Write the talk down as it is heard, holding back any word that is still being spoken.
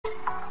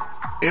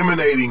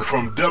emanating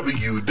from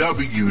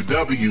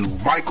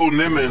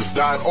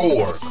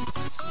www.michaelnimmons.org.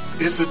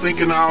 It's the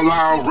Thinking Out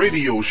Loud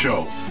radio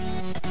show,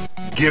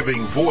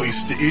 giving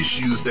voice to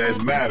issues that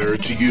matter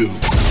to you.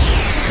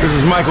 This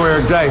is Michael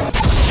Eric Dyson.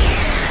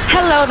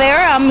 Hello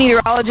there, I'm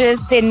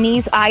meteorologist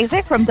Denise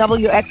Isaac from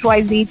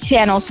WXYZ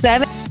Channel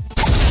 7.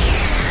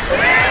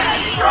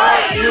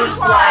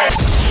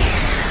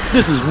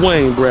 This is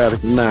Wayne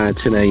Braddock,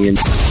 910 a.m.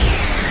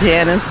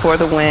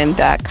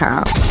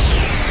 JaniceForTheWin.com.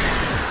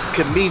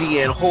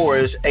 Comedian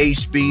Horace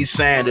H.B.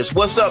 Sanders.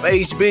 What's up,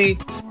 H.B.?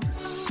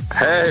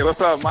 Hey,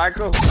 what's up,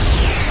 Michael?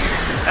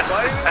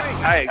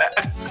 Hey,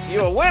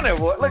 you're a winner,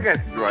 boy. Look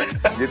at you, right?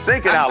 You're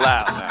thinking out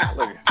loud now.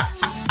 Look at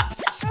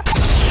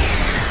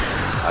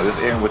I just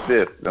end with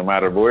this. No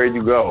matter where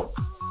you go,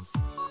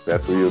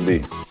 that's where you'll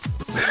be.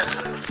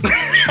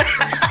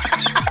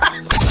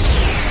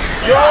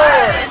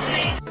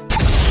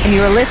 And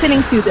you're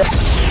listening to the...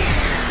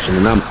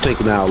 And I'm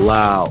thinking out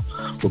loud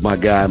with my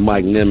guy,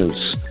 Mike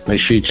Nimmons. Make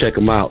sure you check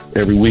him out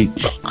every week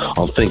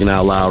on Thinking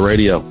Out Loud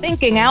Radio.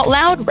 Thinking Out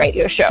Loud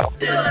radio show. To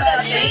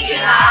the Thinking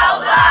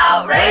Out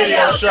Loud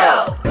radio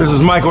show. This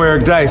is Michael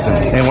Eric Dyson,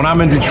 and when I'm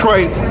in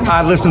Detroit,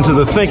 I listen to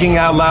the Thinking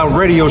Out Loud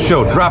radio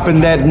show, dropping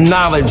that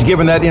knowledge,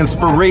 giving that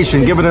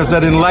inspiration, giving us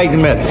that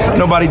enlightenment.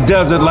 Nobody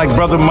does it like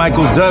Brother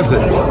Michael does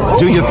it.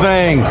 Do your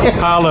thing.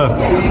 Holla.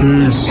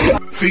 Peace.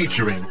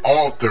 Featuring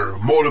author,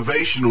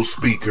 motivational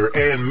speaker,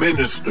 and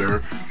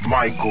minister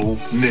Michael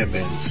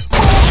Nimmons.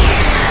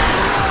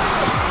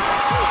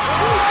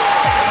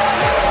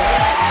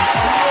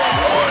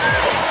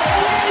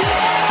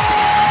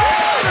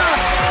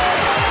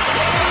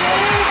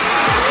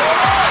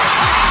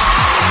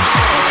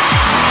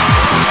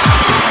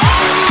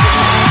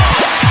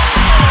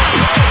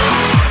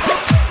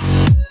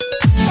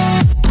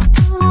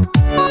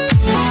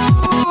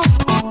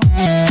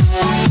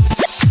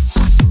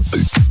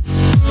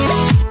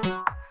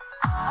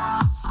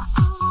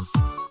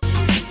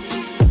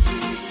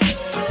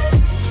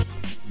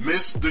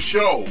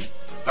 Show,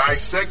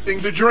 Dissecting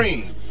the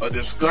Dream, a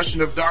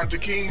discussion of Dr.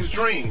 King's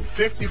dream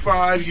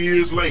 55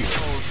 years later.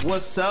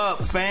 What's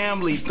up,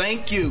 family?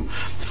 Thank you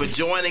for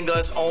joining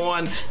us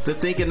on the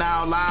Thinking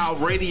Out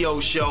Loud radio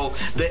show,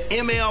 the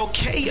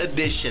MLK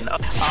edition.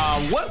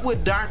 What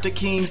would Dr.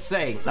 King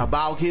say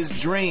about his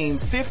dream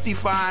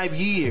 55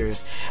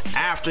 years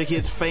after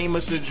his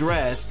famous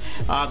address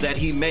that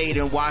he made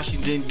in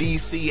Washington,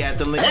 D.C. at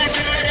the Lincoln?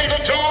 We're able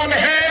to join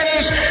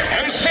hands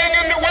and sing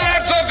in the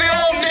words of the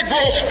old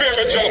Negro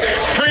spiritual.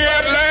 Free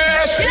at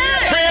last,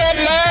 free at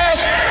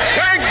last.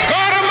 Thank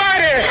God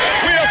Almighty,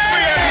 we are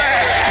free at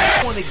last.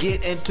 I want to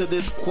get into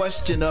this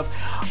question of,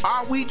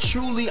 are we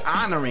truly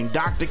honoring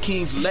Dr.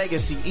 King's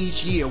legacy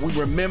each year? We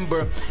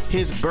remember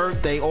his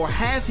birthday, or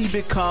has he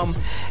become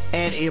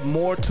an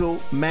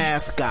immortal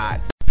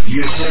mascot?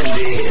 You're tuned in to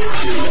the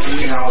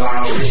Thinking Out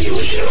Loud radio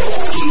show.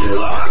 Keep it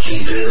locked,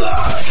 keep it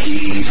locked,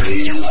 keep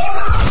it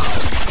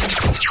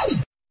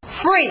locked.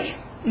 Free.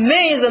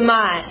 Millions of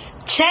minds,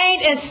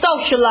 chained and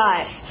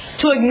socialized,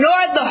 to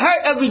ignore the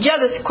hurt of each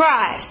other's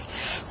cries.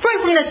 Free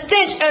from the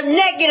stench of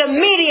negative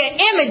media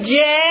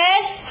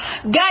images,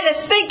 guided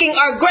us thinking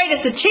our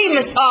greatest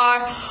achievements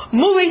are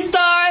movie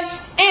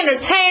stars,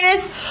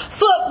 entertainers,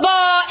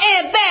 football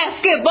and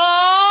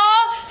basketball,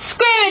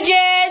 scrimmages,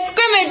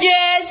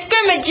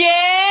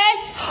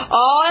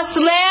 all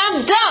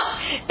slam dunk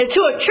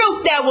into a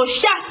truth that will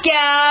shock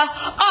ya.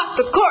 Off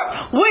the court,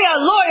 we are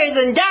lawyers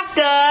and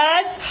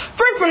doctors,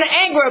 free from the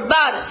anger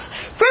about us,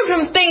 free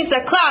from things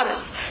that cloud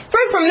us,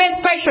 free from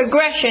misplaced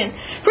regression,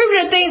 free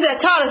from the things that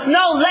taught us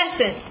no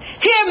lessons.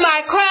 Hear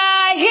my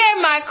cry, hear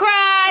my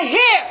cry,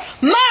 hear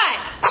my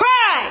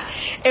cry.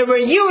 And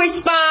when you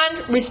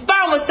respond with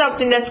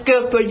something that's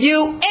good for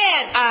you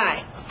and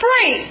I.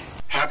 Free.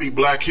 Happy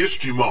Black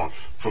History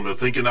Month from the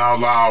Thinking Out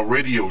Loud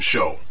radio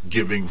show,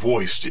 giving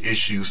voice to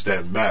issues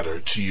that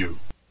matter to you.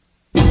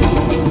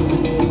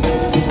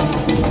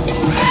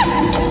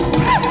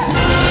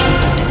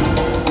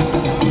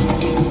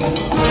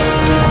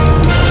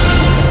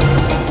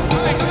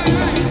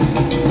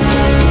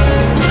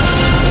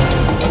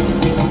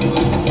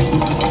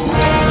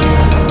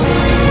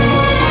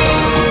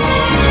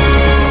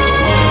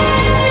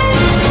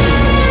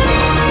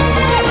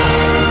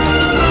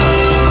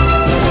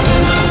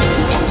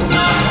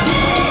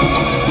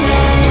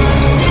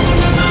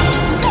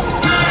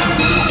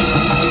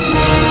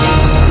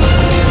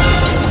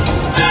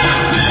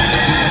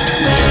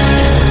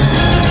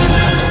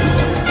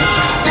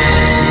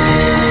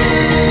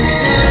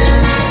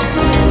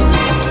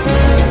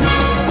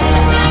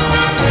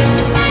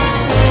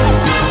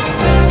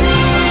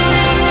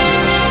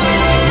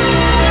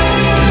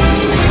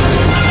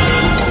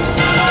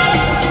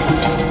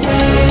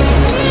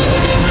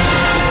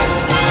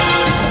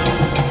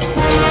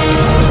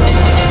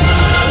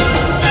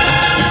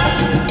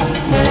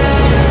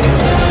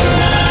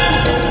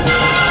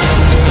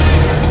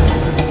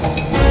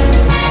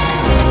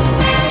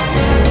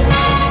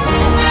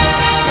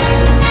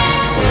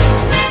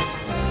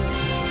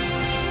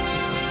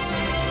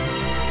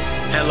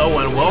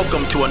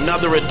 to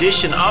another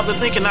edition of the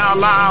Thinking Out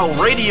Loud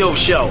radio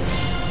show.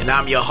 And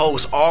I'm your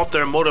host, author,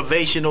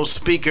 motivational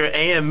speaker,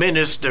 and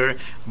minister,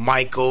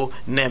 Michael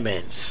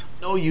Nimmons.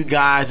 I know you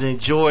guys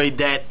enjoyed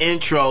that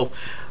intro.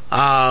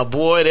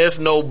 Boy, there's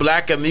no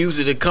blacker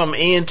music to come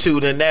into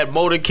than that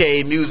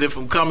motorcade music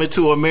from Coming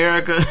to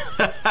America.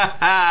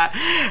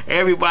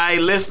 Everybody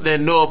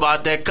listening know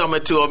about that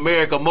Coming to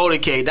America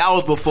motorcade. That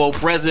was before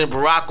President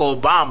Barack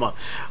Obama,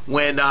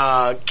 when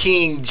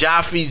King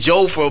Jaffe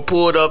Joffer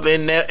pulled up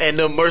in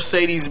the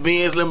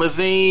Mercedes-Benz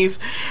limousines.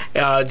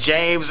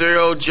 James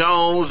Earl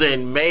Jones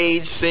and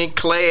Madge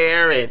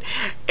Sinclair and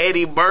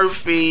Eddie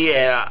Murphy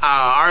and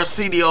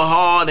Arsenio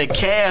Hall and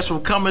Cash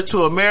from Coming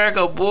to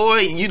America. Boy,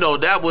 you know,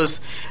 that was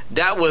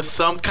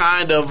some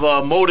kind of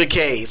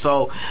motorcade.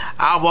 So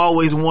I've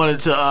always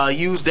wanted to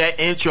use that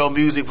intro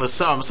music for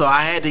something, so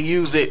I had to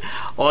use it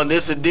on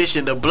this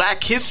edition, the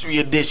Black History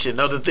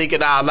edition of the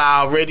Thinking Out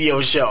Loud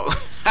radio show.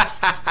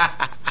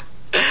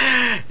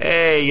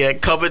 Hey,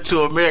 Coming to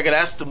America,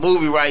 that's the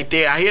movie right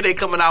there. I hear they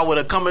coming out with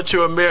a Coming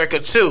to America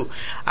 2.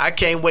 I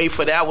can't wait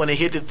for that one to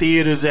hit the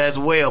theaters as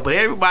well. But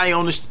everybody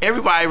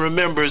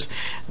remembers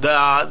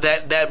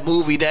that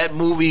movie. That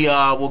movie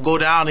will go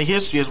down in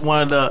history as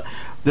one of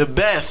the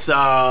best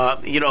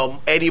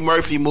Eddie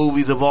Murphy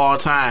movies of all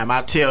time,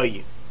 I tell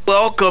you.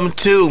 Welcome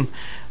to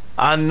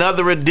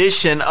another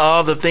edition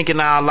of the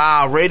Thinking Out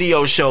Loud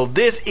radio show.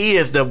 This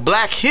is the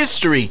Black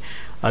History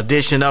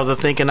edition of the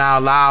Thinking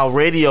Out Loud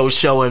radio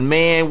show, and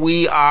man,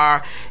 we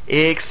are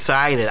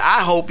excited.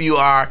 I hope you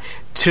are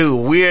too.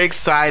 We're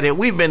excited.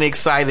 We've been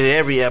excited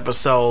every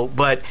episode,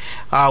 but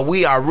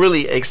we are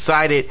really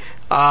excited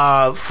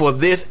for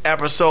this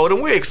episode,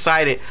 and we're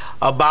excited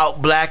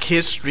about Black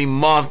History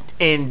Month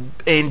in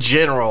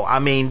general. I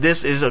mean,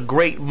 this is a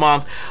great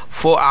month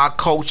for our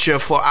culture,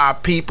 for our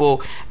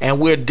people, and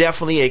we're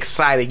definitely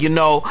excited. You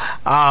know,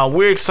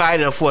 we're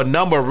excited for a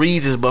number of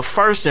reasons, but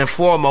first and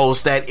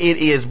foremost, that it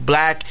is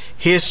Black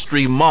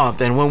History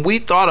Month. And when we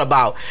thought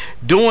about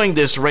doing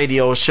this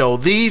radio show,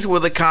 these were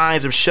the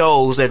kinds of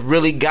shows that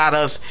really got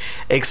us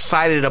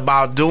excited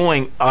about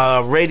doing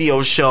a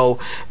radio show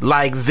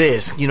like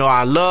this. You know,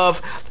 I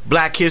love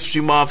Black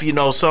History Month. You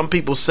know, some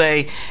people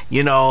say,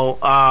 you know,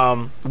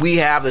 we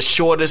have the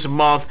shortest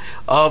month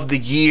of the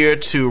year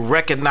to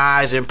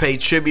recognize and pay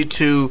tribute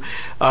to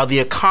the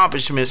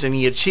accomplishments and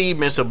the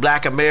achievements of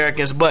Black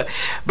Americans. But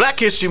Black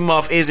History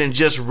Month isn't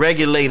just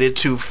regulated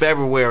to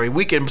February.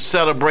 We can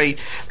celebrate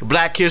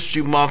Black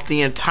History Month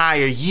the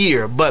entire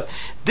year, but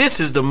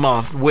this is the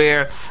month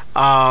where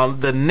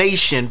the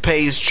nation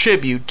pays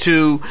tribute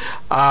to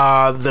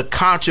the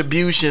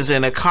contributions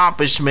and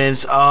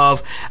accomplishments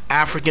of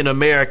African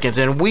Americans,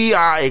 and we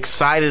are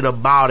excited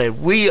about it.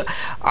 We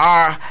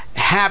are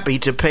happy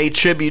to pay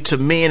tribute to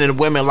men and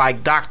women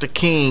like Dr.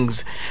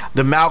 Kings,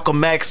 the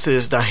Malcolm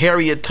X's, the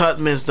Harriet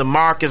Tubmans, the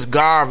Marcus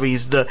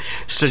Garveys, the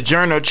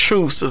Sojourner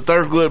Truths, the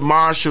Thurgood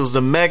Marshalls,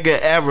 the Medgar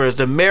Evers,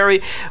 the Mary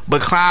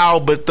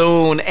McLeod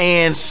Bethune,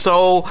 and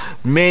so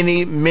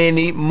many,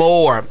 many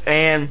more.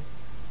 And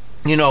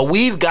you know,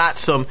 we've got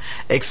some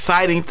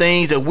exciting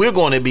things that we're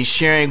going to be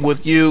sharing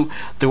with you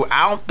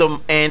throughout the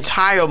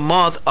entire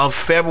month of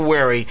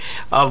February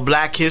of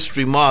Black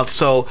History Month.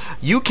 So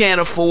you can't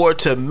afford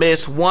to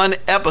miss one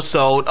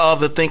episode of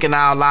the Thinking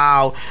Out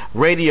Loud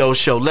radio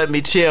show. Let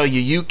me tell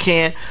you, you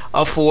can't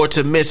afford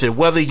to miss it.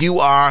 Whether you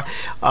are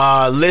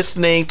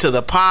listening to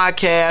the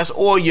podcast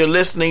or you're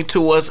listening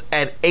to us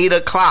at 8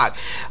 o'clock,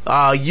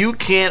 you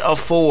can't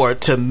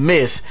afford to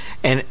miss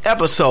an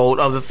episode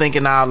of the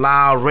Thinking Out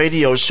Loud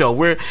radio show.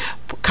 We're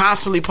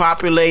constantly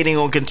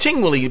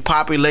continually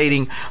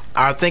populating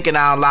our Thinking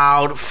Out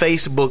Loud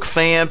Facebook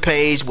fan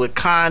page with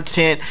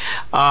content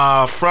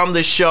from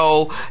the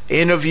show,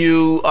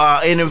 interview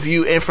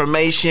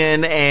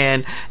information,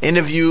 and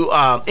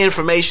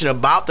information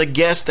about the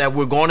guests that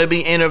we're going to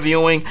be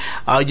interviewing.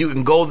 You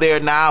can go there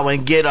now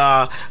and get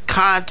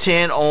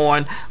content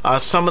on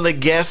some of the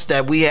guests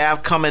that we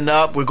have coming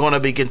up. We're going to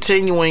be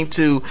continuing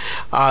to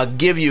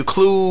give you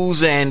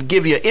clues and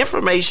give you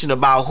information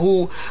about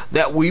who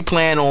that we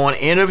plan on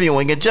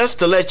interviewing. And just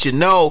to let you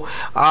know,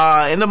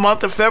 in the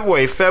month of February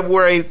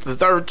the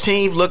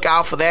 13th, look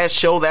out for that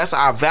show. That's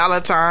our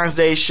Valentine's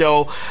Day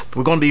show.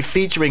 We're going to be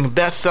featuring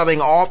best-selling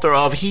author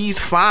of He's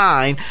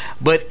Fine,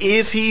 But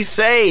Is He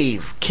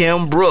Saved?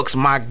 Kim Brooks,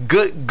 my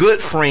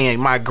good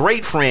friend, my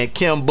great friend,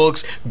 Kim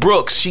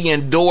Brooks. She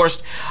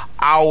endorsed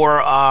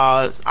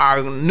our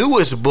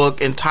newest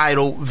book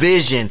entitled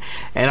Vision,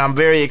 and I'm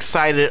very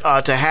excited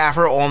to have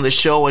her on the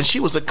show. And she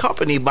was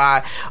accompanied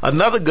by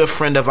another good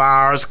friend of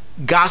ours,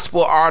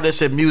 gospel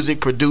artist and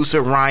music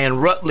producer Ryan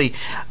Rutley.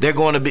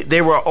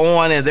 They were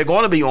on and they're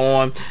going to be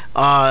on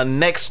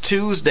next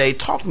Tuesday,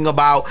 talking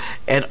about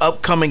an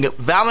upcoming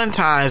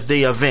Valentine's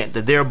Day event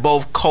that they're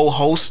both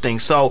co-hosting.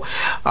 So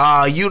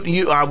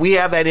we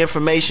have that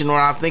information on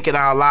our Thinking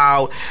Out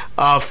Loud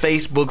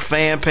Facebook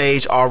fan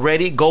page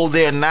already. Go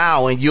there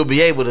now and you'll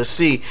be able to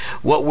see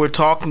what we're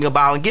talking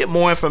about and get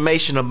more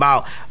information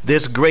about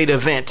this great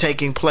event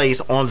taking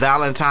place on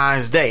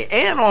Valentine's Day.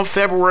 And on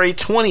February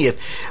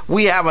 20th,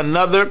 we have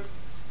another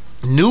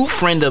new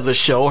friend of the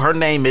show. Her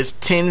name is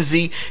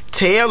Tenzie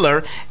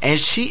Taylor, and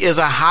she is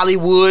a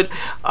Hollywood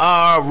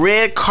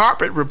red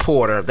carpet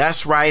reporter.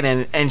 That's right,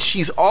 and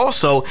she's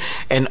also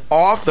an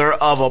author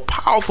of a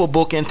powerful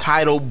book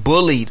entitled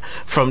Bullied: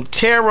 From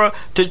Terror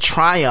to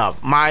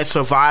Triumph, My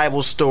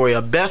Survival Story,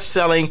 a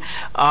best-selling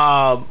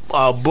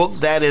book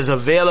that is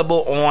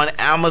available on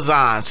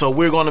Amazon. So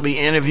we're going to be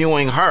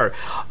interviewing her,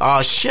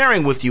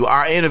 sharing with you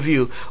our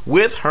interview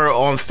with her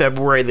on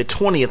February the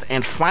 20th,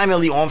 and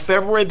finally on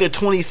February the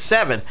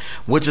 27th,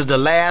 which is the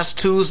last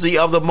Tuesday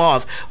of the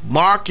month.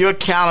 Mark your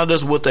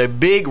calendars with a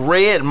big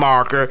red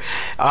marker.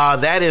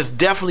 That is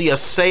definitely a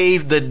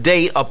save the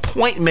date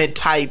appointment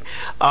type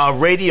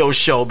radio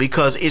show,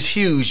 because it's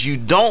huge. You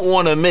don't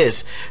want to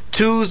miss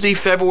Tuesday,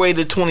 February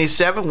the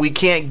 27th. We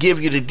can't give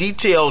you the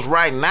details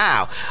right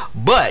now,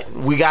 but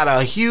we got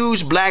a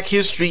huge Black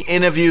History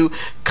interview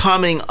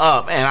coming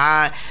up,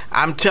 and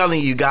I'm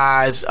telling you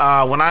guys,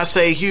 when I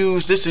say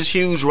huge, this is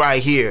huge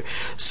right here.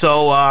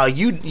 So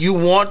you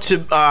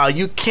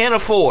can't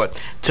afford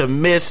to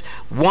miss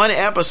one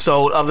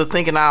episode of the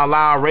Thinking Out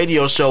Loud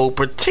radio show,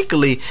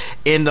 particularly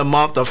in the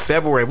month of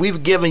February.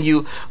 We've given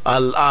you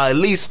at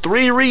least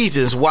 3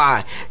 reasons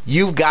why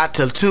you've got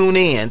to tune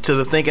in to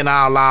the Thinking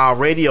Out Loud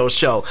radio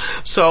show.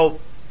 So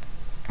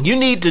you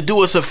need to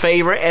do us a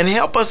favor and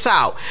help us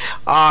out.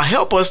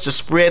 Help us to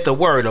spread the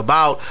word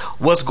about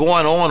what's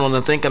going on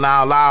the Thinking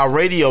Out Loud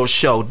radio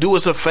show. Do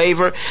us a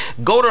favor.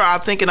 Go to our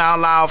Thinking Out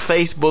Loud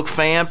Facebook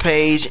fan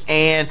page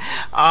and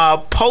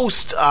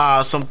post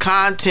some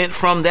content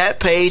from that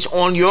page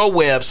on your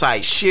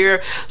website.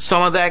 Share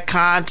some of that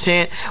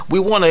content. We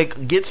want to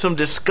get some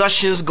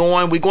discussions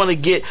going. We want to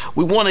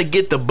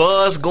get the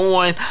buzz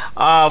going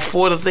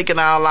for the Thinking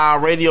Out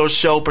Loud radio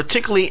show,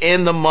 particularly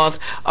in the month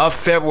of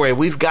February.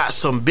 We've got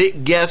some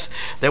big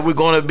guests that we're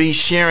going to be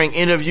sharing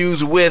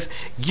interviews with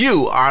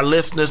you, our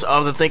listeners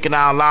of the Thinking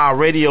Out Loud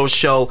radio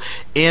show,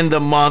 in the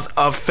month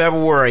of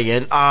February.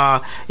 And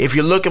if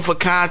you're looking for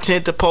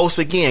content to post,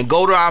 again,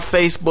 go to our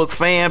Facebook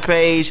fan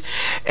page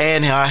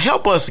and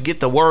help us get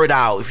the word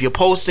out. If you're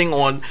posting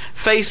on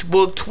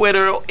Facebook,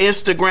 Twitter,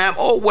 Instagram,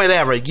 or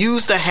whatever,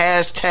 use the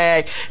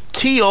hashtag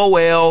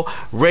TOL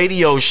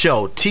Radio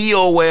Show.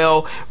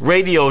 TOL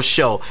Radio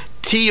Show.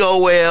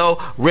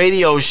 TOL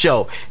Radio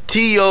Show.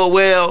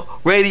 TOL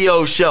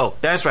Radio Show.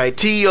 That's right,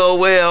 TOL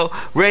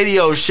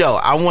Radio Show.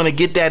 I want to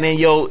get that in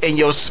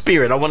your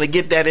spirit. I want to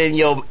get that in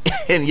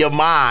your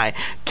mind.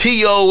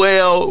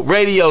 TOL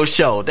Radio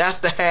Show. That's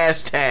the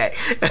hashtag.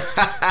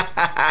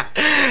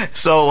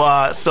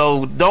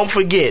 So don't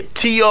forget,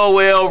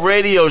 TOL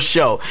Radio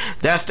Show.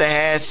 That's the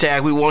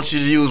hashtag we want you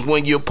to use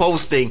when you're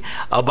posting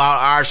about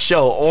our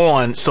show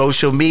on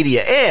social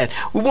media. And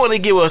we want to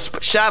give a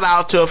shout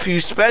out to a few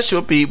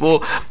special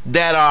people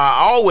that are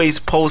always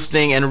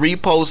posting and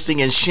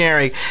reposting and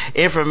sharing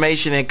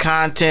information and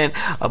content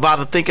about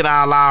the Thinking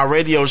Out Loud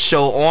radio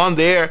show on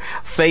their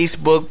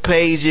Facebook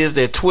pages,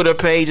 their Twitter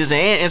pages,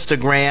 and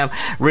Instagram.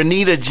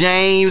 Renita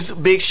James,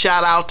 big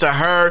shout out to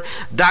her.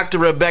 Dr.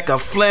 Rebecca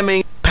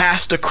Fleming,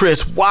 Pastor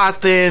Chris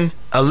Wathen,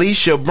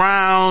 Alicia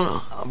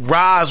Brown,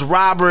 Roz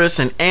Roberts,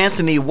 and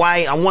Anthony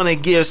White. I want to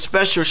give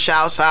special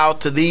shouts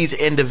out to these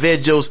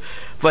individuals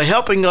for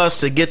helping us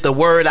to get the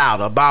word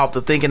out about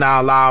the Thinking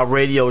Out Loud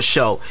radio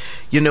show.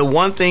 You know,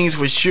 one thing's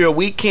for sure,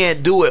 we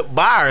can't do it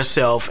by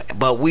ourselves,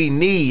 but we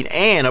need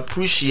and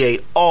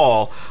appreciate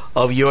all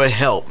of your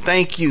help.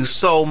 Thank you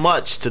so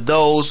much to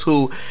those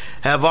who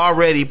have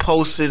already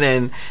posted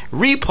and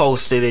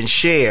reposted and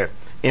shared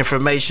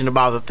information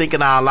about the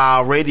Thinking Out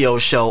Loud radio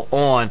show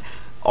on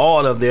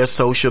all of their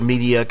social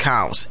media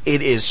accounts.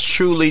 It is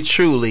truly,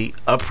 truly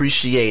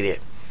appreciated.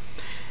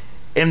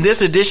 In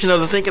this edition of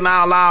the Thinking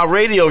Out Loud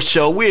radio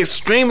show, we're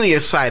extremely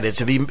excited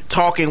to be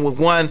talking with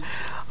one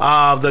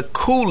of the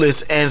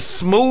coolest and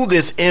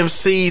smoothest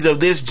MCs of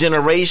this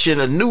generation,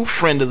 a new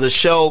friend of the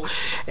show,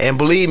 and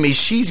believe me,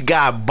 she's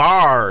got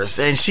bars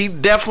and she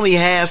definitely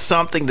has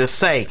something to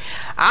say.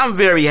 I'm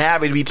very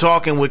happy to be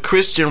talking with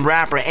Christian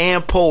rapper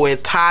and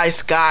poet Ty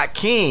Scott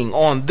King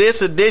on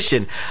this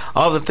edition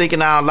of the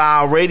Thinking Out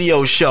Loud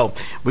radio show.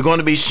 We're going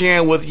to be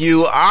sharing with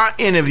you our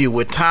interview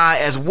with Ty,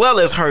 as well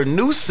as her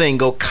new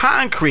single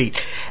Concrete,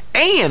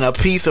 and a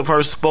piece of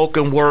her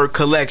spoken word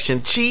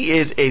collection. She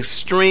is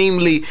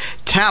extremely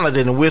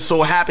talented, and we're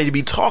so happy to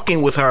be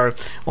talking with her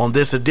on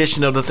this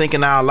edition of the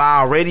Thinking Out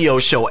Loud radio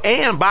show.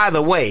 And by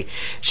the way,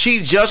 she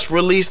just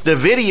released the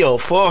video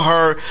for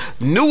her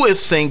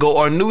newest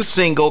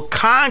single,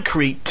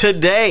 Concrete,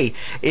 today.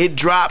 It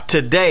dropped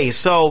today.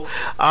 So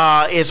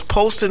it's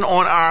posted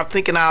on our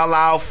Thinking Out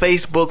Loud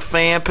Facebook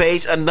fan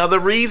page. Another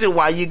reason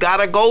why you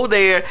gotta go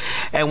there,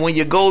 and when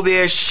you go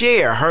there,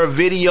 share her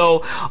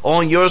video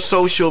on your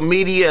social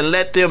media and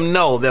let them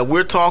know that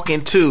we're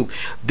talking to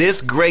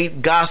this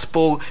great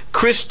gospel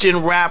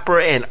Christian rapper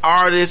and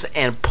artist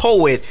and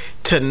poet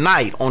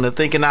tonight on the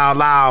Thinking Out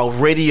Loud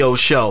radio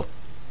show.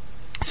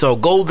 So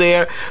go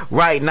there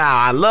right now.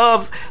 I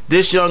love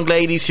this young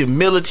lady's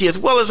humility as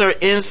well as her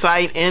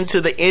insight into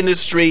the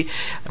industry.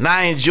 And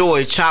I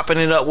enjoy chopping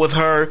it up with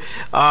her,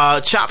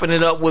 chopping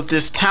it up with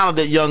this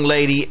talented young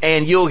lady.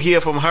 And you'll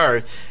hear from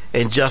her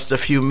in just a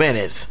few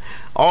minutes.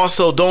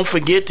 Also, don't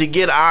forget to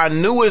get our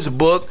newest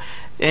book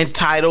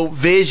entitled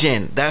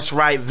Vision. That's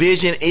right,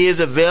 Vision is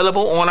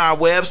available on our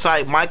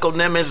website,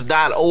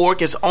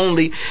 michaelnimmons.org. It's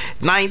only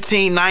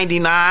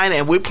 $19.99,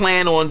 and we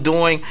plan on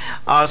doing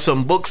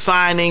some book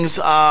signings,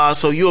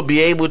 so you'll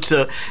be able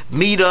to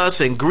meet us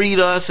and greet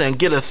us and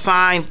get a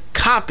signed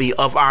copy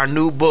of our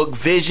new book,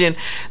 Vision.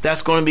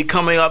 That's going to be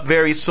coming up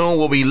very soon.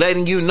 We'll be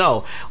letting you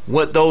know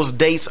what those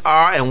dates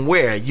are and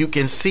where you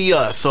can see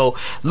us. So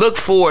look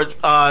forward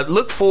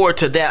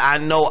to that. I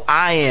know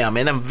I am,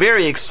 and I'm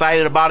very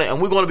excited about it.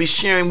 And we're going to be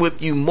sharing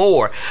with you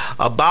more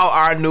about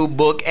our new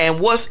book and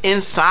what's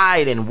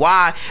inside and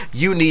why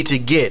you need to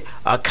get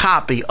a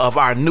copy of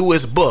our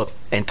newest book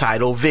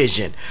entitled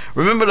Vision.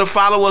 Remember to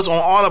follow us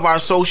on all of our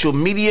social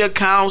media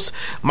accounts.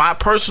 My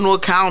personal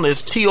account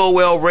is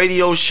TOL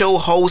Radio Show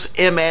Host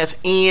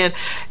MSN,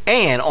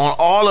 and on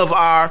all of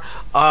our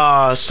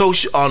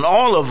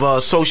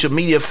social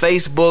media,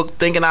 Facebook,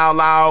 Thinking Out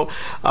Loud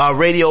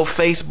Radio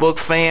Facebook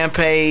fan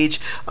page,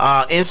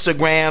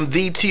 Instagram,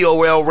 the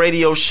TOL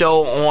Radio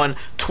Show, on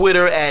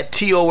Twitter at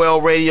TOL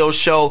Radio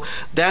Show.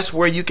 That's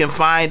where you can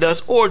find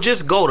us, or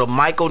just go to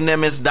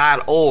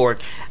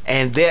michaelnimmons.org.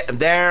 And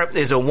there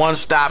is a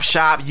one-stop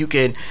shop. You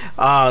can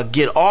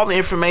get all the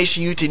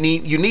information you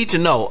need to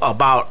know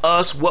about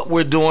us, what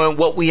we're doing,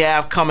 what we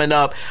have coming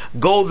up.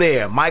 Go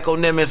there,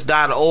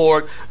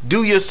 michaelnimmons.org.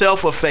 Do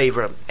yourself a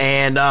favor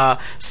and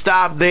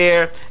stop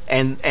there,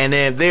 and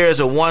then there's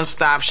a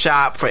one-stop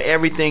shop for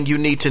everything you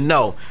need to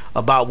know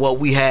about what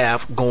we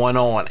have going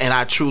on. And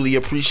I truly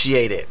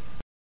appreciate it.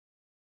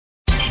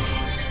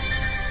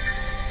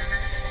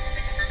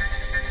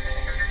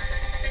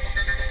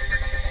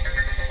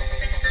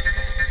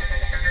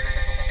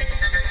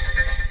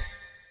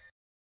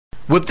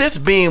 With this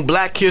being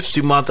Black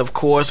History Month, of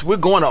course, we're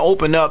going to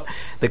open up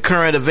the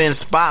current event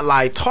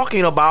spotlight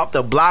talking about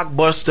the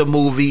blockbuster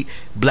movie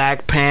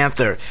Black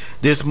Panther.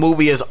 This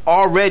movie has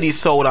already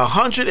sold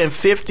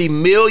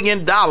 $150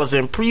 million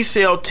in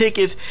pre-sale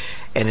tickets,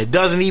 and it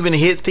doesn't even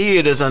hit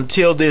theaters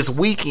until this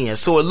weekend.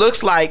 So it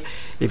looks like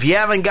if you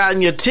haven't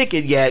gotten your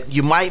ticket yet,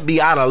 you might be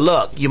out of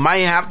luck. You might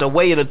have to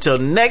wait until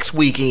next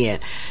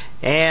weekend.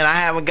 And I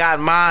haven't got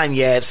mine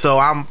yet, so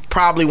I'm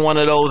probably one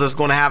of those that's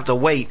going to have to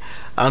wait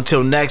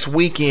until next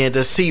weekend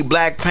to see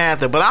Black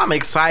Panther. But I'm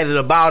excited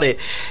about it.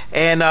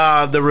 And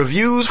the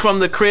reviews from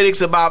the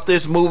critics about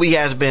this movie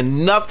has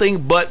been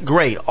nothing but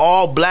great.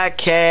 All black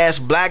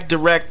cast, black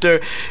director,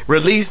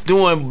 released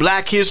during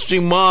Black History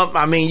Month.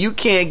 I mean, you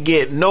can't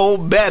get no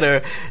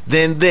better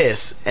than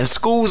this. And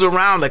schools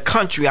around the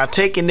country are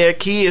taking their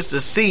kids to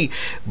see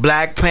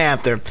Black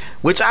Panther,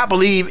 which I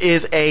believe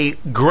is a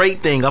great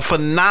thing, a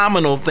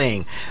phenomenal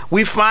thing.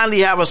 We finally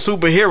have a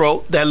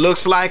superhero that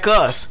looks like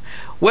us.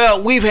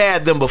 Well, we've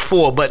had them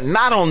before, but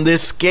not on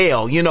this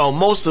scale. You know,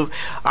 most of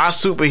our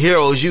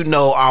superheroes,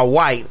 are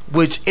white,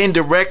 which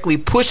indirectly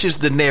pushes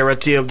the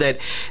narrative that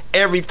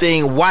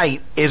everything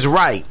white is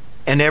right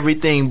and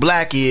everything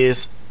black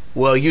is,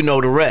 well, you know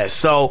the rest.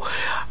 So,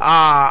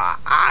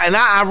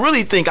 I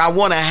really think I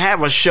want to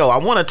have a show. I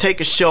want to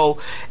take a show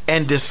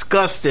and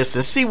discuss this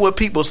and see what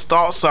people's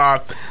thoughts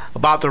are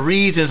about the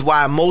reasons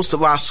why most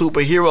of our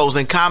superheroes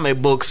in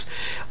comic books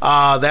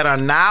that are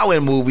now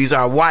in movies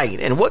are white,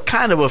 and what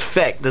kind of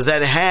effect does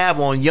that have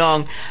on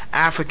young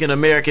African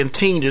American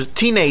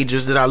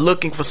teenagers that are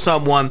looking for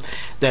someone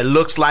that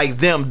looks like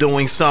them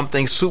doing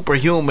something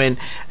superhuman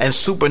and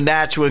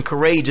supernatural and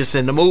courageous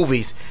in the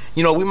movies.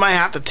 We might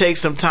have to take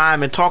some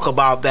time and talk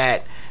about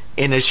that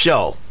in the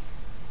show.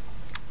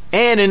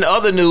 And in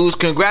other news,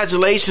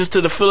 congratulations to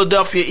the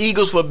Philadelphia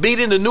Eagles for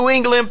beating the New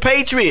England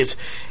Patriots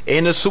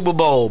in the Super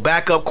Bowl.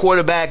 Backup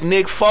quarterback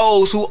Nick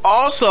Foles, who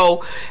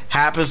also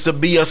happens to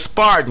be a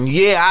Spartan.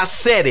 Yeah, I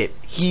said it.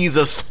 He's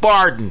a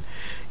Spartan.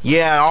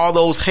 Yeah, all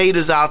those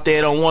haters out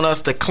there don't want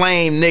us to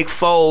claim Nick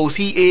Foles.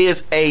 He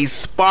is a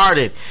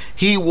Spartan.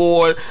 He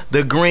wore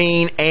the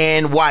green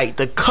and white,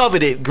 the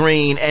coveted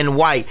green and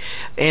white,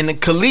 in the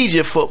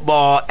collegiate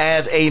football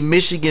as a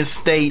Michigan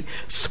State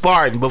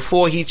Spartan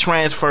before he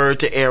transferred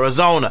to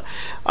Arizona.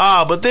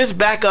 But this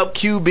backup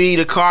QB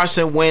to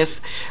Carson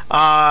Wentz,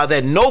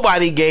 that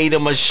nobody gave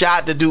him a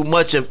shot to do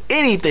much of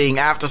anything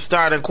after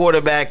starting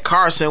quarterback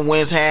Carson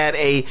Wentz had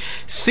a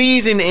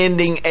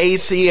season-ending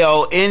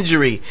ACL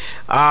injury.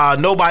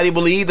 Nobody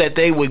believed that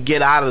they would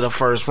get out of the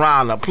first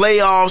round of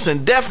playoffs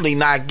and definitely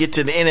not get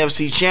to the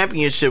NFC Championship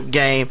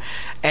game.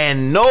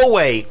 And no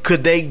way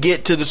could they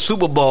get to the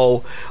Super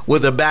Bowl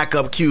with a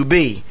backup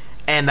QB.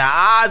 And the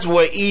odds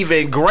were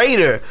even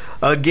greater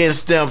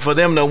against them for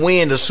them to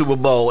win the Super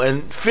Bowl.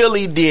 And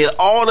Philly did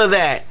all of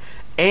that,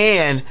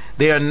 and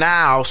they are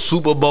now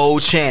Super Bowl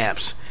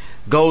champs.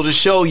 Goes to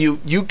show you,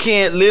 you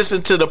can't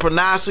listen to the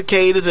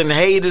prognosticators and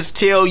haters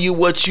tell you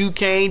what you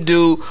can't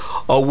do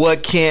or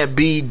what can't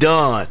be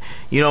done.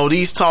 You know,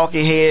 these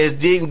talking heads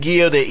didn't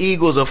give the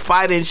Eagles a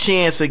fighting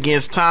chance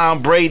against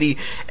Tom Brady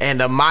and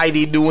the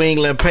mighty New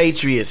England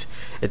Patriots.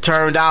 It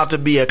turned out to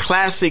be a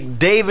classic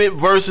David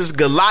versus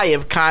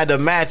Goliath kind of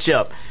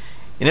matchup.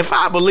 And if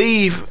I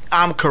believe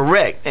I'm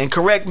correct, and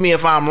correct me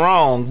if I'm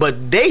wrong,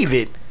 but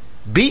David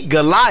beat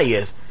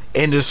Goliath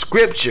in the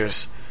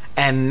scriptures,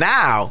 and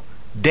now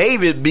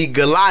David beat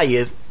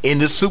Goliath in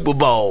the Super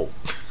Bowl.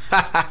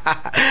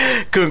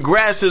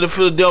 Congrats to the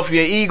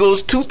Philadelphia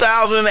Eagles,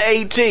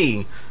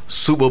 2018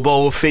 Super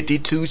Bowl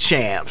 52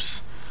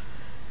 champs.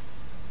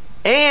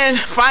 And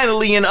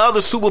finally, in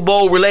other Super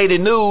Bowl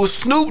related news,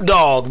 Snoop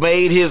Dogg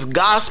made his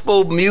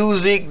gospel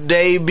music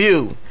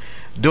debut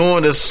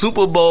during the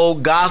Super Bowl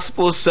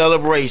gospel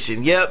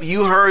celebration. Yep,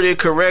 you heard it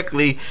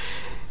correctly.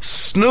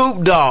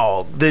 Snoop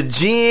Dogg, the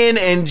gin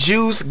and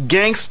juice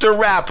gangster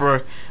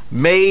rapper,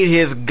 made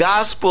his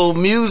gospel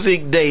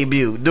music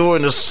debut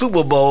during the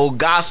Super Bowl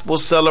gospel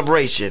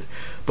celebration,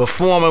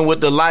 performing with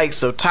the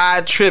likes of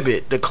Ty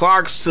Tribbett, the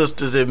Clark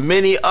Sisters, and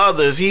many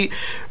others. He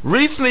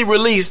recently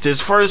released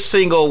his first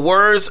single,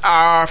 Words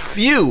Are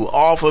Few,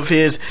 off of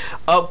his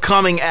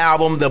upcoming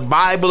album, The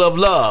Bible of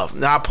Love.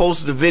 Now, I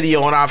posted a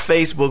video on our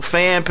Facebook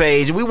fan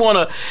page. We want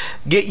to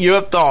get your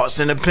thoughts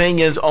and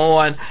opinions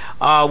on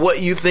what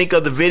you think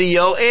of the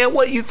video and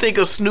what you think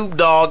of Snoop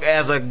Dogg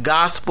as a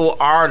gospel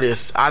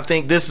artist. I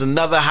think this is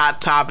another hot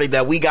topic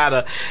that we got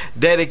to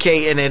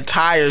dedicate an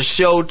entire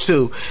show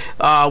to.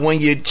 When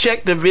you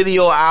check the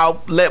video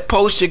out,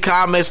 post your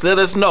comments, let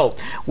us know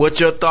what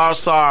your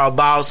thoughts are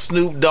about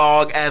Snoop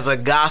Dogg as a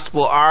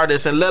gospel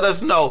artist, and let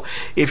us know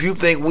if you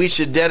think we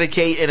should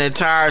dedicate an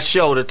entire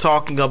show to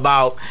talking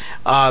about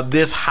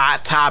this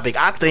hot topic.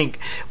 I think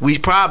we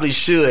probably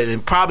should,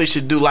 and probably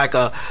should do like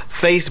a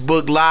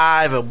Facebook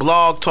Live, a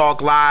Blog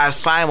Talk Live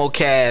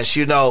simulcast,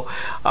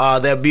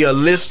 that'd be a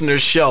listener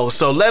show.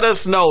 So let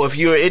us know if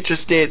you're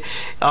interested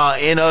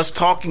in us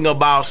talking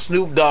about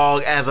Snoop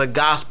Dogg as a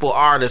gospel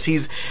artist.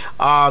 He's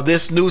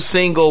this new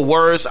single,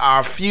 Words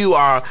Are Few,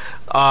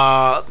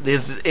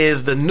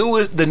 is the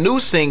new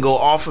single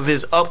off of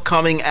his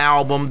upcoming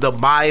album, The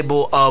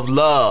Bible of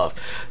Love.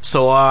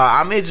 So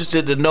I'm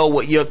interested to know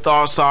what your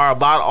thoughts are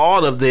about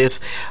all of this.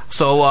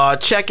 So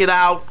check it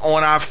out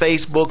on our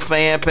Facebook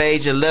fan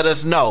page and let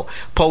us know.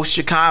 Post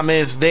your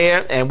comments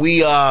there, and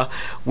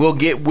we'll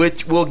get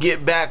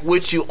back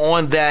with you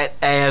on that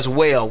as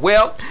well.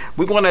 Well,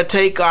 we're going to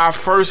take our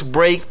first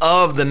break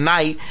of the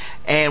night,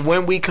 and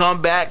when we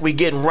come back, we're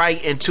getting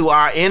right into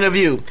our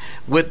interview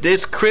with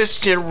this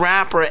Christian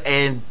rapper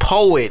and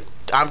poet.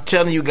 I'm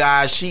telling you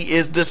guys, she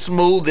is the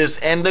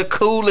smoothest and the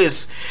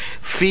coolest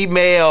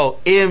female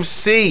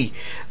MC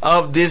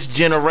of this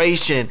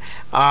generation.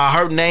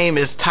 Her name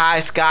is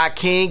Ty Scott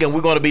King, and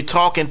we're going to be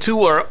talking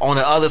to her on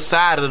the other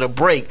side of the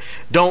break.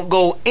 Don't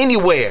go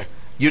anywhere.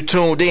 You're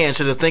tuned in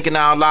to the Thinking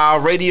Out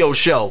Loud radio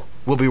show.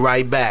 We'll be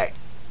right back.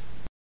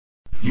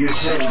 You're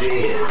tuned in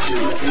to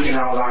the Thinking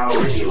Out Loud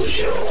radio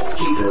show.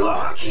 Keep it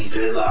locked, keep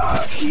it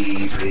locked,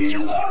 keep it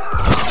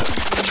locked.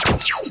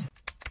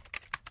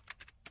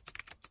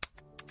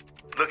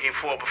 Looking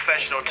for a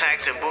professional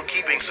tax and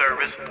bookkeeping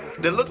service?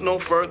 Then look no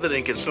further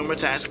than Consumer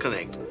Tax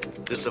Connect.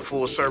 This is a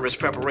full-service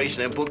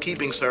preparation and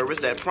bookkeeping service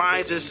that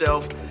prides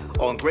itself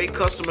on great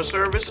customer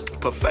service,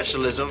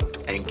 professionalism,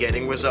 and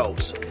getting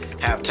results.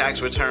 Have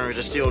tax returns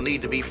that still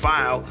need to be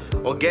filed,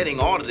 or getting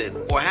audited,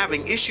 or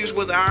having issues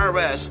with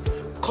IRS?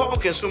 Call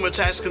Consumer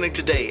Tax Connect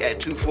today at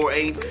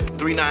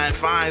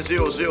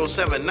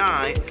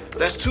 248-395-0079.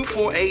 That's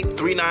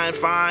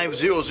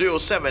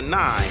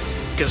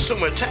 248-395-0079.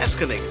 Consumer Tax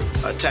Connect,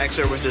 a tax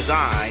service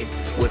designed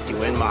with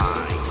you in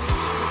mind.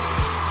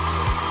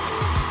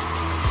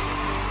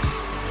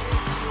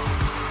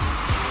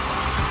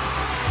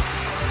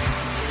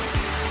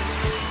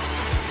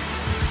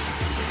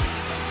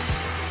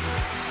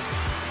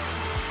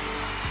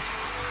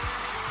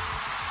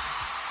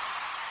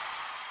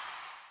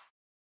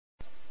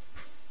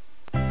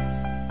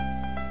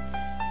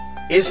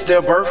 It's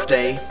their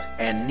birthday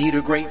and need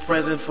a great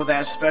present for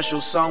that special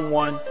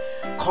someone?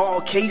 Call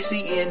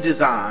KCN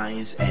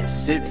Designs and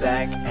sit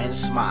back and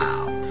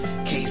smile.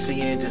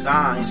 KCN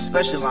Designs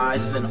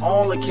specializes in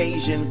all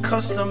occasion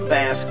custom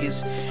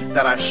baskets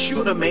that are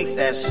sure to make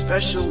that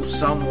special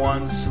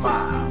someone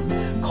smile.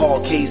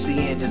 Call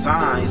KCN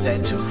Designs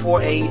at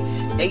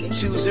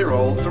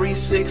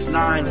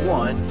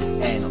 248-820-3691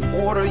 and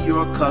order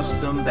your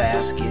custom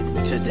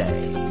basket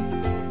today.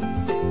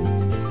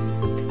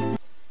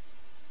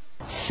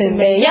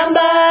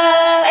 Simbeyamba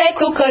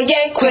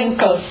ekukoye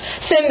kwinkles.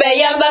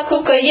 Simbeyamba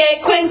kukoye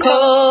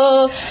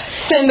kwinkles.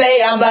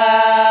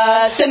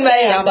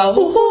 Simbeyamba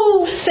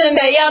hoo.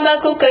 Simbeyamba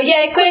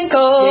kukoye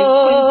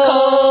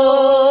kwinkles.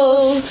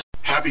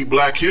 Happy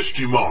Black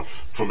History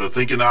Month from the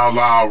Thinking Out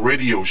Loud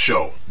radio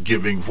show,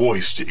 giving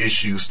voice to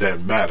issues that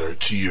matter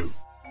to you.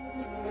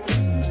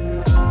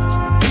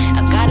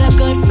 I've got a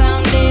good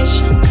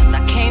foundation, cause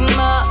I came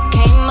up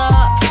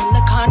from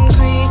the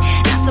concrete.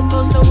 Not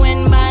supposed to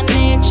win by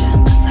name.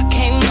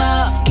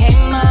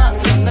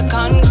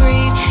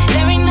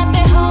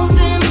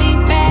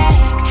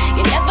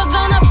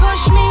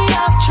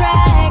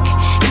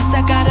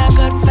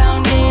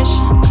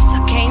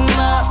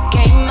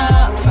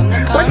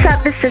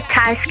 This is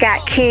Ty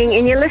Scott King,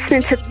 and you're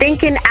listening to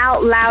Thinking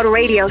Out Loud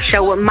Radio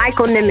Show with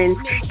Michael Nimmons.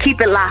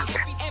 Keep it locked.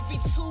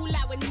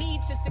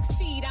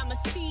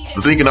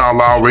 The Thinking Out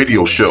Loud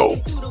Radio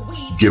Show,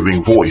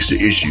 giving voice to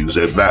issues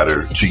that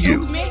matter to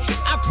you.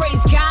 I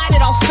praise God,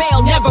 it all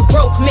failed, never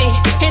broke me.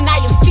 And I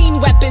have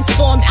seen weapons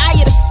formed. I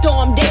hear the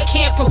storm, they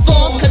can't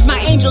perform, cause my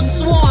angels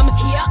swarm.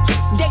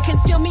 They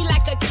conceal me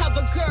like a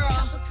cover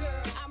girl.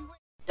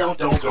 Don't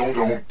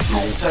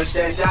touch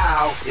that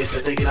dial. It's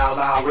the Thinking Out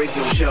Loud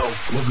Radio Show.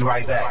 We'll be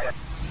right back.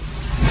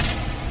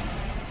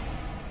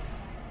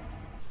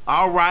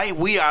 All right,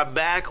 we are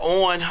back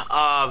on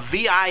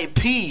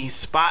VIP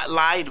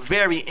Spotlight,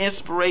 very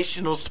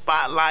inspirational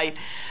Spotlight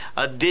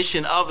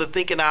edition of the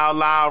Thinking Out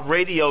Loud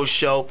Radio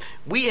Show.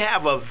 We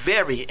have a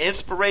very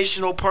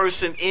inspirational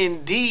person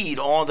indeed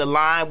on the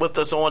line with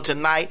us on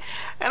tonight,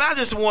 and I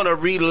just want to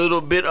read a little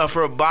bit of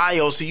her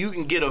bio so you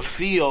can get a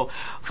feel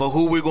for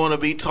who we're going to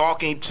be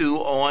talking to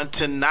on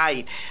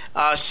tonight.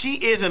 She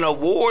is an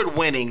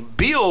award-winning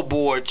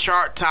Billboard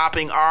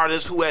chart-topping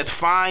artist who has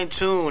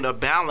fine-tuned a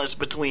balance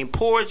between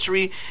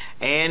poetry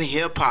and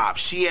hip-hop.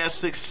 She has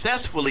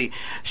successfully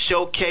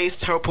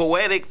showcased her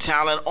poetic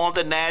talent on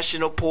the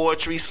National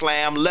Poetry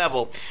Slam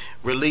level,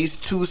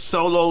 released 2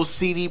 solo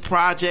CD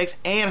projects,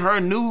 and her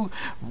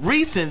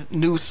recent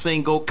new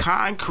single,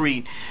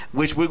 Concrete,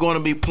 which we're going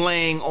to be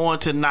playing on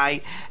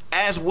tonight,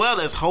 as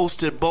well as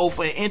hosted both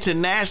an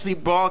internationally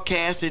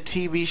broadcasted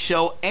TV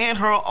show and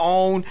her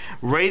own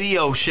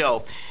radio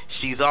show.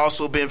 She's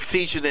also been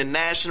featured in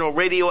national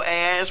radio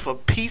ads for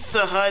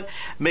Pizza Hut,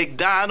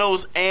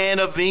 McDonald's,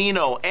 and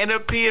Aveeno, and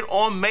appeared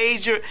on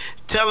major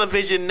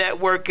television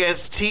networks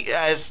as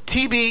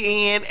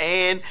TBN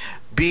and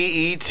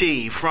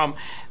BET. From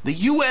the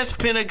U.S.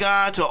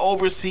 Pentagon to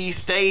overseas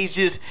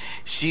stages,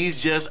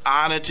 she's just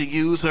honored to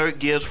use her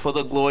gifts for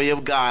the glory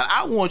of God.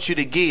 I want you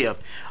to give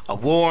a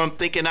warm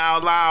Thinking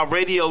Out Loud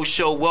Radio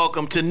Show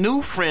welcome to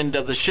new friend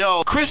of the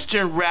show,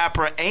 Christian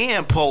rapper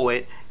and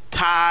poet,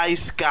 Ty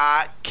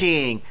Scott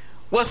King.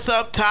 What's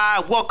up,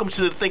 Ty? Welcome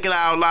to the Thinking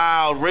Out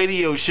Loud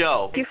Radio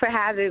Show. Thank you for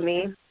having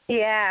me.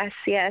 Yes.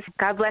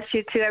 God bless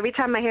you, too. Every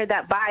time I hear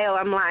that bio,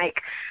 I'm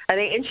like, are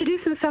they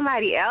introducing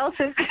somebody else?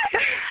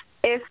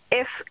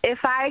 If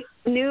I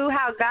knew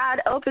how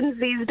God opens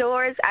these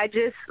doors, I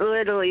just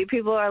literally,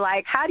 people are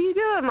like, how do you do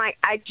it? I'm like,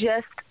 I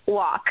just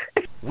walk.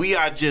 We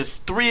are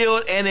just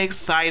thrilled and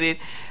excited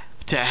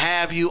to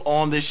have you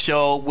on the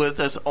show with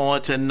us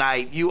on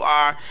tonight. You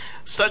are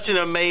such an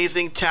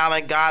amazing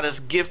talent. God has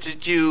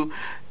gifted you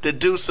to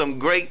do some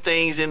great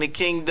things in the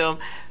kingdom.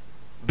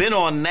 Been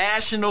on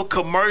national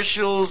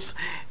commercials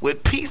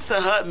with Pizza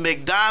Hut,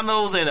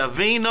 McDonald's, and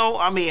Aveeno.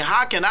 I mean,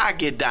 how can I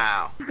get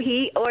down?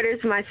 He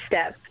orders my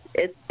steps.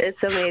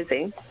 It's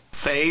amazing.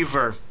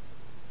 Favor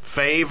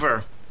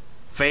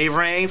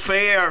ain't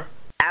fair.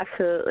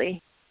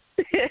 Absolutely.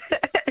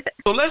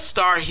 So let's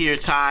start here,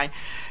 Ty.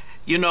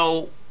 You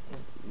know,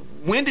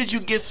 when did you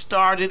get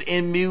started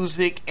in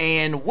music,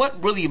 and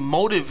what really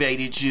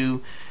motivated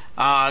you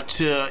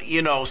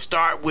to,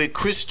 start with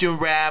Christian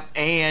rap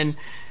and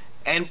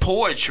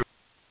poetry?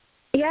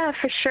 Yeah,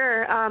 for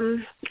sure.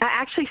 I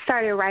actually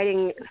started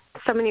writing.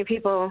 So many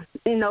people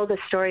know the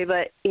story,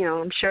 but,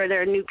 I'm sure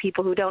there are new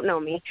people who don't know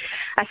me.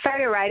 I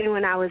started writing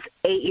when I was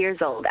 8 years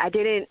old. I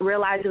didn't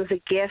realize it was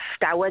a gift.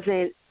 I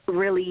wasn't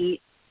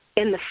really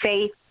in the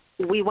faith.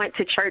 We went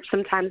to church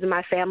sometimes in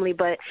my family,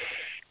 but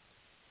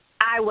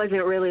I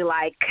wasn't really,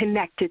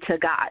 connected to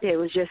God. It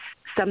was just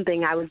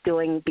something I was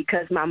doing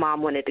because my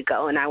mom wanted to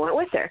go, and I went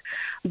with her.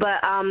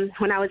 But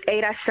when I was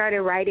 8, I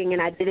started writing,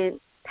 and I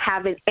didn't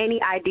have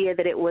any idea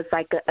that it was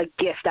like a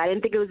gift. I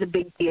didn't think it was a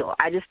big deal.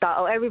 I just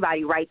thought,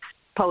 everybody writes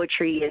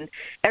poetry and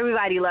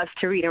everybody loves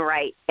to read and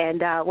write.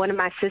 And one of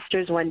my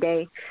sisters one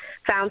day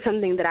found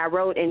something that I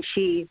wrote, and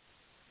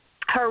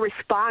her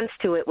response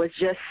to it was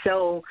just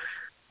so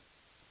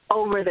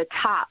over the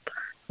top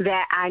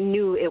that I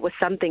knew it was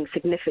something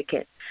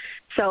significant.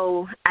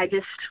 So I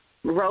just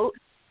wrote,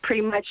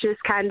 pretty much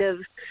just kind of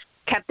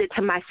kept it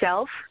to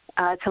myself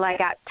till I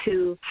got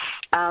to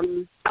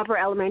upper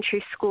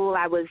elementary school.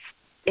 I was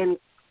in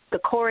the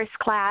chorus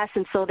class,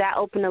 and so that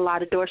opened a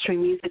lot of doors for me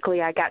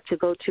musically. I got to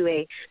go to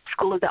a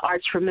School of the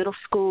Arts for middle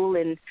school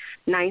in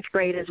 9th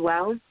grade as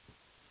well.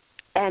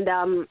 And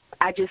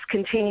I just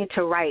continued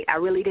to write. I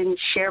really didn't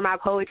share my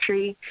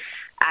poetry.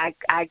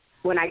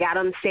 When I got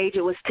on the stage,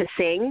 it was to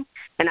sing,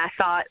 and I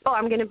thought,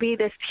 I'm going to be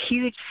this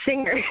huge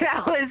singer.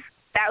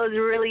 That was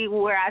really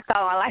where I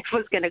thought my life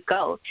was going to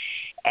go.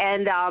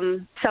 And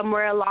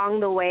somewhere along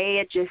the way,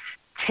 it just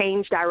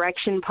changed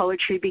direction.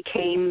 Poetry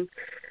became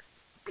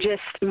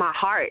just my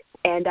heart.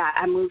 And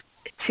I moved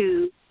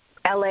to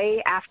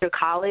L.A. after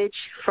college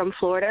from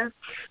Florida.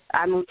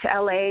 I moved to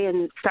L.A.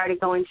 and started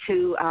going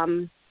to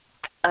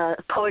a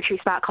poetry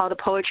spot called the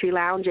Poetry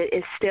Lounge. It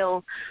is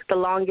still the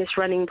longest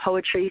running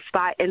poetry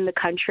spot in the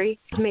country.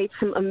 Made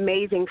some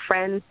amazing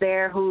friends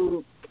there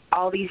who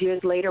all these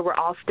years later we're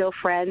all still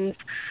friends.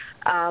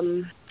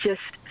 Just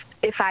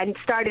if I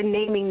started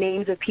naming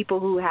names of people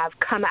who have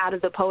come out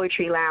of the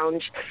Poetry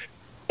Lounge,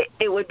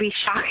 it would be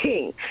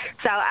shocking.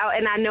 So,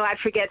 and I know I'd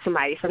forget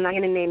somebody, so I'm not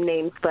going to name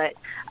names, but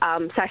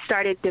so I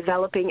started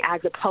developing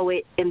as a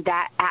poet in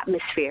that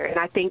atmosphere. And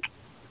I think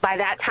by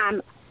that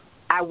time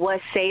I was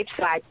saved,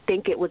 so I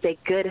think it was a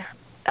good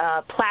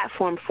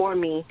platform for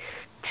me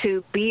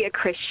to be a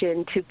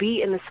Christian, to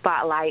be in the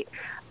spotlight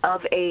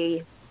of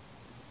a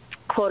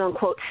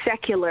quote-unquote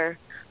secular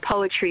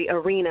poetry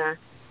arena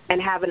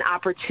and have an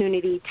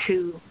opportunity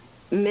to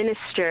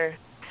minister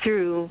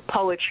through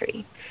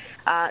poetry.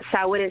 So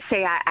I wouldn't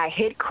say I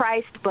hid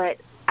Christ, but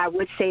I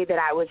would say that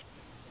I was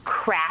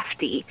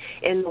crafty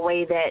in the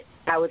way that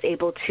I was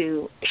able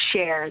to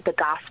share the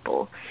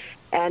gospel.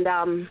 And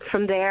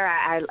from there,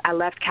 I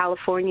left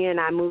California and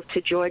I moved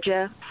to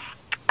Georgia.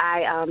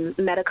 I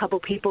met a couple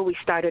people. We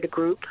started a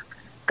group.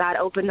 God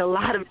opened a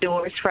lot of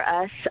doors for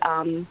us,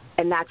 and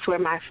that's where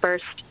my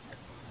first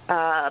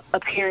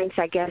appearance,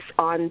 I guess,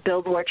 on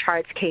Billboard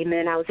charts came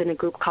in. I was in a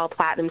group called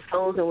Platinum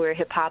Souls, and we were a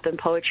hip-hop and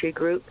poetry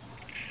group.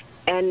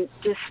 And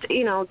just,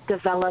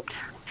 developed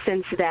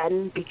since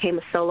then, became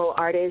a solo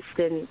artist,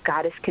 and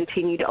God has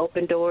continued to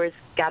open doors,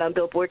 got on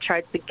Billboard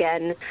charts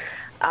again,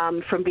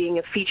 from being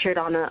featured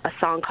on a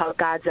song called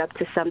God's Up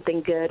to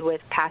Something Good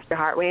with Pastor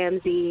Hart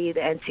Ramsey,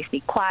 the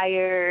NCC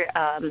Choir.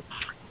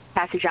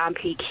 Pastor John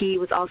P. Key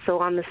was also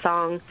on the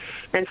song.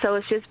 And so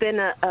it's just been,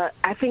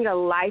 I think, a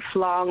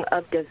lifelong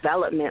of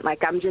development.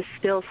 Like, I'm just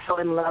still so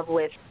in love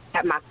with,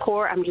 at my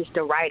core, I'm just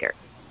a writer.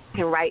 I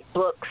can write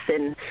books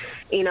and,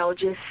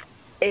 just,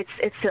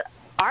 it's an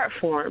art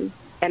form.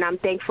 And I'm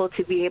thankful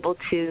to be able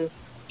to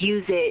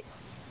use it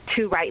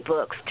to write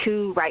books,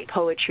 to write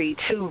poetry,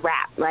 to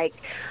rap. Like,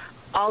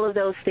 all of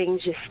those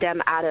things just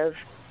stem out of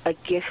a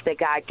gift that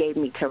God gave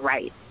me to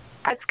write.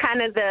 That's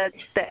kind of the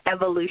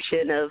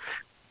evolution of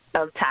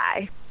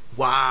Ty.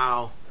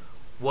 Wow.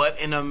 What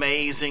an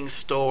amazing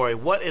story.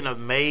 What an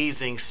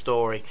amazing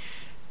story.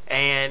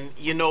 And,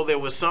 there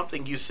was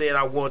something you said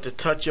I wanted to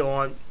touch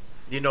on.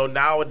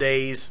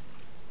 Nowadays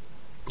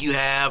you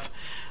have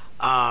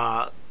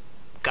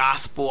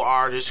gospel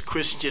artists,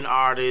 Christian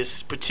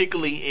artists,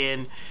 particularly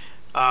in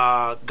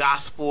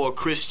gospel or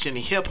Christian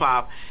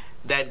hip-hop,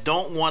 that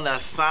don't want to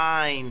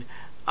assign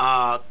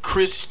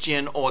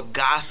Christian or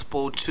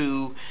gospel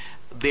to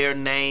their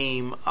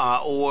name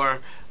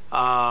or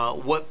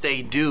what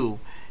they do.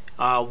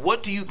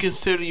 What do you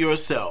consider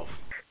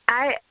yourself?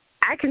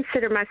 I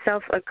consider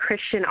myself a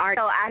Christian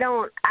artist.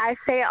 So I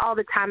say it all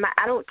the time,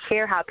 I don't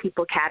care how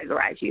people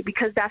categorize you,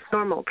 because that's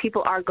normal.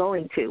 People are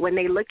going to. When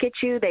they look at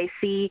you, they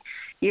see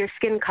your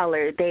skin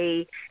color,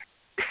 they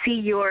see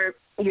your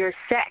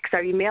sex,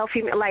 are you male,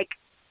 female? Like,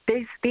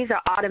 these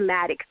are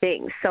automatic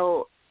things.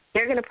 So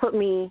they're going to put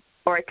me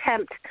or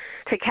attempt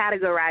to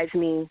categorize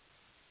me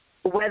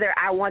whether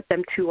I want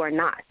them to or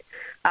not.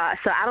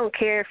 So I don't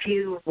care if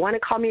you want to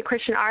call me a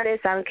Christian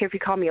artist. I don't care if you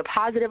call me a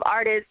positive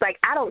artist. Like,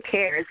 I don't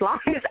care, as long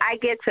as I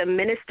get to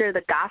minister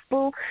the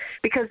gospel,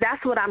 because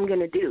that's what I'm going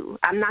to do.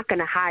 I'm not going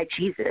to hide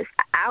Jesus.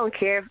 I don't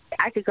care if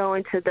I could go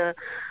into the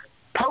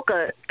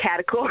polka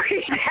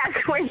category.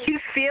 That's where you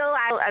feel.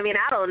 I mean,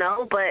 I don't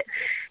know, but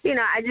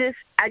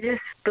I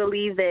just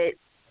believe that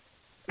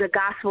the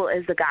gospel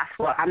is the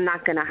gospel. I'm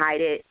not going to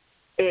hide it.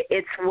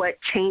 It's what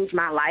changed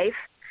my life.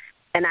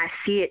 And I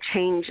see it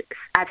change.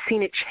 I've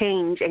seen it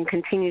change and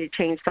continue to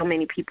change so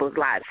many people's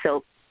lives.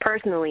 So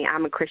personally,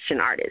 I'm a Christian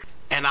artist.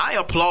 And I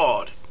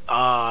applaud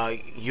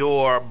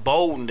your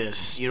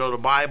boldness. The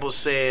Bible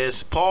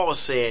says, Paul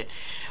said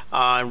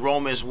in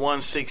Romans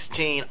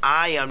 1:16,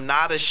 I am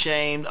not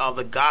ashamed of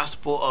the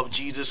gospel of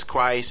Jesus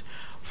Christ,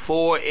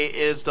 for it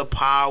is the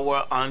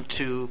power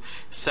unto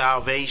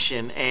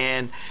salvation.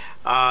 And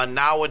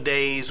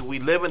nowadays we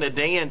live in a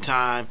day and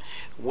time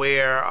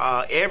where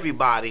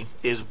everybody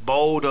is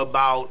bold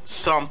about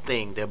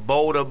something. They're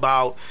bold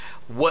about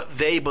what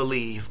they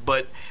believe.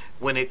 But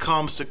when it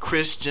comes to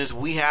Christians,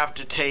 we have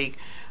to take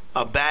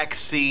a back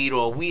seat,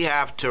 or we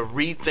have to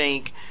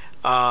rethink,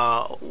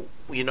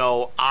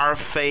 our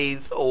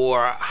faith,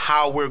 or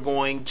how we're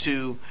going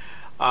to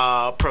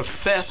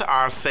profess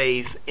our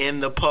faith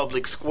in the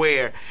public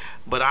square.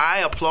 But I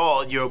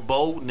applaud your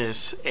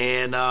boldness,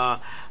 and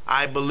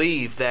I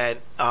believe that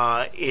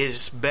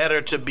it's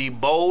better to be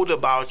bold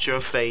about your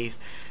faith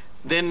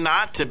than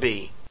not to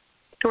be.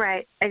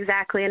 Right,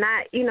 exactly. And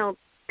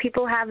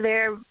people have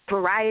their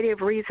variety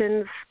of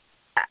reasons.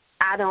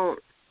 I don't.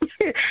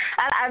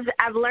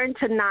 I've learned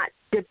to not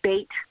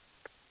debate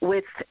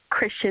with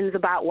Christians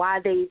about why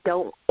they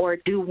don't or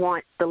do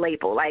want the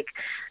label. Like,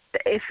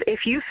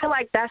 if you feel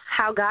like that's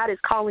how God is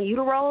calling you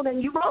to roll, then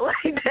you roll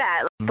like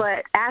that.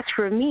 But as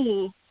for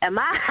me and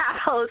my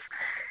house,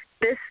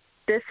 this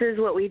is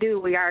what we do.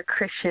 We are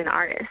Christian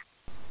artists.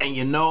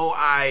 And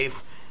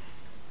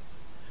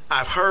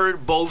I've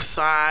heard both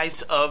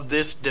sides of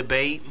this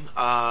debate.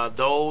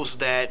 Those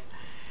that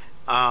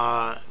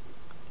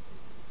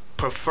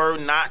prefer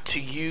not to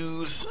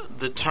use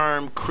the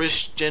term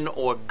Christian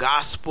or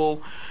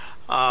gospel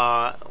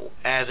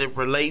as it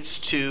relates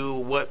to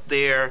what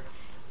their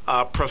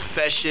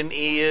profession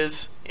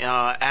is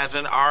as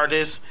an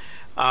artist.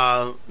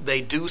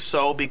 They do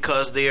so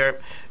because they're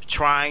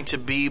trying to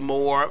be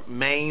more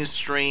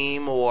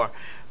mainstream or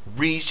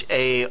reach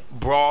a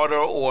broader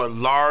or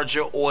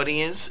larger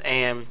audience,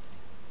 and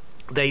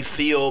they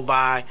feel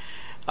by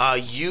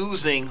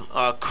using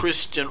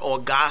Christian or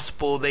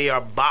gospel, they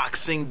are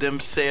boxing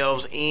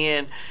themselves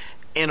in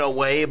a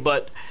way.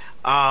 But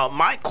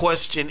my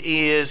question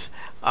is,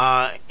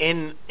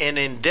 in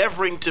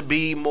endeavoring to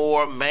be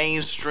more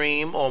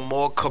mainstream or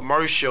more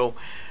commercial,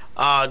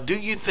 do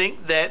you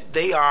think that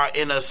they are,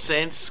 in a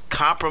sense,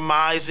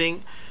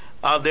 compromising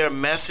their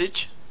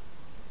message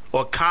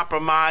or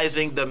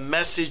compromising the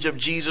message of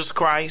Jesus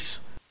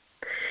Christ?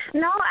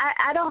 No,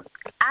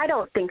 I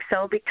don't think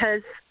so,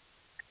 because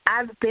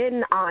I've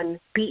been on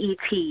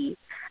BET.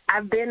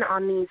 I've been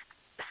on these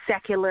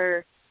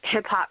secular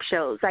hip-hop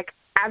shows. Like,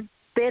 I've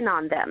been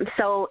on them.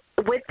 So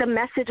with the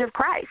message of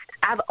Christ,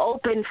 I've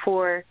opened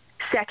for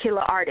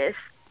secular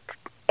artists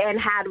and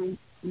had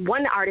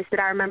one artist that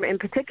I remember in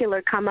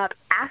particular come up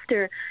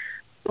after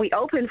we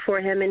opened for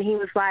him, and he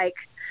was like,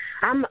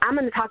 I'm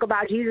going to talk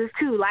about Jesus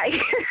too. Like,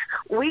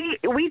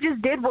 we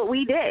just did what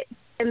we did.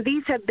 And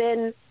these have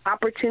been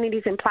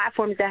opportunities and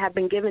platforms that have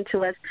been given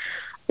to us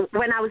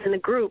when I was in the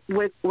group,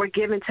 were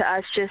given to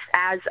us just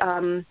as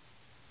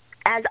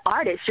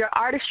artists. Your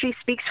artistry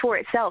speaks for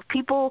itself.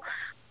 People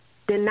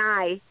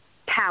deny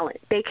talent.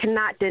 They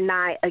cannot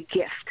deny a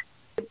gift.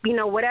 You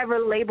know, whatever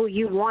label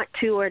you want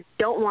to or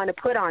don't want to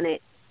put on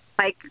it,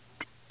 like,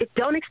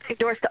 don't expect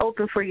doors to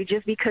open for you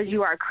just because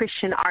you are a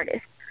Christian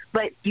artist.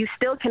 But you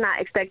still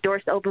cannot expect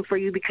doors to open for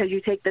you because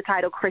you take the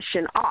title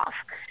Christian off.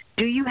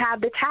 Do you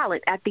have the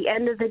talent? At the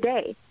end of the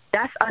day,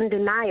 that's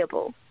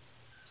undeniable.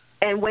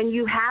 And when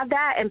you have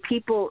that and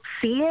people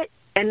see it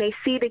and they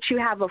see that you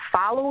have a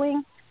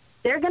following,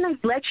 they're going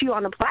to let you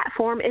on the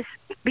platform. It's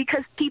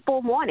because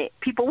people want it.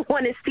 People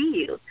want to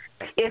see you.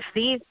 If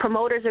these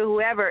promoters or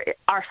whoever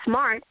are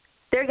smart,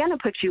 they're going to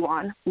put you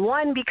on.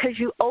 One, because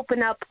you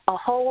open up a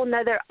whole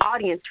nother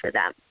audience for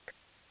them.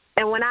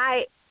 And when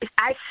I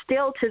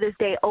still to this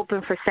day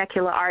open for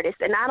secular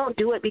artists, and I don't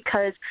do it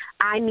because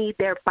I need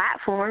their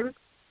platform.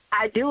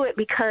 I do it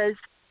because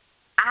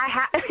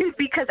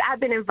because I've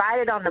been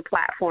invited on the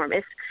platform.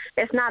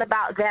 It's not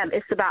about them.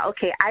 It's about,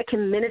 okay, I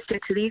can minister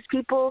to these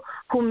people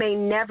who may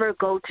never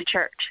go to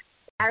church.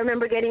 I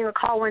remember getting a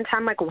call one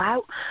time like,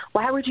 why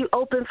would you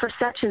open for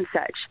such and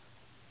such?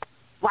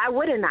 Why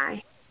wouldn't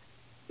I?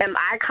 Am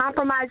I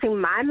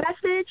compromising my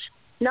message?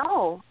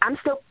 No, I'm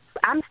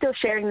still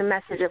sharing the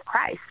message of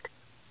Christ.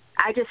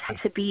 I just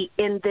have to be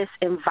in this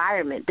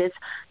environment,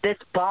 this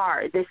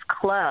bar, this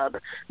club,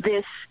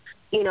 this,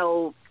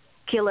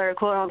 killer,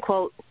 quote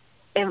unquote,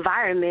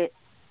 environment,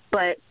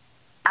 but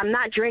I'm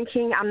not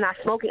drinking, I'm not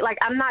smoking, like,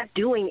 I'm not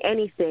doing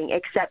anything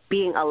except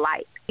being a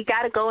light. You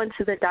got to go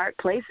into the dark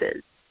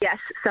places. Yes,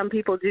 some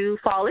people do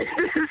fall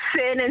into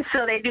sin, and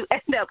so they do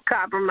end up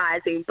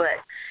compromising, but,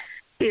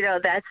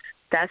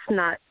 that's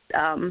not,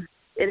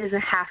 it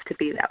doesn't have to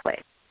be that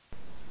way.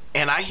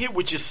 And I hear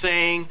what you're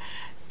saying,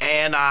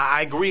 and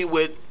I agree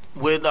with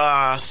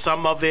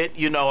some of it.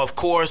 Of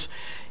course,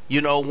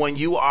 when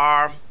you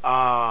are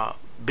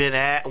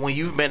when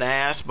you've been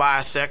asked by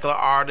a secular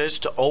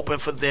artist to open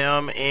for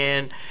them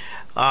in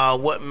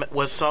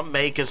what some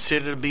may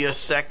consider to be a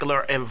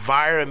secular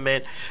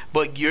environment,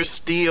 but you're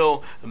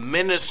still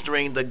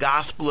ministering the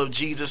gospel of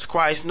Jesus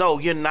Christ. No,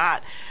 you're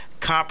not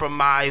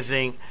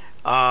compromising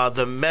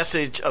the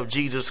message of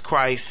Jesus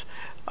Christ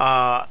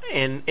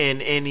in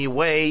any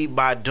way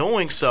by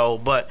doing so.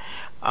 But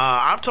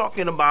I'm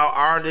talking about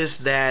artists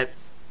that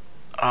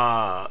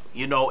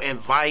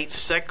invite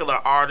secular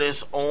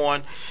artists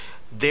on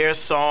their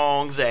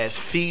songs as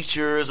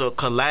features or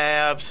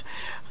collabs,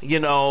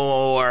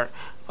 or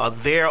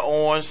they're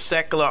on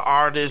secular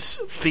artists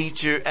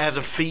feature as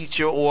a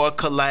feature or a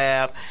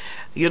collab.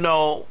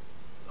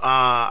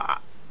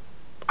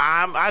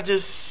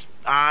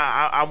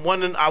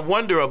 I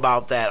wonder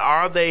about that.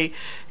 Are they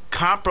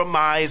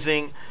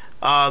compromising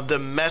the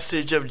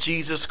message of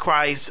Jesus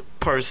Christ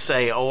per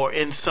se, or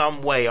in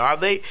some way? Are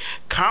they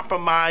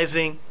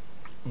compromising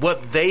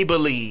what they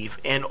believe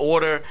in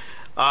order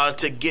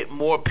to get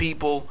more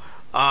people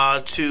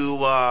to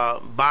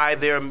buy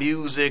their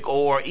music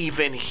or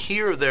even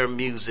hear their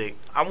music?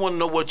 I want to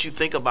know what you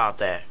think about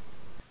that.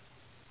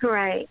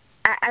 Right.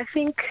 I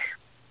think,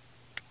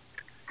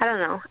 I don't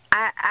know.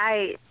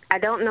 I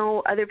don't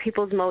know other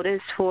people's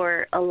motives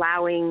for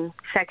allowing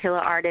secular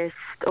artists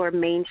or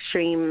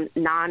mainstream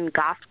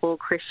non-gospel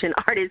Christian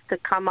artists to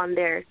come on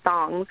their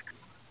songs.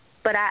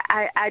 But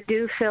I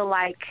do feel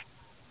like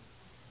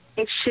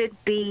it should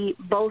be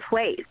both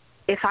ways.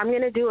 If I'm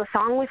going to do a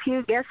song with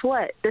you, guess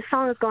what? This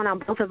song is going on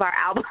both of our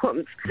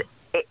albums.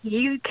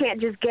 You can't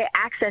just get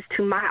access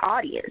to my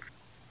audience.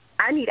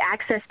 I need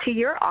access to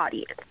your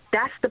audience.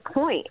 That's the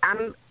point.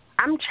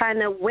 I'm trying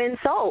to win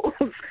souls,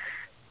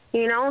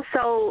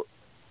 so,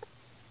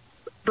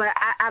 but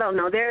I don't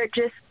know. There are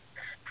just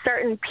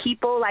certain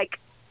people, like,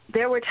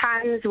 there were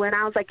times when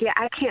I was like, yeah,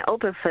 I can't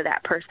open for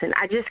that person.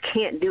 I just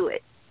can't do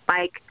it.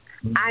 Like,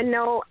 I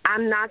know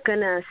I'm not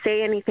going to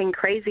say anything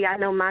crazy. I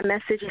know my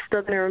message is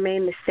still going to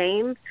remain the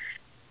same.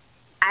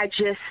 I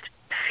just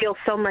feel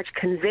so much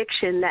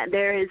conviction that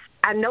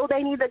I know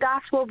they need the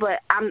gospel, but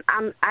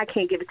I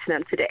can't give it to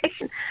them today.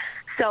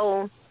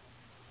 So,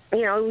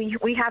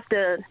 we have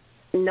to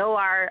know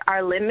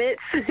our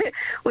limits.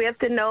 We have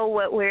to know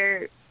what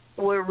we're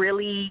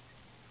really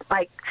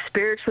like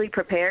spiritually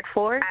prepared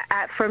for.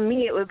 For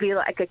me, it would be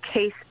like a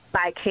case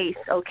by case.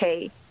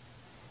 Okay,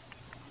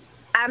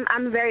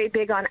 I'm very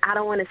big on I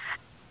don't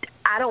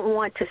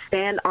want to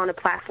stand on a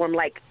platform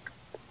like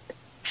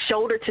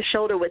shoulder to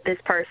shoulder with this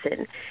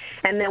person,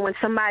 and then when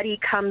somebody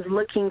comes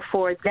looking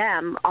for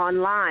them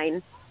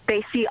online,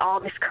 they see all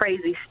this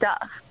crazy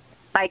stuff.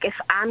 Like, if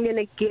I'm going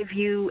to give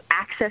you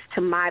access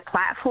to my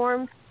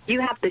platform,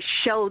 you have to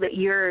show that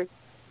you're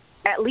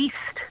at least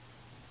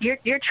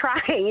you're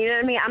trying. You know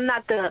what I mean? I'm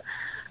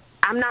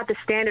not the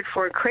standard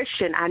for a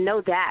Christian. I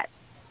know that,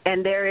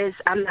 and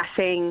I'm not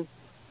saying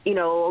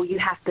you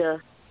have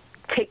to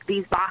tick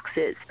these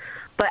boxes,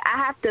 but I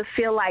have to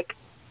feel like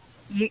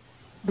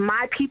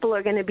my people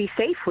are going to be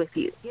safe with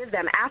you. Give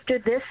them, after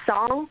this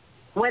song,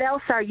 what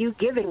else are you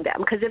giving them?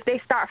 Because if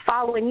they start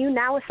following you,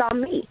 now it's on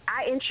me.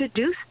 I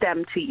introduced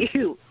them to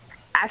you.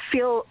 I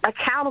feel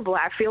accountable.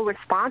 I feel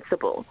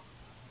responsible.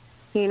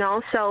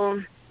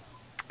 So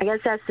I guess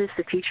that's just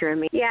the teacher in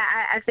me. Yeah,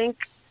 I think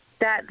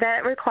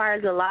that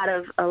requires a lot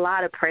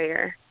of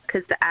prayer,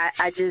 because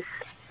I just,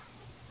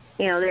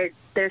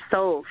 their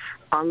souls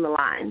on the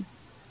line,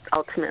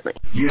 ultimately.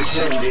 You're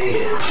tuned in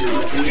to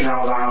the Thinking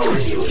Out Loud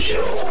Radio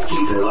Show.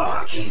 Keep it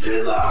locked, keep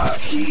it locked,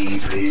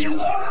 keep it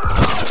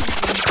locked.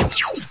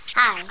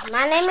 Hi,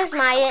 my name is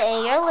Maya,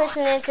 and you're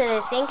listening to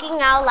the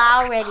Thinking Out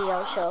Loud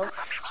Radio Show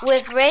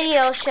with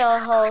radio show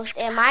host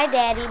and my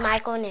daddy,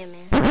 Michael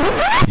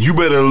Nimmons. You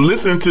better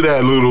listen to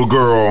that, little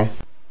girl.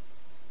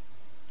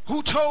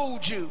 Who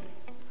told you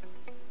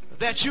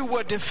that you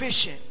were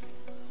deficient?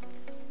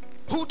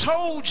 Who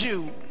told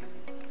you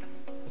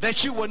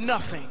that you were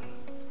nothing?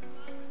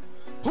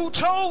 Who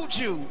told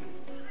you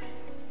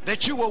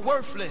that you were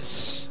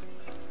worthless?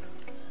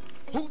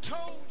 Who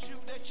told you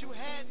that you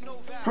had no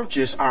value?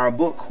 Purchase our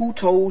book, Who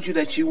Told You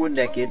That You Were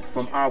Naked,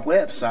 from our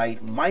website,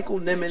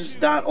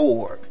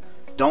 michaelnimmons.org.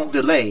 Don't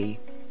delay,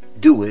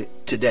 do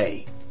it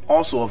today.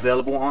 Also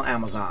available on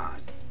Amazon.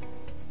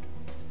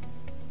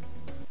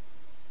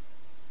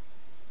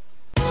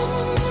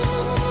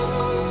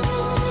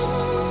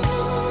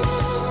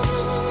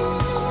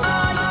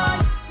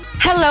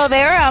 Hello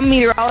there, I'm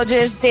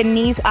meteorologist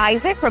Denise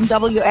Isaac from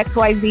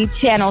WXYZ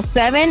Channel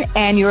 7,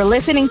 and you're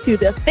listening to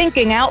the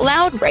Thinking Out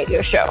Loud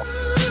Radio Show.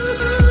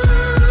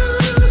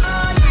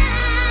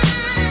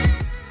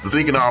 The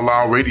Thinking Out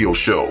Loud Radio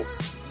Show,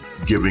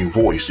 giving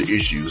voice to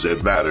issues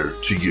that matter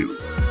to you.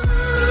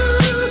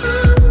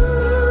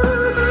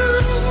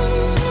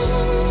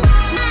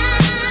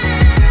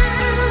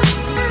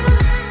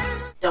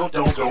 Don't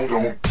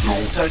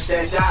touch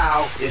that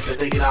dial. It's the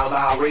Thinking Out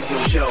Loud Radio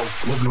Show.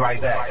 We'll be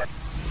right back.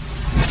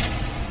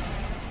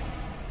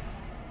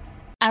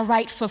 I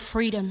write for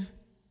freedom,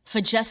 for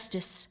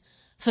justice,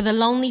 for the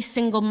lonely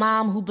single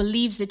mom who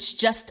believes it's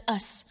just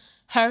us,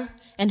 her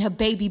and her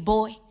baby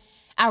boy.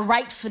 I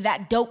write for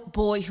that dope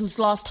boy who's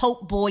lost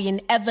hope, boy, and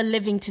ever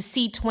living to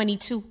see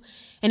 22.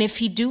 And if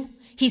he do,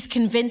 he's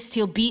convinced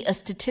he'll be a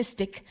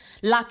statistic.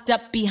 Locked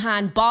up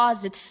behind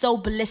bars, it's so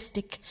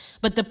ballistic.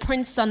 But the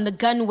prints on the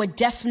gun were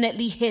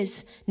definitely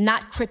his,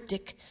 not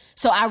cryptic.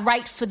 So I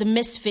write for the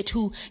misfit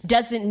who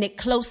doesn't knit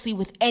closely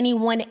with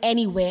anyone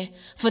anywhere.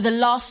 For the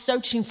lost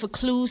searching for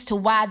clues to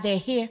why they're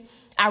here.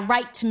 I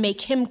write to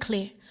make him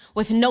clear.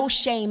 With no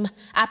shame,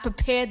 I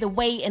prepare the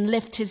way and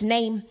lift his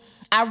name.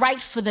 I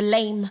write for the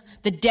lame,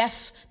 the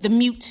deaf, the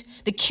mute,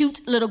 the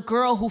cute little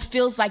girl who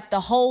feels like the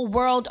whole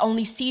world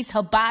only sees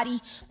her body,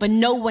 but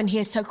no one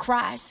hears her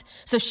cries.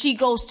 So she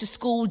goes to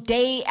school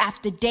day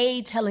after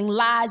day telling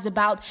lies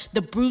about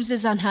the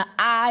bruises on her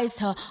eyes,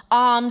 her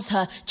arms,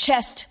 her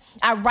chest.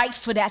 I write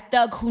for that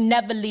thug who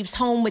never leaves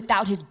home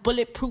without his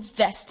bulletproof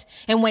vest.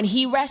 And when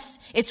he rests,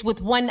 it's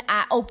with one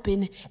eye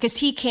open, cause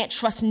he can't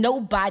trust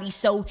nobody,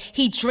 so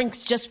he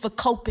drinks just for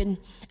coping.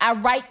 I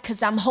write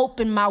cause I'm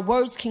hoping my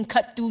words can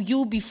cut through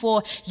you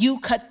before you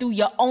cut through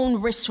your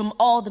own wrist from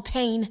all the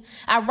pain.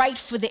 I write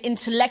for the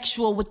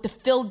intellectual with the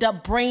filled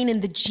up brain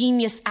and the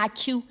genius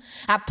IQ.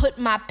 I put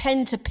my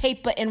pen to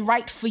paper and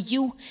write for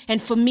you and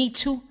for me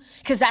too.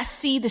 Cause I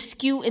see the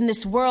skew in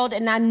this world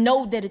and I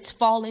know that it's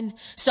fallen.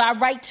 So I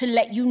write to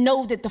let you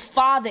know that the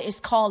Father is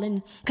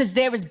calling. Cause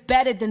there is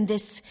better than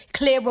this,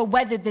 clearer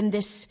weather than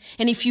this.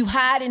 And if you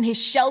hide in his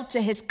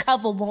shelter, his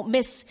cover won't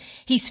miss.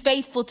 He's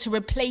faithful to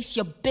replace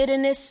your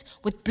bitterness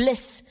with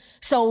bliss.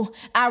 So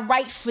I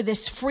write for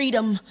this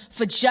freedom,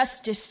 for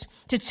justice,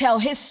 to tell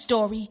his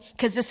story,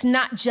 cause it's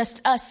not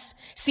just us.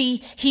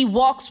 See, he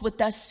walks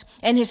with us,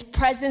 and his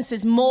presence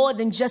is more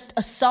than just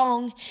a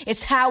song.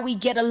 It's how we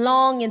get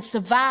along and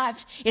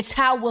survive. It's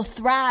how we'll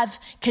thrive,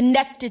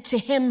 connected to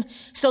him.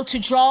 So to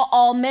draw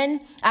all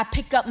men, I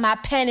pick up my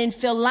pen and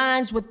fill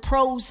lines with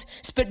prose,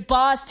 spit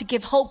bars to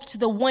give hope to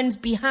the ones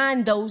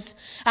behind those.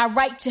 I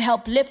write to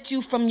help lift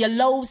you from your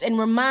lows and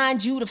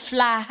remind you to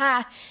fly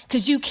high,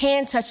 cause you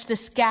can touch the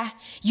sky. die.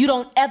 You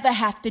don't ever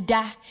have to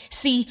die.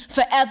 See,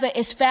 forever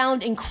is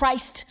found in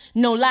Christ,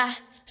 no lie.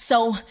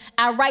 So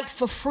I write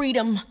for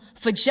freedom,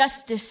 for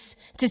justice,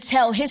 to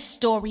tell his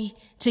story,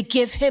 to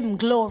give him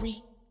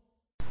glory.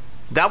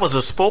 That was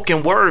a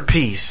spoken word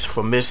piece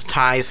from Miss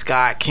Ty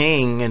Scott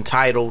King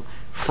entitled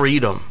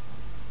Freedom.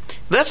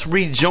 Let's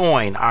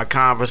rejoin our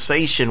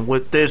conversation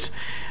with this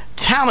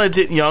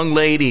talented young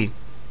lady,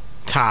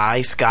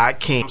 Ty Scott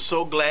King. I'm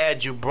so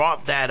glad you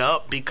brought that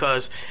up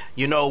because,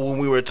 you know, when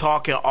we were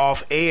talking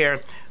off air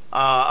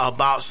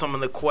about some of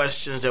the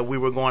questions that we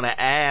were going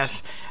to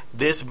ask,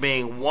 this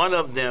being one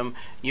of them,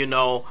 you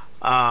know,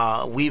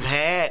 we've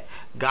had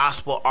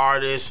gospel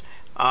artists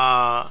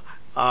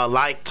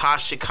like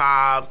Tasha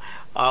Cobb,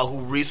 who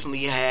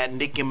recently had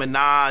Nicki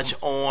Minaj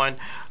on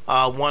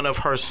one of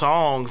her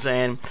songs,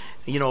 and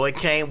you know, it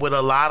came with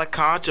a lot of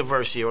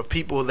controversy, or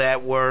people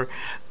that were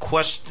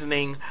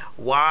questioning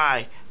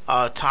why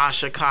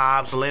Tasha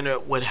Cobbs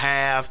Leonard would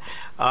have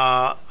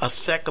a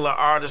secular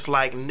artist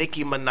like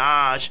Nicki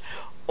Minaj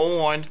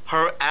on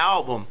her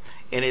album.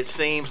 And it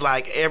seems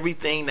like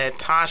everything that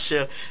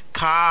Tasha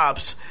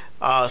Cobbs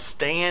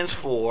stands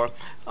for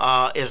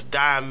is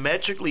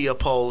diametrically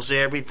opposed to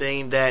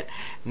everything that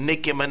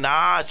Nicki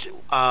Minaj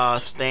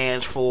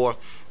stands for,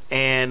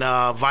 and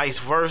vice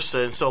versa.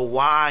 And so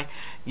why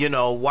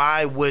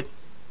would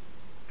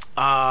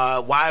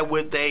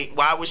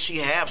she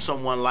have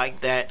someone like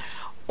that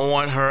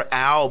on her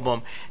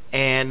album?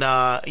 And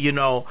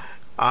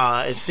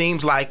it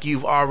seems like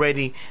you've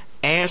already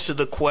answered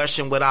the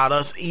question without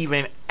us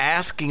even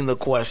asking the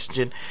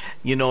question,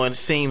 you know. And it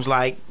seems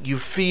like you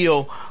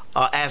feel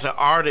as an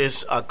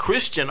artist, a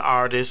Christian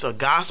artist, a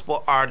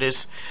gospel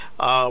artist,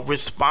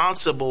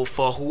 responsible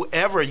for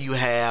whoever you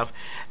have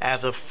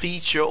as a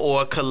feature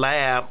or a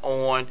collab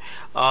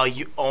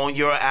on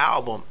your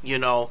album. You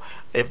know,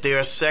 if they're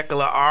a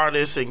secular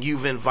artist and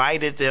you've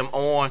invited them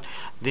on,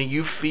 then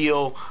you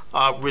feel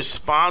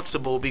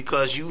responsible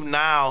because you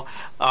now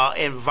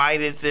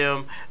invited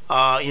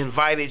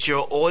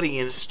your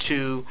audience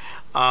to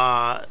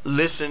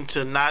listen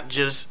to not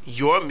just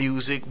your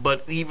music,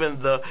 but even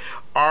the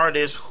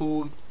artists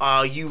who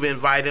you've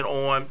invited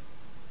on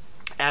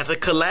as a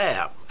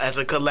collab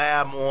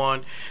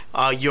on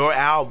your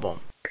album.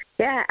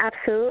 Yeah,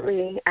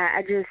 absolutely.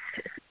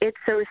 It's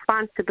a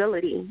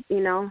responsibility, you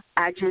know.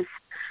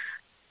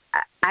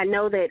 I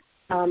know that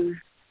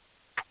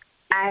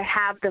I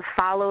have the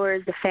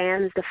followers, the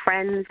fans, the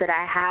friends that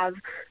I have,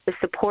 the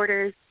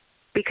supporters,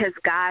 because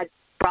God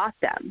brought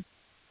them.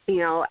 You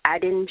know, I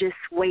didn't just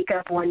wake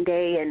up one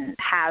day and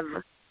have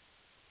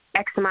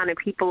X amount of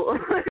people.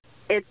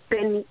 It's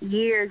been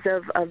years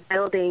of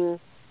building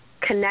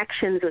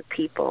connections with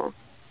people,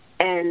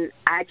 and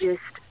I do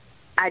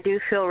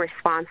feel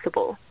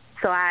responsible.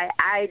 So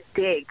I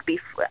dig.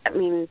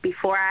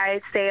 Before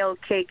I say,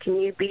 okay, can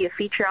you be a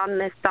feature on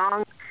this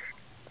song,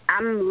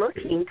 I'm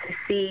looking to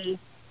see,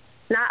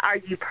 not are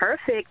you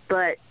perfect,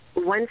 but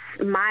once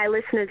my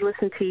listeners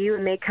listen to you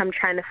and they come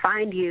trying to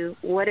find you,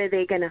 what are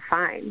they going to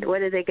find?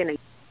 What are they going to,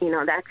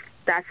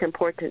 that's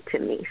important to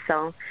me.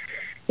 So,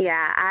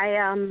 yeah,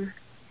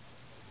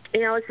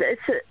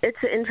 it's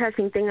an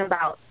interesting thing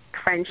about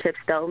friendships,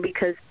 though,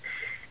 because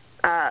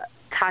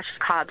Tasha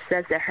Cobb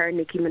says that her and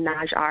Nicki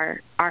Minaj are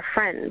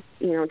friends,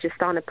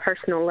 just on a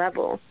personal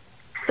level.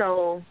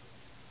 So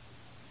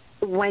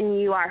when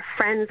you are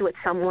friends with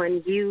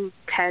someone, you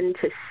tend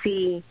to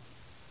see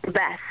the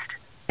best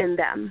in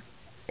them.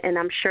 And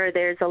I'm sure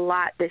there's a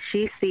lot that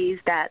she sees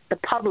that the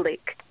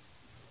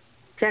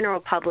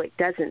general public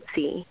doesn't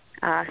see.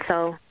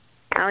 So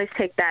I always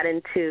take that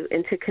into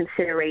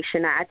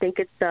consideration. I think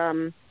it's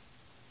a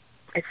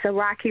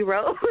rocky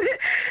road.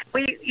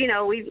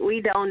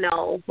 we don't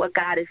know what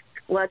God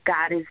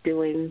is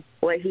doing,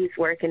 what He's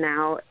working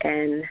out,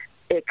 and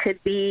it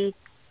could be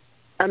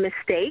a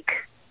mistake,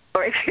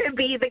 or it could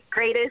be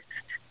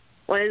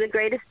one of the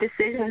greatest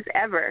decisions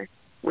ever.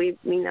 We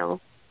know.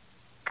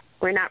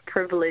 We're not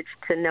privileged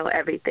to know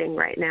everything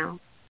right now.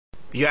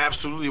 You're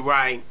absolutely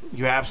right.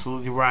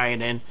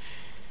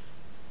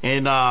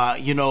 And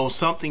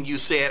something you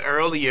said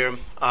earlier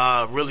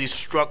really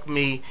struck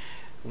me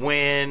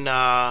when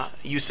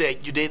you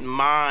said you didn't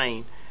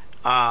mind,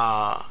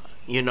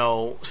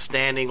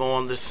 standing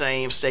on the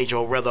same stage,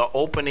 or rather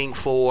opening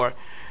for,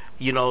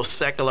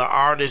 secular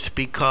artists,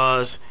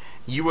 because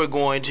you were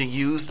going to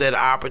use that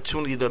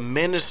opportunity to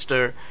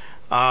minister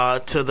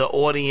to the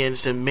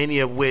audience, and many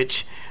of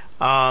which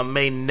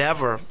may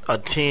never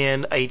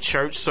attend a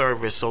church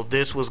service. So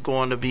this was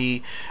going to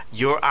be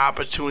your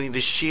opportunity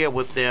to share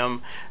with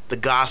them the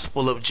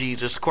gospel of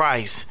Jesus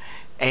Christ.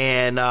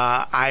 And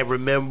I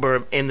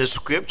remember in the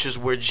scriptures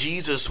where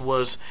Jesus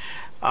was,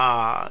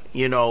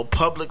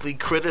 publicly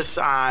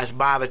criticized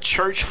by the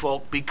church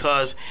folk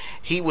because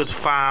he was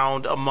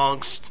found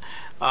amongst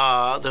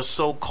the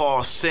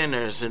so-called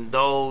sinners and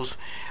those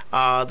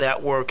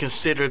that were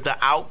considered the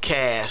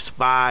outcasts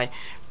by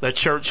the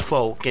church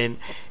folk. And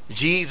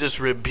Jesus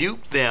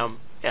rebuked them,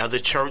 the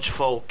church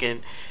folk,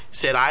 and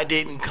said, I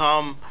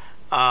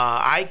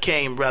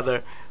came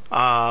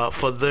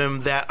for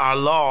them that are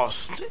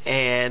lost,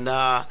 and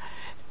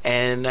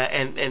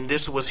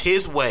this was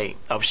his way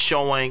of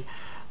showing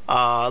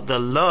the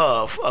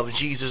love of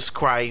Jesus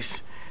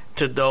Christ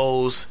to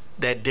those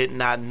that did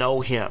not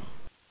know him.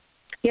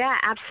 Yeah,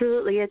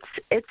 absolutely.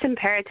 It's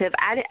imperative.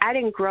 I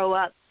didn't grow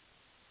up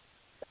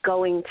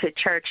going to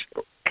church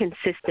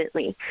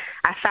consistently.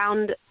 I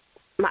found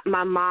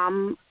my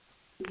mom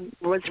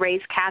was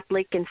raised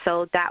Catholic, and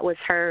so that was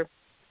her.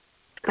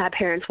 My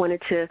parents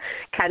wanted to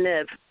kind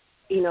of,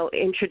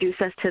 introduce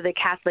us to the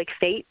Catholic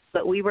faith,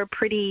 but we were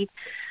pretty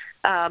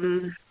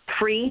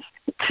free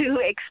to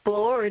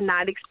explore and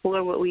not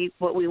explore what we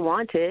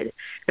wanted.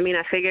 I mean,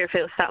 I figured if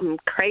it was something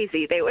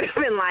crazy, they would have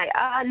been like,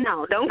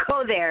 no, don't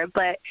go there.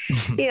 But,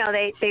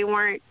 they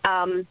weren't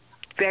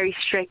very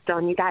strict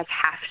on, you guys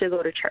have to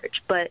go to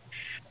church. But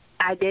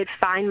I did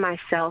find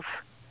myself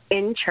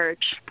in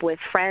church with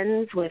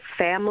friends, with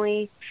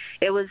family.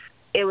 It was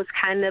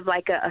kind of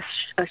like a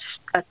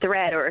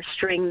thread or a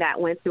string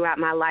that went throughout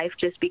my life,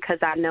 just because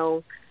I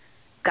know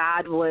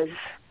God was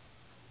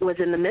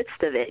in the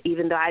midst of it,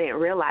 even though I didn't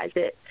realize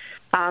it.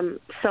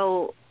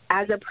 So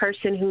as a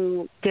person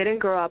who didn't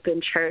grow up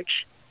in church,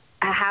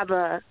 I have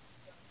a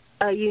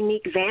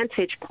unique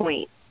vantage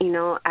point.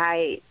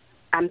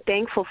 I'm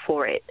thankful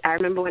for it. I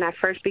remember when I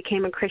first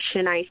became a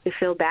Christian, I used to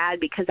feel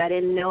bad because I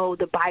didn't know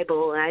the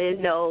Bible, and I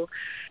didn't know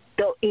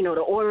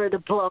the order of the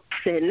books,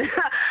 and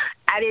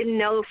I didn't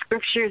know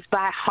scriptures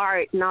by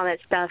heart and all that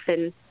stuff.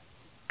 And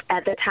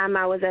at the time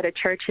I was at a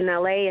church in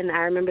LA, and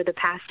I remember the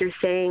pastor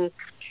saying,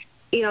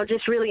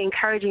 just really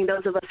encouraging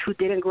those of us who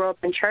didn't grow up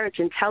in church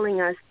and telling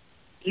us,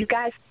 you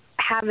guys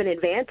have an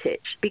advantage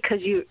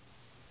because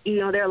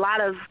there are a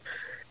lot of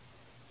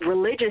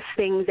religious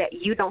things that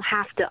you don't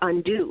have to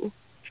undo.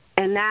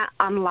 And that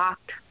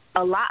unlocked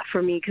a lot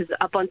for me, because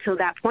up until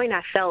that point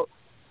I felt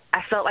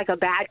like a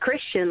bad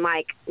Christian.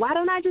 Like, why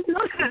don't I just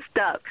know this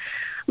stuff?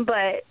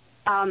 But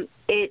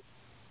it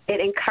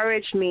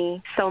encouraged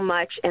me so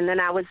much, and then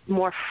I was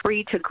more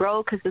free to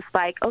grow, because it's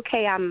like,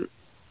 okay,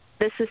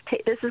 this is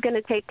going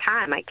to take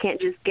time. I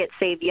can't just get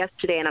saved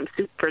yesterday and I'm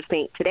super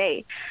saint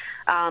today.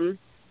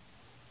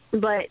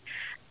 But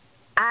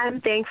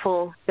I'm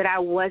thankful that I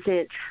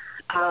wasn't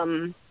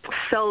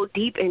so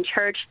deep in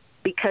church,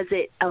 because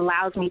it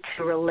allows me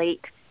to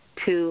relate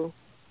to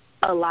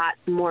a lot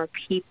more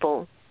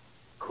people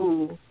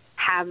who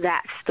have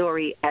that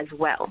story as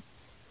well,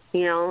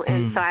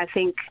 and so I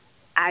think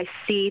I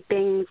see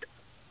things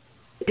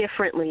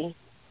differently,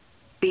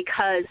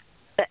 because,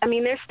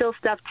 there's still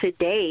stuff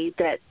today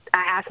that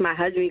I ask my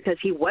husband, because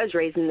he was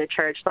raised in the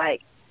church,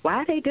 like, why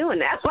are they doing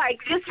that? Like,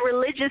 just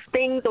religious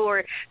things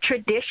or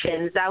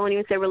traditions. I won't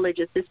even say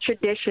religious. It's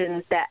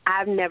traditions that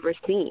I've never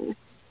seen.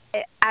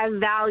 I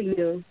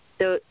value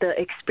the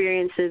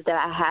experiences that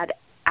I had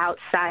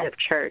outside of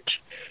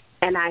church,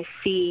 and I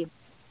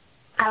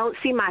don't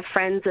see my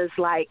friends as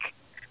like,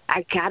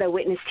 I gotta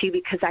witness to you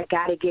because I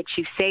gotta get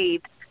you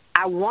saved.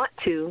 I want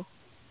to,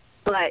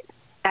 but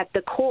at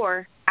the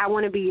core, I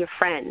want to be your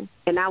friend,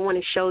 and I want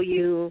to show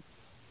you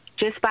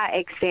just by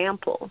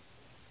example.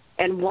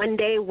 And one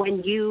day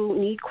when you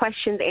need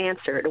questions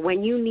answered,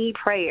 when you need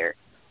prayer,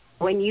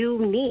 when you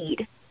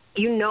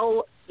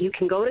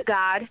can go to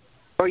God,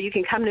 or you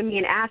can come to me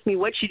and ask me,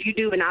 what should you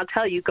do? And I'll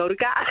tell you, go to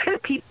God.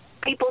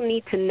 People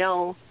need to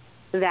know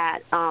that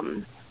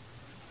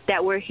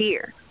that we're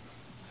here,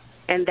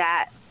 and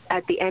that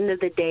at the end of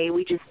the day,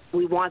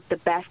 we want the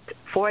best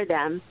for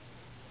them,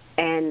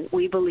 and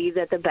we believe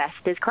that the best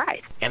is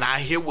Christ. And I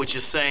hear what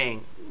you're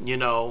saying,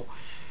 and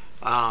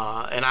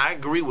I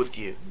agree with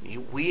you.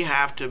 We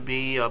have to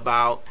be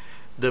about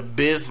the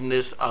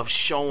business of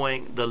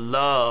showing the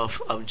love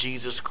of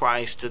Jesus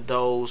Christ to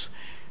those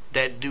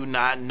that do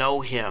not know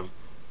him.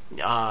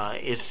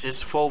 It's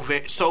just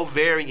so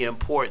very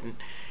important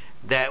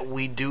that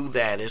we do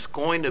that. It's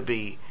going to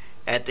be,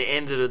 at the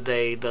end of the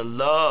day, the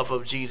love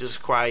of Jesus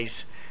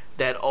Christ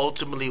that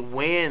ultimately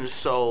wins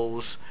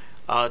souls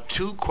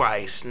to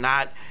Christ,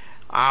 not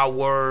our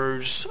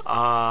words,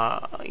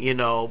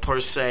 per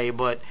se,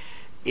 but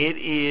it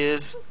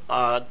is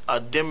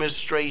a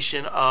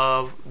demonstration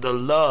of the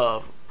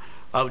love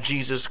of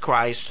Jesus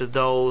Christ to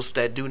those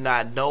that do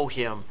not know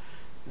him,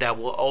 that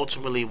will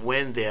ultimately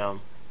win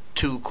them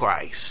to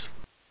Christ.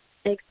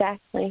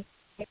 Exactly.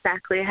 It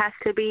has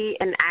to be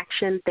an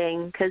action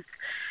thing, because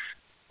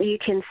you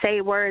can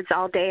say words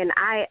all day, and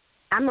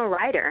I'm a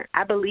writer.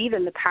 I believe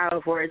in the power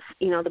of words.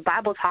 The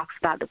Bible talks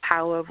about the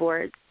power of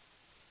words,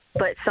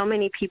 but so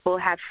many people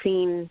have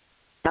seen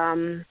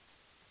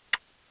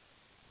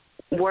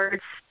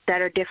words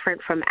that are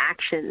different from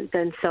actions.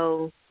 And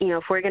so,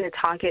 if we're going to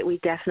talk it, we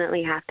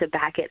definitely have to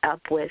back it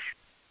up with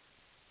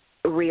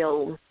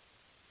real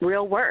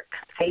work.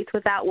 Faith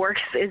without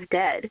works is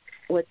dead.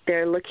 What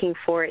they're looking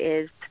for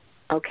is,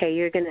 okay,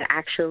 you're going to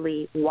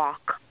actually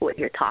walk what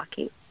you're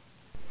talking.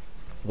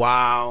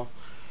 Wow.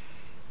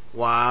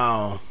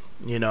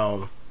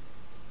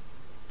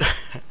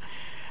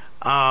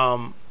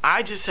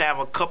 I just have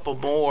a couple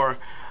more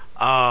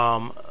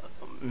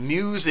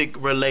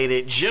music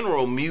related,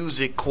 general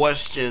music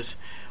questions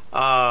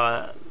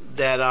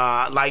that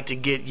I'd like to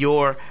get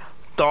your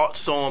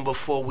thoughts on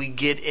before we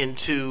get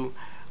into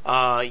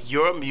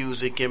your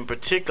music in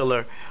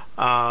particular,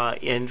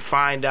 and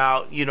find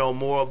out,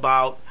 more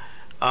about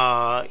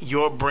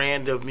your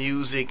brand of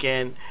music,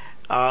 and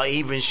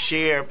even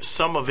share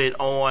some of it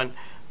on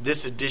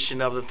this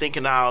edition of the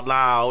Thinking Out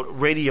Loud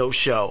radio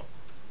show.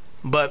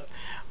 But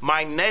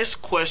my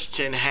next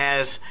question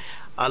has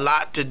a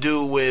lot to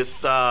do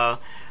with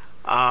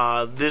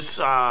this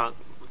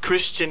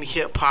Christian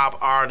hip-hop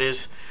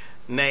artist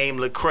named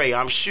Lecrae.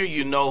 I'm sure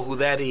you know who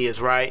that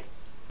is, right?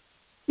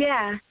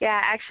 Yeah.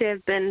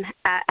 Actually,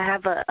 I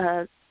have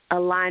a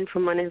line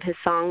from one of his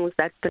songs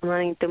that's been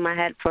running through my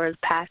head for the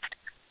past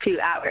few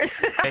hours.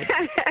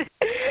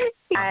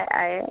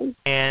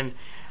 And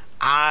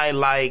I,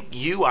 like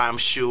you, I'm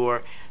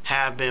sure,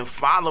 have been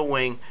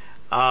following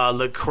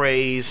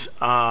Lecrae's,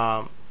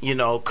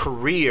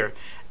 career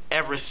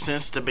ever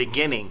since the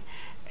beginning.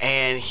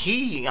 And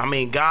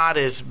God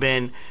has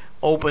been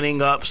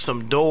opening up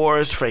some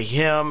doors for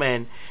him,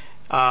 and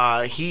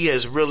he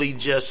has really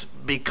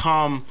just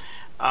become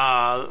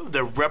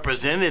the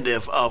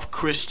representative of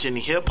Christian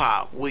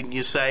hip-hop, wouldn't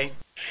you say?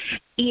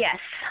 Yes,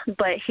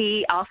 but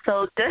he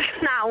also does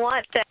not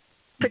want that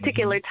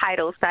particular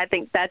title, so I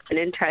think that's an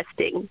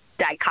interesting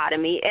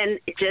dichotomy, and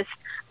it just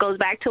goes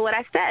back to what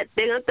I said.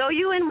 They're going to throw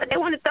you in what they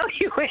want to throw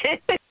you in.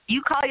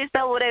 You call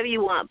yourself whatever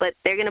you want, but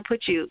they're going to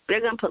put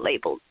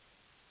labels.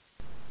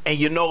 And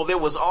there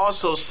was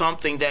also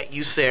something that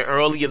you said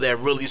earlier that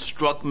really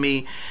struck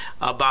me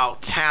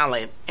about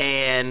talent.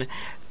 And,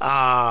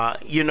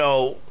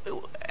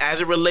 as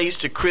it relates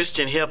to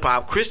Christian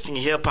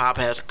hip-hop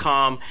has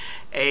come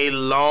a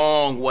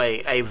long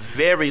way, a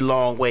very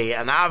long way.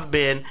 And I've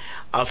been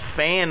a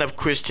fan of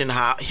Christian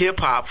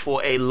hip-hop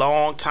for a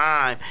long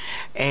time.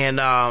 And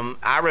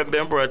I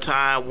remember a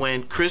time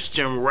when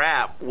Christian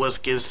rap was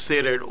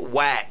considered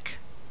whack.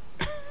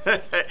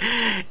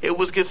 It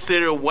was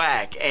considered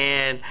whack,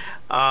 and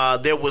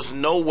there was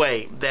no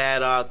way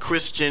that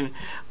Christian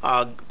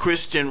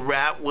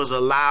rap was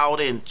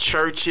allowed in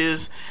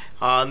churches.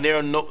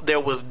 There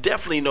was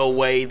definitely no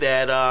way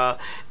that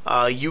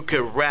you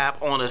could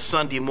rap on a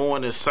Sunday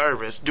morning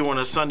service, during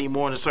a Sunday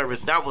morning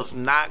service. That was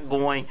not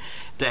going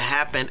to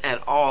happen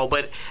at all.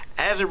 But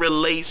as it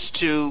relates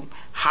to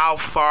how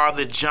far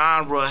the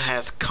genre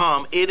has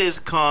come, it has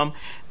come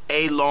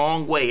a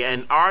long way.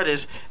 And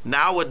artists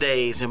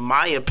nowadays, in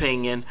my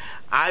opinion,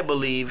 I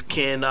believe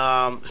can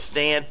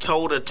stand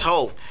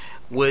toe-to-toe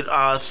with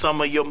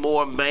some of your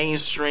more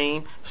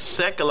mainstream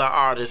secular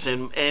artists.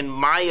 And in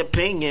my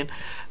opinion,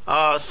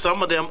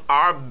 some of them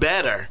are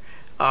better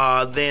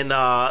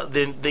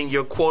than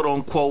your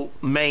quote-unquote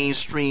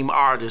mainstream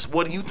artists.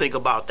 What do you think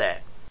about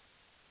that?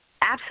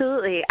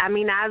 Absolutely. I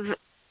mean, I've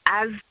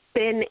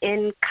been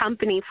in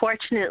company,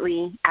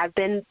 fortunately, I've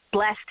been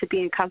blessed to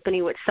be in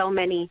company with so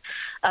many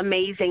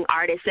amazing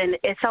artists. And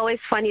it's always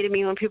funny to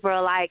me when people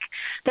are like,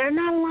 there are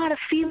not a lot of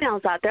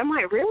females out there. I'm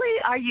like,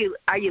 really? Are you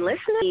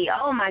listening?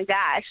 Oh my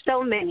gosh,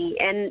 so many.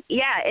 And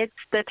yeah, it's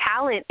the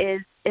talent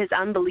is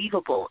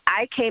unbelievable.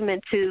 I came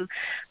into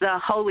the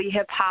holy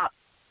hip hop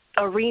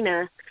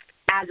arena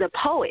as a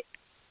poet,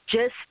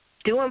 just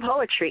doing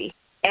poetry.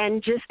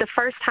 And just the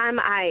first time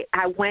I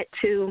went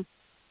to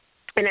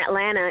in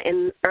Atlanta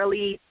in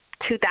early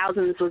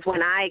 2000s was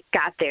when I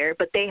got there,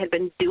 but they had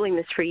been doing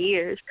this for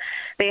years.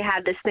 They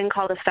had this thing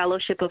called the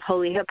Fellowship of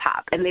Holy Hip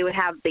Hop, and they would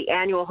have the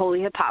annual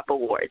Holy Hip Hop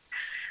Awards.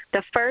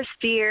 The first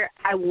year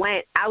I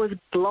went, I was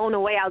blown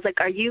away. I was like,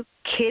 are you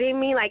kidding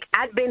me? Like,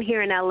 I'd been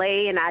here in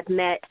LA and I'd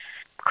met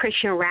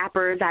Christian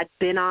rappers. I'd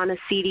been on a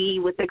CD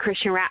with the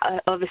Christian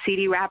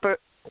rapper,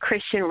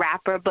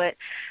 but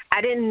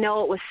I didn't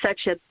know it was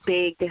such a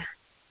big,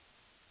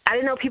 I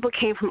didn't know people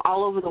came from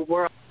all over the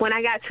world. When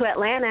I got to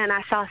Atlanta and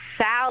I saw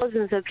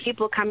thousands of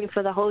people coming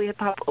for the Holy Hip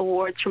Hop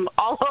Awards from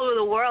all over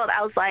the world,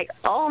 I was like,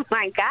 oh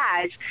my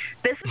gosh,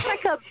 this is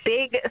like a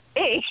big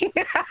thing.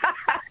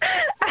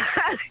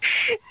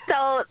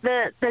 So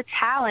the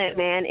talent,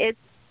 man,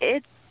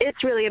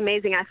 it's really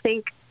amazing. I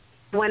think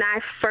when I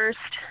first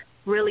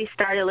really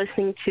started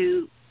listening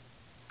to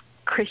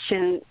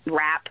Christian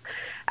rap,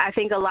 I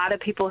think a lot of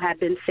people had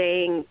been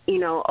saying,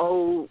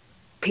 oh,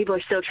 people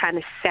are still trying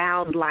to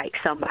sound like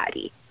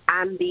somebody.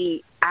 I'm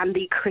the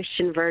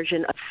Christian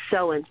version of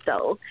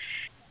so-and-so.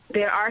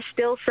 There are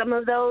still some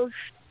of those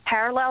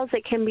parallels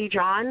that can be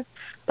drawn,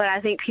 but I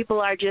think people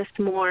are just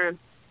more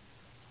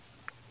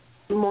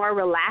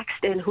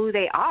relaxed in who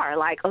they are.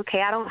 Like,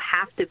 okay, I don't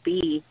have to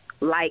be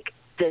like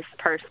this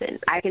person.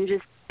 I can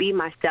just be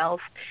myself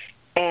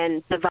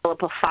and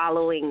develop a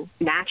following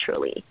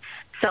naturally.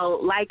 So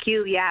like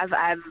you, yeah,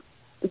 I've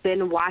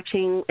been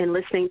watching and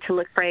listening to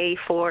Lecrae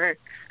for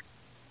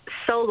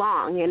so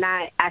long, and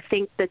I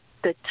think that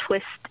the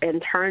twists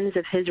and turns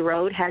of his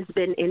road has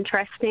been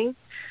interesting.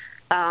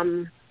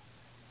 Would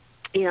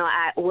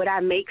I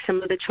make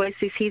some of the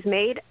choices he's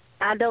made?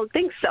 I don't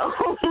think so,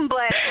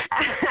 but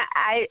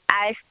I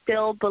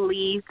still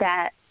believe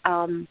that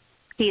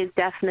he is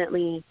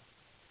definitely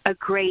a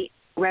great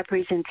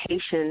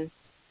representation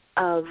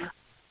of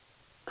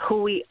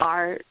who we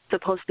are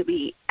supposed to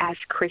be as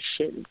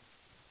Christians,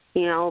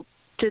 you know,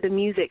 to the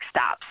music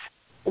stops,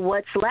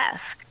 what's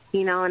left,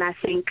 you know? And I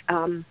think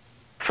from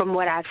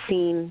what I've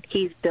seen,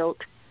 he's built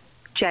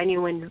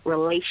genuine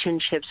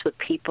relationships with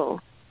people,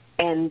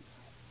 and,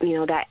 you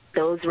know, that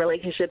those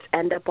relationships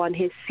end up on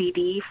his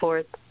CD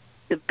for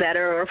the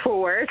better or for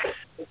worse.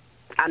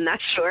 I'm not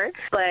sure,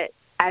 but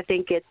I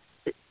think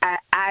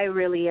I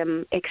really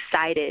am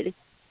excited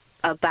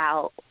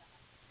about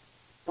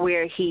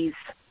where he's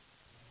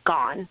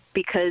gone,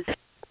 because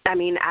I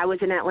mean, I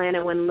was in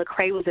Atlanta when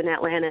Lecrae was in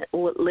Atlanta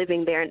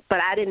living there, but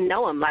I didn't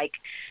know him. Like,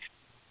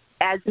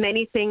 as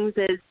many things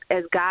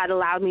as God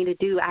allowed me to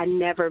do, I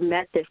never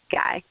met this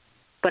guy,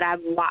 but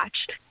I've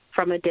watched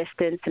from a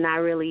distance, and I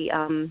really,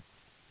 I'm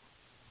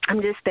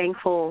just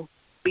thankful,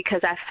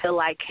 because I feel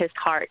like his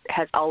heart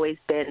has always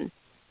been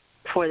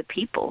for the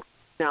people.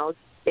 You know,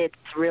 it's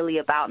really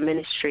about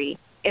ministry,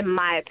 in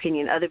my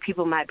opinion. Other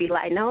people might be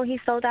like, no, he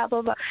sold out,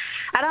 blah, blah.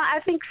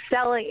 I think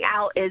selling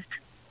out is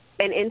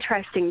an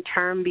interesting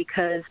term,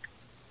 because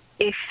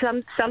if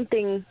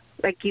something,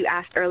 like you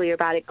asked earlier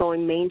about it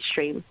going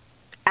mainstream,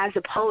 as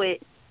a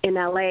poet in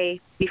LA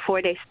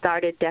before they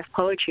started Def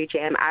Poetry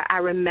Jam, I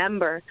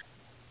remember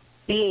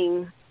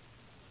being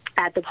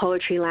at the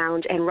Poetry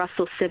Lounge and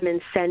Russell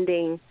Simmons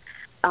sending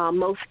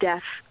Mos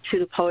Def to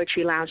the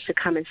Poetry Lounge to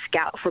come and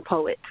scout for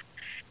poets.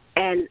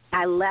 And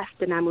I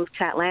left and I moved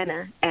to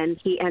Atlanta, and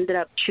he ended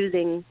up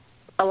choosing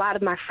a lot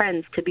of my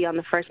friends to be on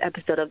the first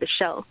episode of the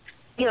show.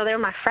 You know, they were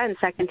my friends,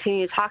 so I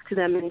continue to talk to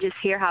them and just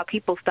hear how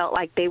people felt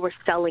like they were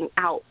selling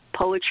out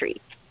poetry.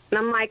 And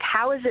I'm like,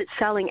 how is it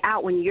selling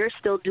out when you're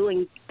still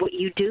doing what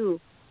you do?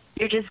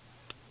 You're just,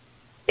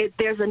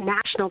 there's a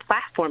national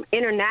platform,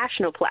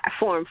 international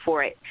platform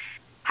for it.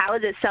 How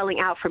is it selling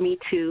out for me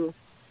to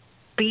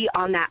be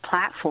on that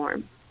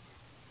platform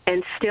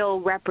and still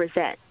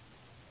represent?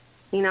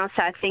 You know,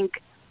 so I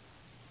think,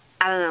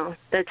 I don't know,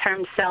 the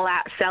term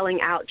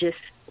selling out just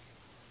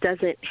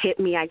doesn't hit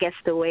me, I guess,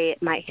 the way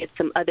it might hit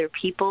some other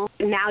people.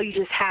 Now you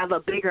just have a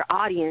bigger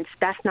audience.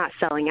 That's not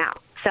selling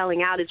out.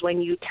 Selling out is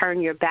when you turn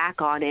your back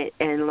on it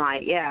and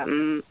like, yeah,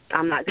 I'm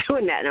not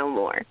doing that no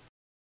more.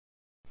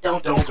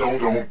 Don't touch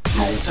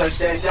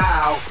that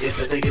dial. It's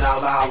the Thinking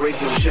Out Loud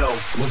radio show.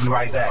 We'll be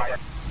right back.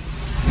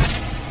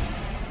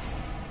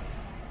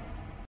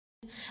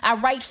 I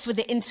write for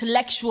the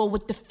intellectual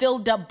with the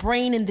filled up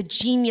brain and the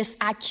genius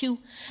IQ.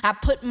 I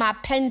put my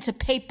pen to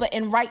paper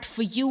and write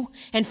for you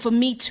and for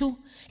me too.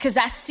 Cause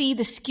I see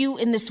the skew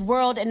in this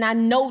world and I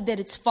know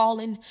that it's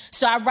fallen.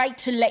 So I write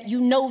to let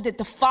you know that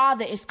the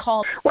Father is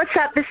called. What's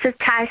up? This is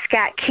Ty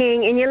Scott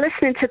King, and you're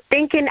listening to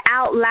Thinking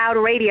Out Loud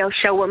radio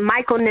show with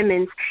Michael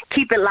Nimmons.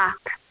 Keep it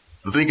locked.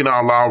 The Thinking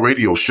Out Loud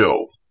radio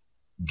show,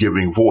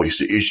 giving voice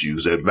to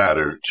issues that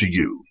matter to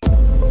you.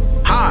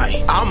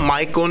 Hi, I'm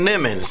Michael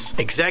Nimmons,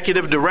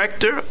 Executive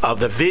Director of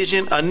the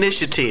Vision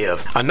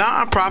Initiative, a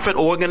nonprofit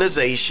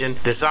organization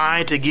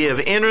designed to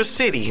give inner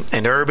city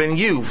and urban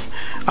youth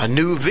a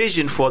new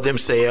vision for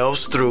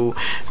themselves through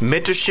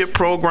mentorship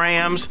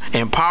programs,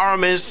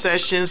 empowerment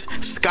sessions,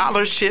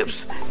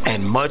 scholarships,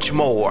 and much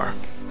more.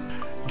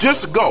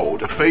 Just go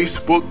to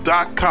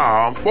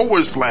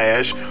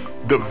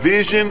facebook.com/The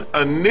Vision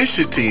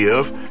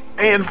Initiative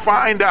and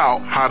find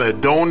out how to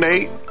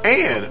donate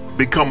and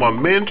become a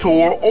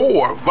mentor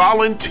or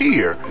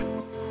volunteer.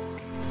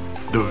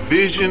 The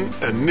Vision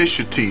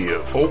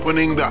Initiative,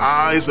 opening the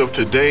eyes of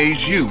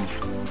today's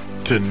youth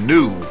to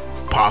new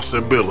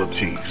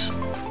possibilities.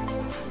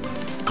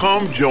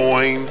 Come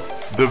join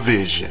the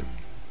Vision.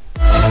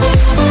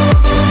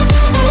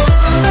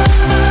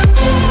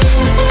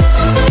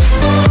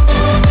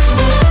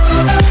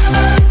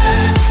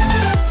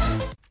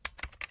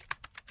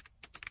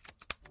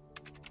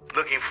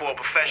 Looking for a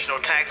professional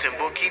tax and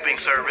bookkeeping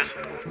service?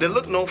 Then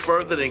look no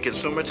further than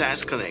Consumer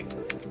Tax Connect.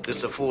 This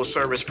is a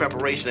full-service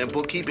preparation and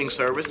bookkeeping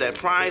service that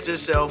prides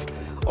itself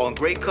on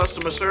great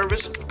customer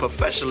service,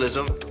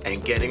 professionalism,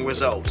 and getting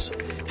results.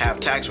 Have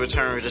tax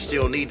returns that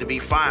still need to be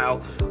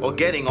filed or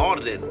getting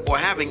audited or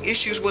having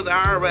issues with the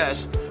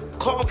IRS?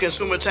 Call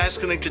Consumer Tax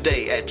Connect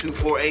today at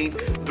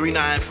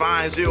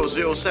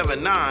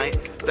 248-395-0079.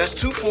 That's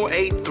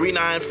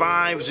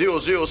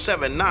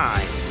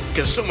 248-395-0079.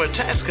 Consumer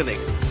Tax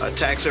Connect, a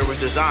tax service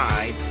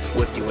designed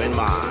with you in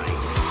mind.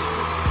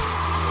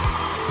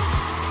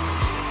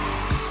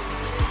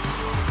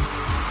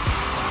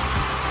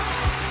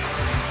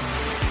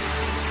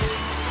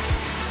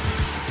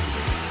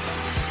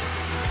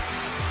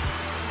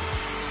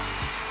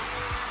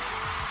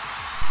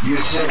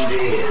 You're tuned in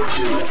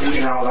to the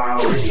Thinking Out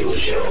Loud radio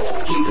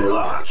show. Keep it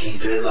locked,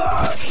 keep it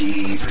locked,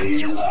 keep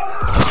it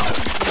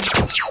locked.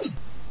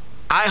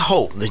 I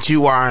hope that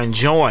you are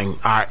enjoying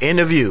our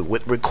interview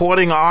with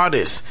recording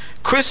artist,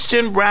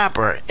 Christian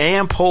rapper,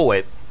 and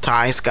poet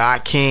Ty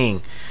Scott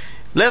King.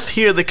 Let's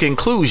hear the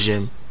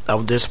conclusion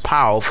of this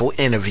powerful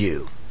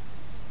interview.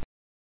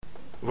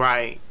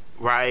 Right.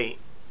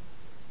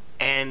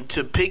 And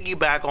to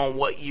piggyback on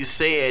what you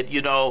said,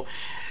 you know,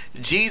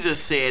 Jesus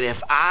said,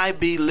 if I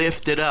be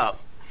lifted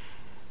up,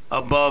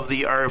 above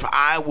the earth,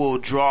 I will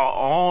draw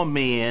all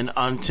men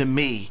unto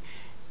me.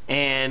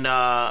 And,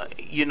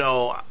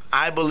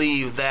 I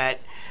believe that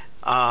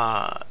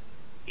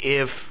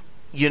if,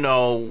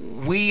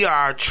 we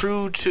are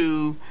true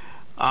to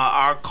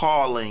our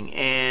calling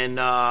and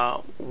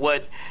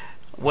what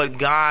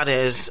God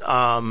has,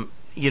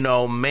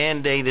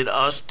 mandated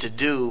us to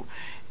do,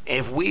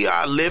 if we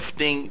are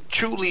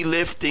truly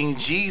lifting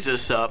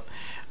Jesus up,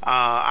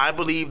 I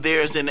believe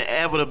there's an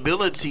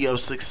inevitability of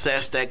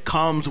success that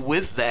comes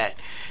with that.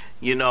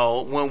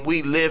 When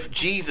we lift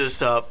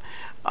Jesus up,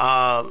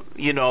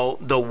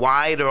 the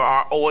wider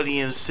our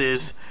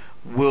audiences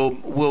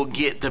will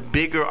get, the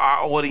bigger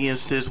our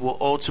audiences will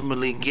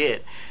ultimately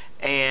get.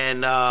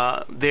 And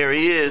there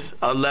is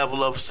a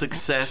level of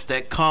success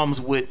that comes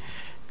with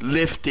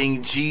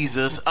lifting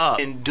Jesus up.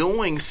 In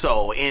doing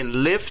so,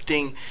 in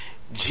lifting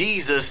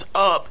Jesus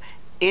up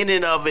in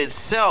and of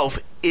itself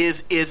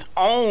is its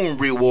own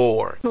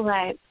reward.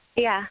 Right.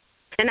 Yeah.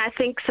 And I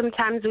think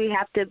sometimes we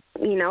have to,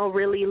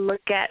 really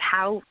look at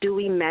how do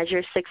we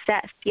measure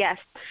success. Yes,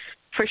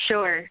 for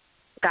sure.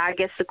 God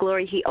gets the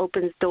glory. He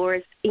opens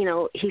doors.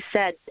 He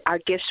said our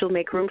gifts will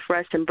make room for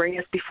us and bring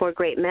us before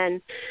great men.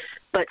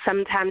 But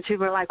sometimes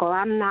people are like, well,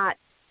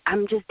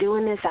 I'm just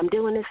doing this. I'm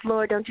doing this,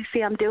 Lord. Don't you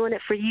see I'm doing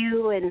it for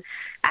you? And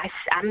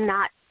I'm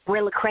not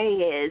where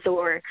Lecrae is.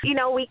 Or,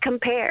 we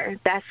compare.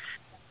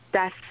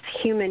 That's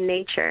human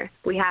nature.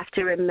 We have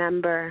to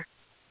remember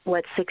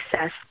what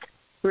success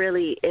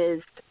really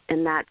is.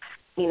 And that's,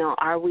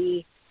 are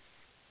we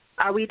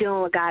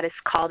doing what God has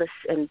called us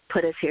and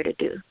put us here to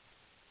do?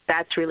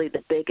 That's really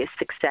the biggest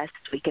success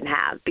we can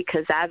have,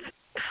 because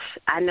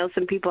I know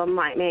some people, I'm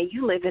like, man,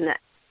 you live in an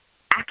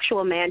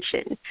actual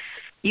mansion.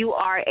 You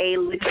are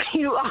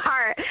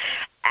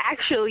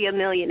actually a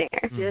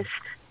millionaire. Just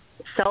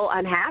so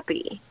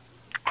unhappy.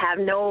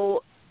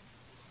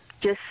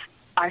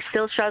 Are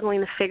still struggling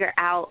to figure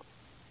out,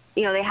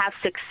 they have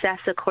success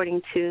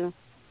according to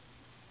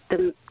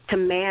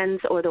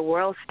man's or the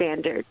world's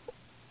standard.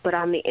 But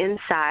on the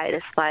inside,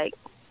 it's like,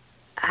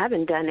 I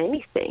haven't done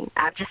anything.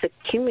 I've just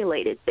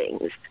accumulated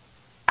things.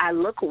 I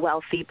look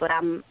wealthy, but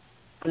I'm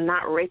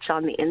not rich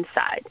on the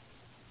inside.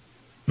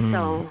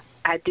 So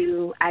I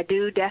do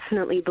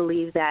definitely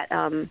believe that,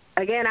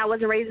 again, I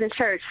wasn't raised in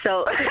church,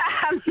 so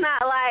I'm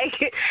not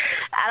like,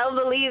 I don't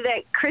believe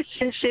that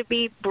Christians should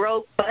be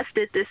broke,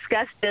 busted,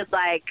 disgusted.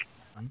 Like,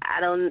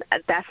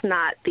 that's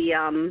not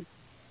the,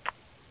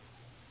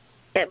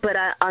 but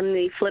on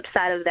the flip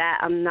side of that,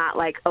 I'm not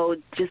like,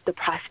 just the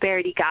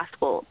prosperity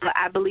gospel. But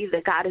I believe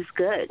that God is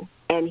good,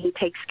 and He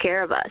takes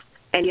care of us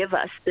and give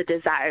us the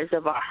desires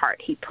of our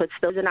heart. He puts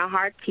those in our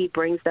hearts. He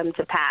brings them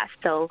to pass.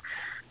 So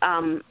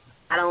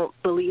I don't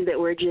believe that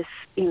we're just,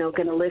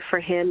 going to live for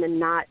Him and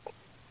not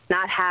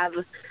have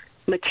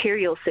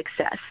material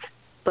success.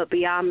 But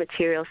beyond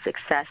material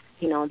success,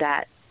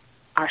 that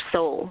our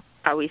soul,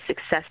 are we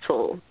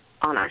successful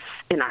in our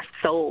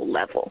soul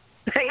level?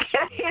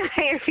 I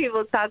hear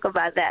people talk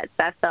about that.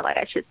 So I felt like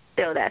I should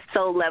throw that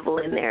soul level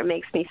in there. It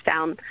makes me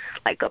sound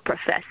like a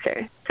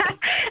professor.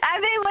 I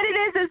think what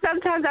it is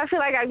sometimes I feel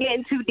like I'm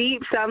getting too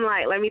deep, so I'm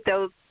like, let me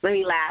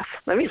laugh.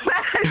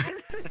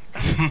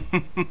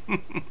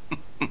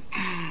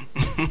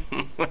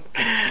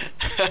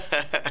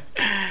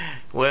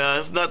 Well,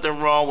 there's nothing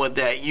wrong with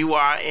that. You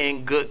are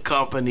in good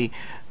company.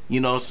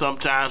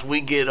 Sometimes we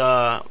get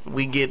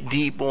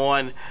deep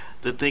on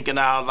the Thinking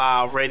Out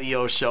Loud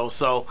radio show.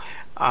 So,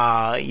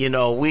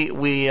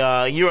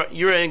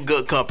 you're in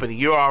good company.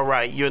 You're all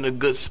right. You're in a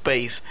good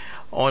space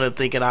on the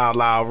Thinking Out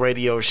Loud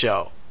radio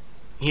show.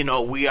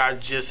 We are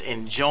just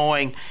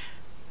enjoying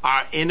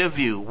our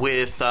interview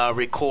with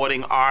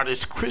recording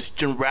artist,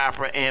 Christian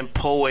rapper, and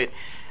poet,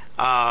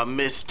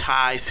 Miss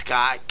Ty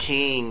Scott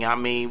King. I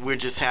mean, we're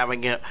just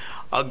having a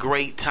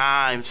great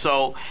time.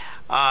 So,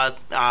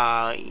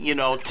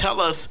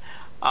 tell us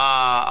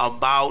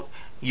about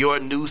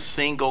your new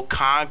single,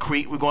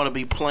 Concrete. We're going to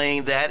be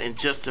playing that in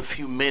just a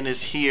few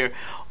minutes here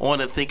on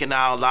the Thinking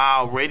Out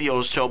Loud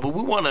radio show. But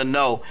we want to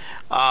know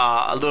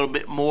a little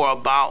bit more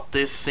about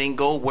this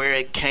single, where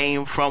it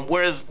came from,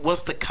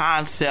 what's the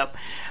concept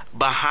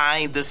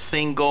behind the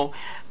single,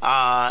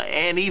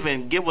 and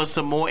even give us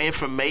some more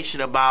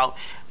information about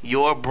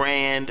your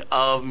brand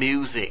of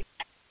music.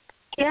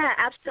 Yeah,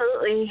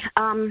 absolutely.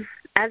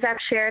 As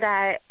I've shared,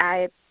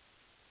 I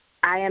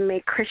am a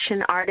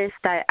Christian artist.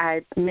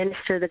 I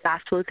minister the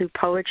gospel through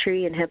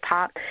poetry and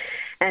hip-hop.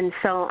 And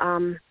so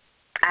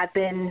I've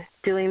been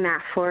doing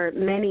that for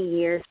many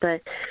years.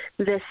 But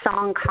this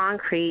song,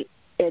 Concrete,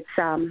 it's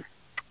the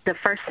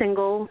first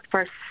single,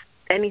 first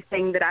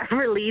anything that I've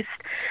released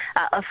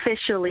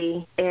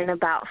officially in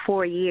about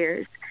 4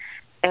 years.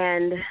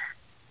 And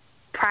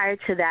prior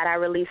to that, I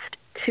released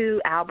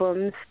 2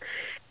 albums.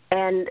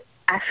 And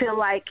I feel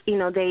like,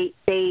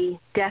 they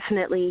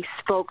definitely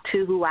spoke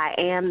to who I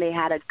am. They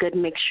had a good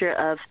mixture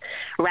of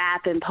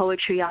rap and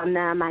poetry on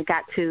them. I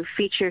got to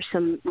feature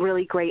some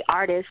really great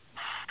artists,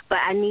 but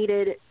I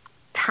needed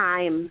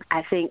time,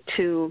 I think,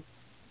 to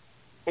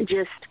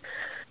just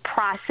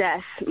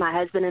process. My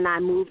husband and I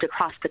moved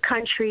across the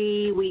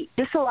country. We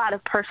just a lot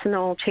of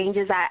personal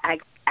changes.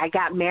 I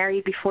got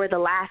married before the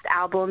last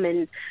album,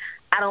 and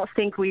I don't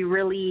think we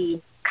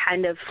really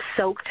kind of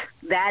soaked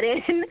that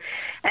in.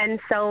 And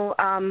so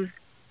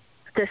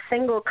the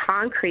single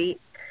Concrete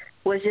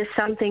was just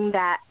something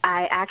that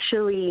I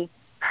actually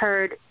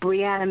heard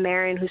Brianna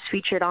Marion, who's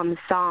featured on the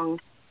song,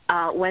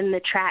 when the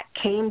track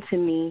came to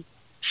me,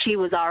 she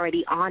was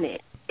already on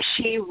it.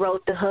 She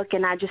wrote the hook,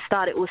 and I just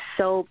thought it was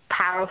so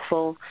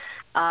powerful.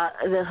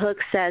 The hook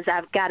says,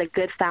 I've got a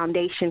good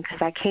foundation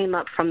because I came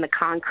up from the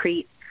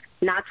concrete,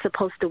 not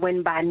supposed to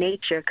win by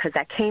nature because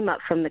I came up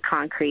from the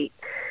concrete.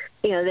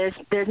 You know,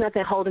 there's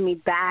nothing holding me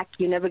back.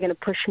 You're never going to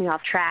push me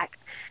off track.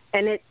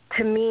 And it,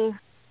 to me,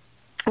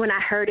 when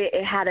I heard it,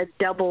 it had a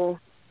double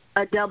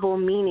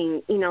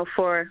meaning, you know,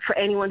 for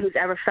anyone who's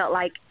ever felt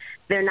like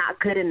they're not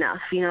good enough.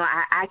 You know,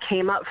 I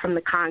came up from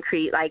the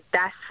concrete. Like,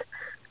 that's,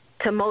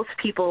 to most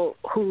people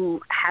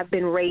who have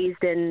been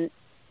raised in,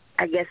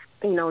 I guess,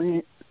 you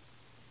know,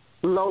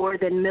 lower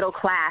than middle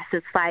class,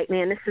 it's like,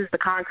 man, this is the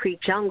concrete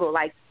jungle.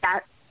 Like,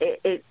 that,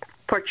 it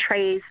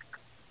portrays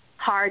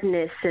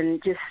hardness and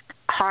just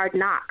hard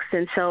knocks.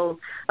 And so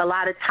a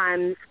lot of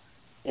times,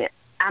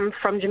 I'm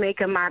from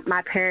Jamaica.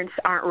 My parents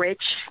aren't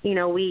rich. You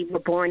know, we were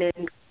born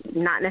in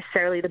not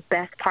necessarily the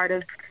best part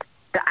of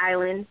the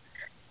island.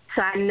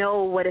 So I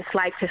know what it's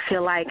like to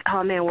feel like,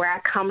 oh, man, where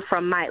I come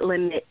from might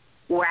limit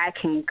where I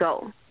can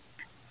go.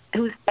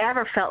 Who's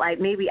ever felt like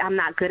maybe I'm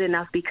not good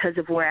enough because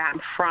of where I'm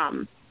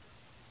from,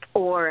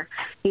 or,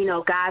 you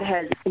know, God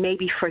has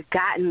maybe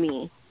forgotten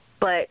me.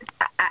 But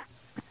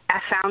I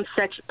found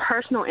such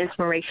personal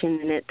inspiration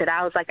in it that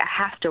I was like, I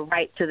have to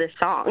write to this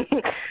song.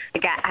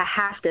 Like, I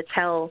have to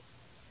tell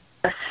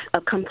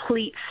a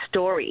complete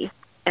story.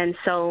 And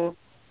so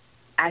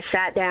I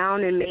sat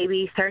down, and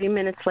maybe 30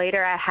 minutes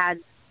later I had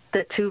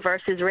the 2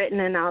 verses written,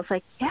 and I was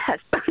like, yes,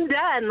 I'm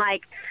done.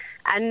 Like,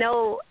 I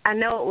know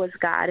it was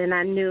God, and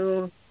I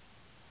knew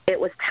it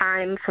was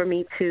time for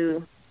me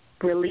to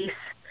release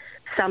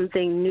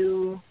something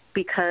new,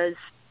 because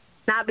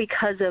not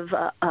because of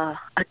a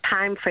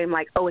time frame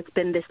like, oh, it's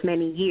been this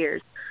many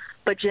years,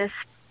 but just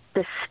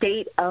the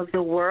state of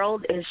the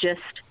world is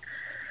just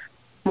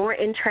more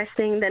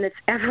interesting than it's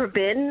ever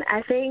been,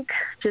 I think.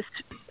 Just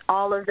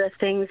all of the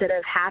things that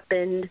have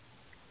happened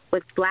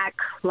with Black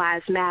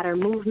Lives Matter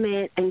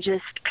movement and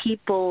just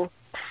people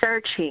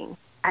searching.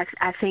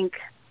 I think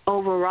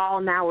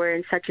overall now we're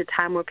in such a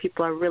time where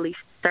people are really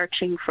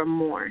searching for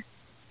more,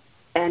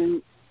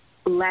 and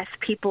less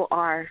people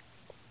are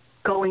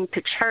going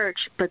to church,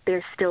 but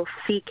they're still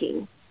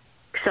seeking.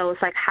 So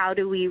it's like, how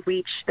do we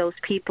reach those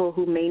people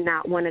who may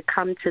not want to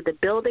come to the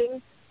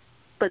building,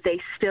 but they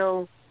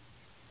still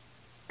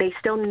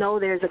know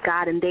there's a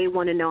God, and they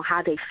want to know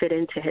how they fit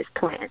into his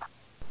plan.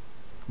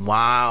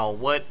 Wow,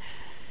 what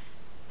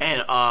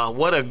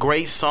a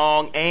great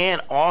song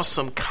and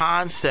awesome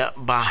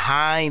concept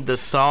behind the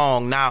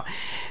song. Now,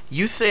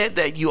 you said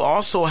that you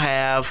also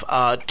have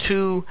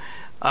 2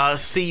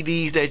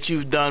 CDs that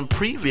you've done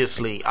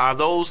previously. Are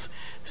those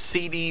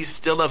CDs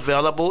still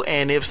available?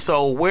 And if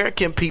so, where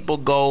can people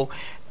go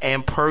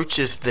and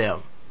purchase them?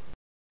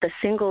 The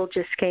single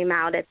just came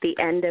out at the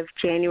end of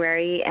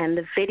January, and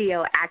the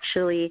video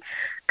actually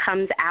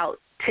comes out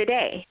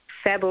today,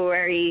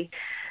 February,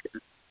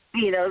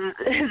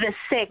 the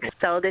 6th.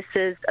 So this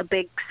is a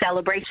big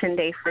celebration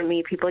day for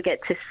me. People get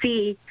to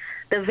see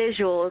the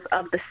visuals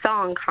of the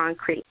song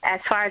Concrete.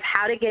 As far as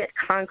how to get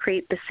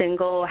Concrete, the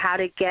single, how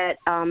to get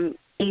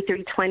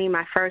E320,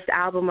 my first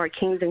album, or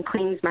Kings and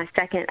Queens, my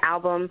second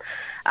album,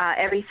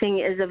 everything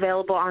is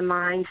available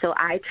online. So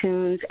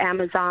iTunes,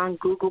 Amazon,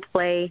 Google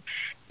Play.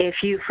 If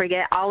you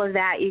forget all of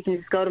that, you can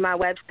just go to my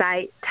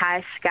website,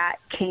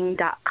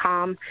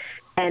 TyScottKing.com,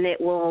 and it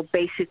will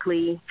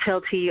basically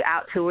filter you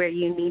out to where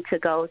you need to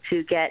go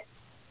to get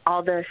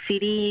all the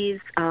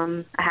CDs.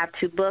 I have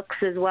 2 books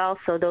as well,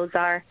 so those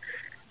are,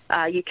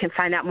 you can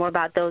find out more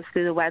about those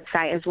through the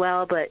website as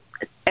well, but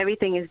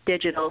everything is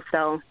digital,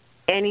 so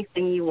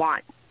anything you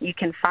want, you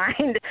can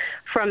find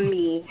from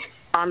me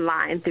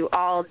online through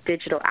all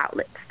digital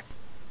outlets.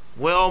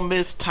 Well,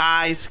 Miss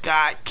Ty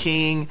Scott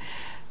King,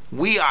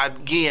 we are,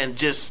 again,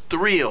 just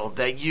thrilled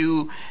that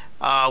you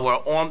were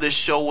on this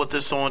show with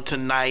us on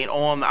tonight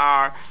on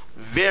our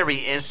very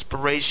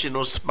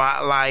inspirational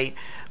spotlight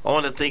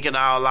on the Thinking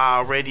Out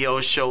Loud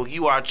radio show.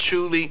 You are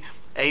truly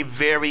a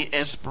very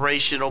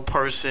inspirational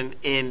person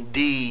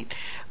indeed.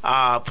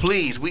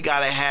 Please, we got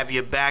to have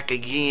you back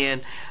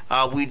again.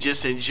 We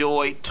just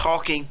enjoyed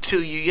talking to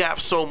you. You have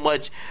so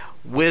much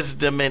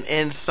wisdom and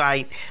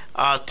insight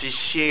to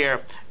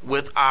share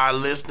with our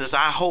listeners.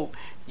 I hope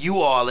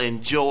you all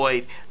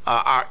enjoyed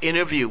our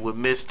interview with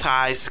Miss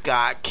Ty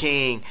Scott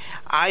King.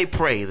 I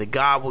pray that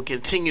God will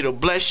continue to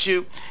bless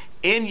you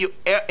in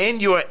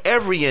your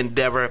every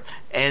endeavor,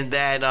 and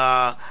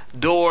that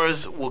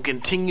doors will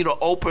continue to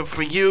open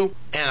for you.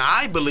 And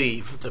I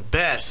believe the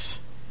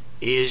best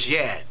is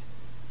yet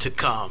to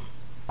come.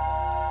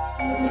 I've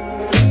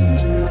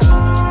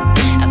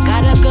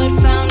got a good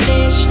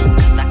foundation,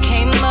 'cause I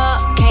came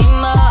up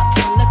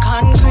from the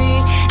concrete.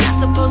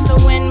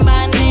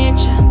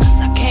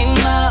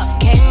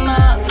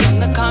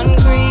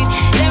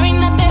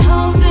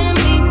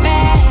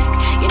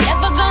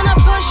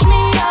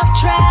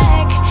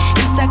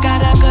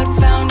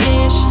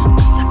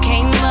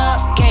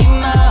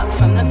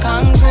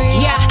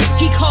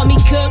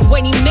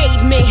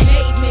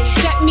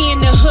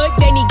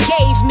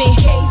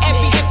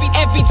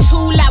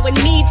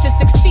 need to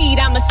succeed.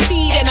 I'm a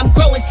seed and I'm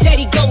growing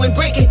steady, going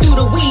breaking through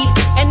the weeds.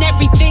 And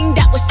everything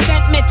that was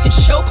sent meant to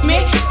choke me,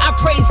 I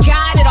praise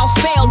God it all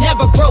failed,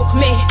 never broke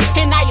me.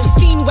 And I have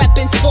seen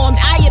weapons formed,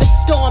 eye of the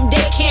storm.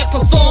 They can't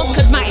perform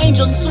cause my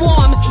angels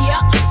swarm.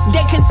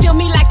 They conceal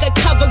me like a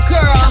cover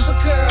girl.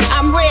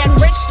 I'm rare and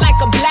rich like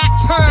a black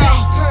pearl.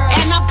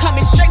 And I'm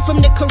coming straight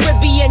from the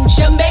Caribbean,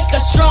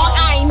 Jamaica strong.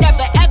 I ain't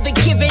never ever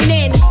giving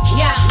in,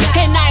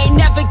 and I ain't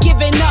never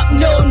giving up,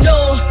 no.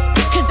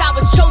 Cause I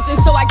was chosen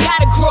so I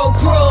gotta grow.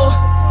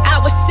 I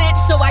was sent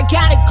so I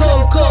gotta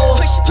go.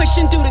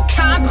 Pushing through the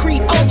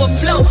concrete,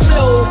 overflow.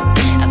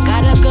 I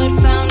got a good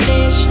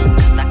foundation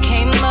cause I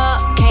came up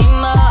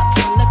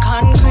from the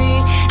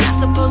concrete. Not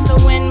supposed to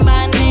win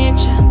by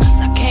nature cause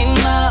I came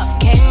up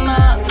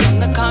from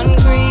the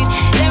concrete.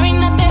 There ain't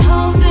nothing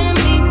holding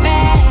me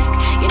back.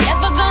 You're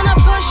never gonna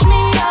push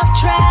me off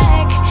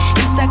track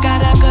cause I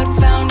got a good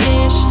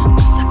foundation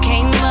cause I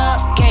came up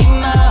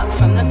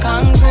from the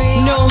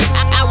concrete. No,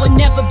 I would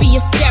never be a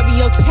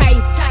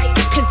stereotype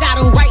cause I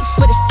don't write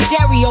for the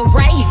stereo,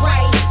 right?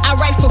 I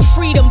write for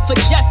freedom, for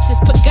justice,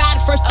 put God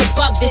first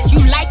above this. You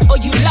like or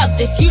you love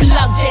this,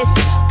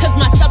 cause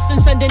my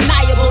substance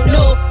undeniable.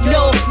 No,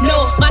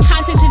 my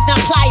content is not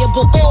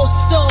pliable.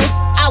 Also,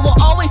 I will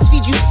always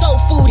feed you soul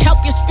food,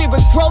 help your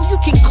spirit grow. You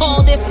can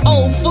call this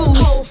whole food.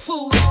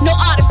 No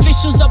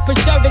artificials or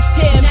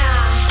preservatives.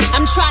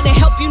 I'm trying to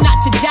help you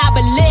not to die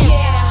but live.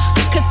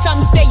 Cause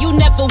some say you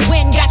never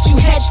win, got you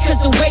hedged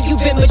cause of where you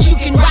been, but you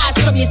can rise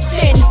from your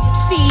sin.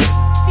 See,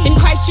 in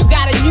Christ you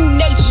got a new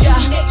nature,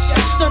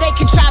 so they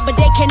can try but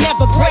they can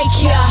never break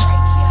ya.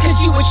 Cause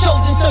you were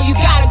chosen so you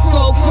gotta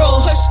grow.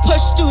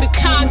 Push through the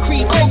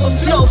concrete,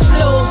 overflow.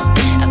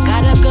 I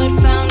got a good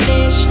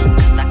foundation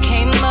cause I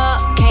came up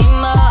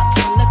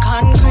from the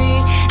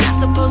concrete. Not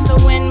supposed to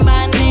win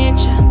by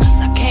nature cause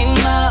I came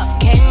up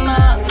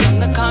from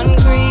the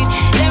concrete.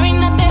 There ain't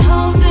nothing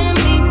holding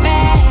me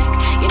back.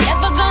 You're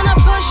never gonna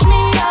push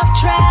me off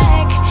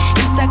track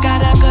cause I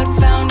got a good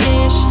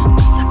foundation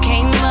cause I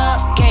came up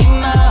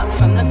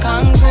from the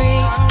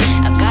concrete.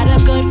 I got a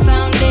good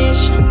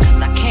foundation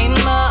cause I came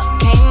up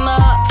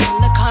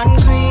from the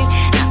concrete.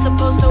 Not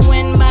supposed to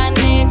win by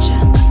nature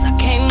cause I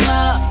came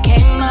up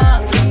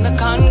from the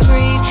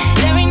concrete.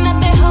 There ain't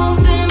nothing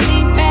holding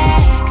me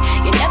back.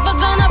 You're never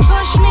gonna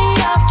push me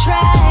off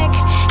track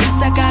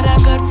cause I got a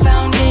good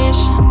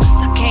foundation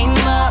cause I came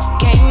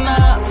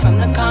up from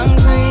the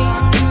concrete.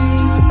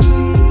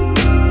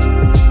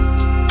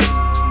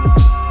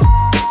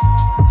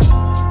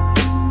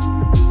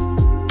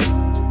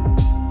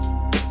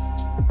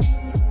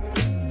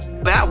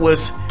 That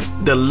was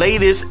the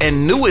latest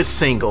and newest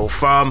single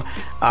from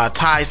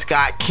Ty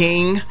Scott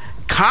King,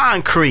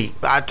 Concrete.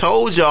 I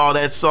told y'all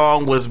that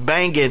song was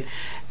banging,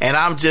 and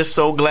I'm just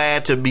so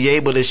glad to be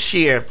able to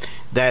share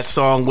that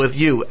song with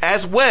you,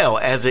 as well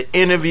as an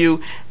interview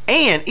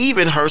and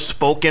even her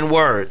spoken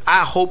word.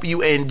 I hope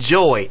you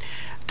enjoyed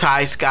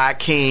Ty Scott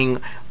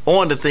King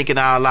on the Thinking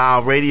Out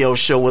Loud radio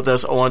show with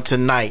us on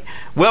tonight.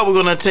 Well,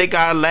 we're going to take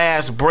our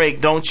last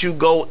break. Don't you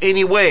go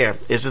anywhere.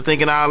 It's the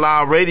Thinking Out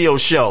Loud radio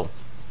show.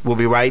 We'll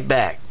be right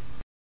back.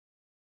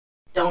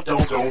 Don't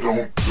touch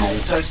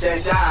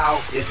that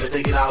dial. It's the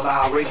Thinking Out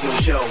Loud radio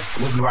show.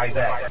 We'll be right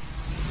back.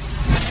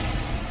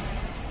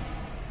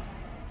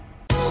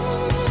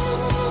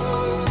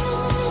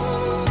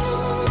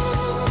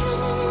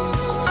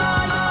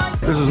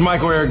 This is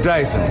Michael Eric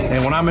Dyson,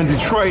 and when I'm in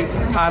Detroit,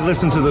 I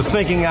listen to the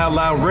Thinking Out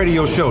Loud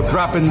radio show,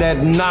 dropping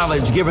that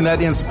knowledge, giving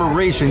that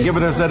inspiration,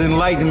 giving us that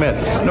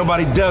enlightenment.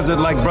 Nobody does it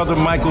like Brother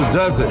Michael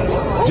does it.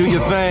 Do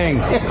your thing.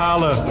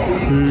 Holla.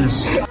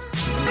 Peace.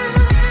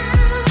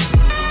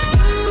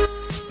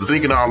 The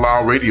Thinking Out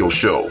Loud radio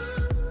show,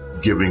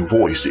 giving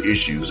voice to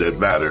issues that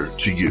matter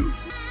to you.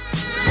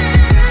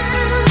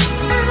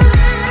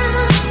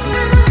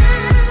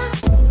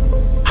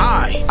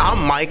 Hi,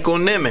 I'm Michael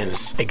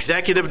Nimmons,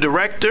 Executive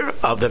Director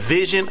of the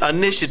Vision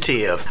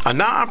Initiative, a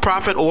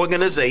nonprofit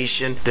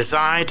organization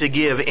designed to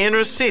give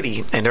inner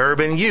city and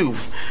urban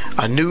youth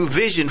a new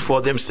vision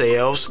for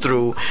themselves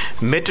through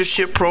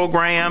mentorship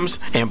programs,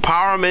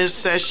 empowerment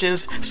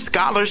sessions,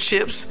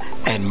 scholarships,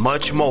 and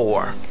much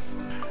more.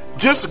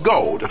 Just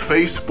go to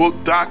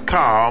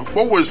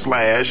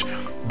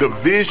facebook.com/The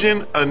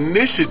Vision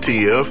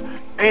Initiative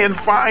and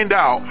find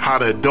out how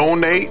to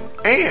donate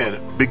and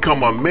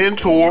become a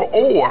mentor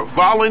or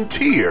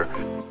volunteer.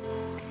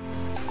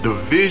 The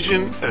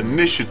Vision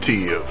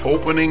Initiative,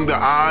 opening the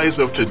eyes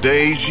of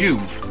today's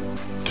youth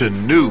to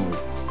new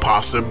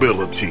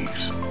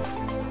possibilities.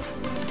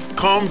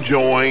 Come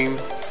join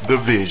the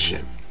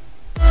Vision.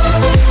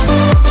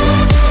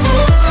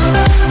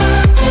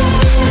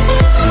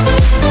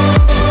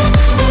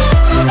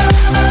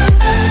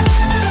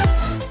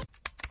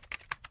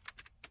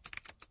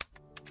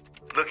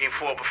 Looking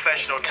for a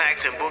professional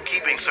tax and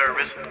bookkeeping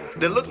service?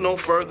 Then look no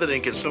further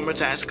than Consumer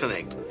Tax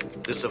Connect.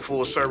 This is a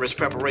full-service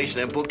preparation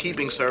and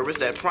bookkeeping service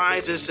that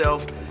prides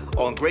itself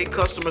on great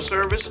customer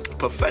service,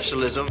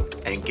 professionalism,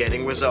 and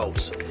getting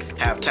results.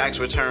 Have tax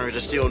returns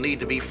that still need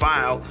to be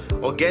filed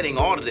or getting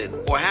audited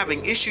or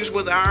having issues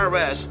with the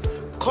IRS?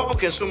 Call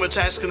Consumer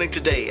Tax Clinic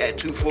today at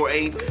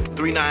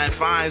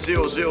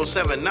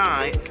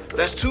 248-395-0079.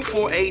 That's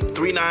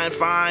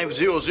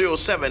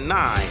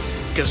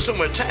 248-395-0079.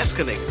 Consumer Tax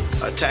Clinic,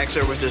 a tax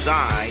service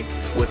designed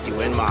with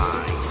you in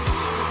mind.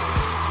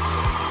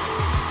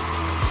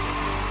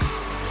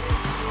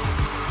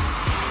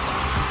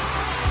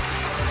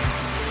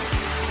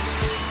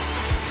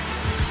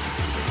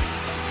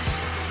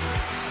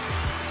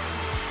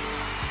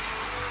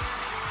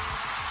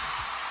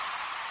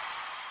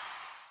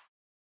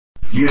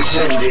 You're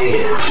tuned in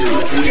to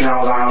the Thinking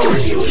Out Loud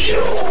Radio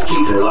Show.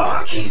 Keep it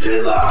locked, keep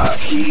it locked,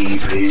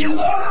 keep it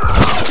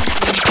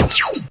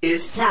locked.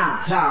 It's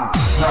time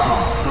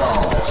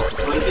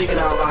for the Thinking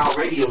Out Loud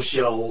Radio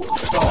Show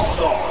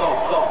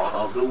Thought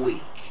of the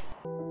Week.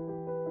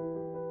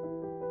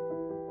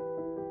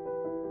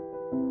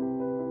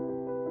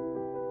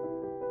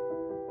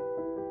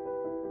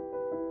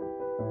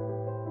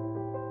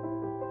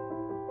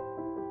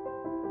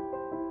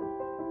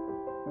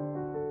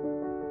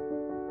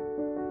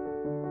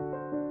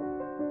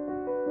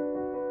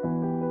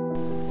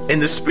 In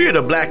the spirit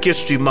of Black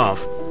History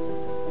Month,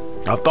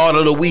 our thought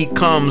of the week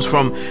comes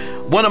from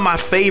one of my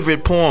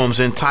favorite poems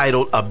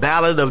entitled A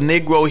Ballad of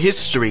Negro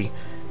History,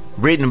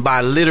 written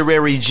by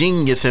literary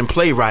genius and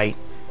playwright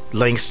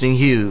Langston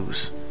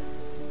Hughes.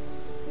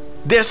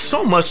 There's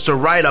so much to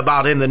write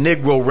about in the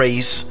Negro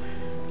race.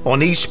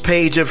 On each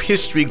page of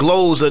history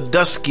glows a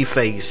dusky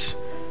face.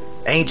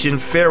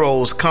 Ancient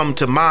pharaohs come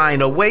to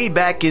mind away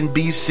back in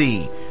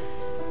BC.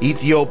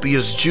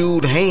 Ethiopia's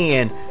jeweled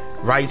hand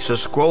writes a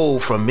scroll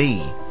from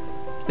me.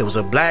 There was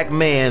a black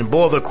man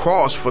bore the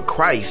cross for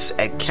Christ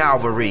at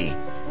Calvary.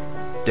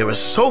 There is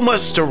so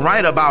much to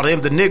write about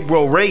in the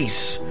Negro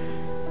race,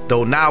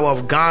 though now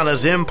of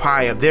Ghana's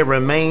empire there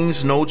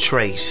remains no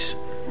trace.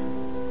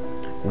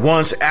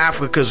 Once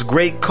Africa's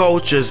great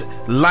cultures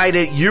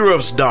lighted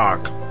Europe's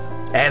dark,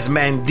 as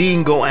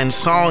Mandingo and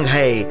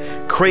Songhay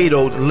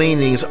cradled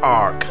Leaning's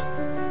ark.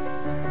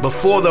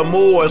 Before the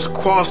Moors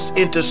crossed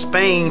into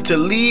Spain to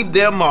leave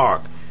their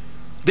mark,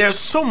 there's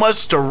so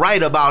much to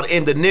write about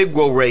in the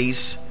Negro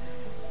race.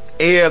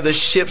 Ere the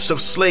ships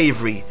of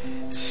slavery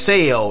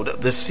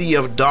sailed the sea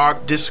of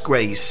dark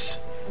disgrace,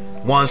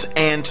 once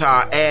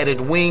Antar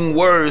added winged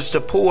words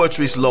to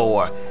poetry's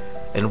lore,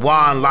 and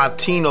Juan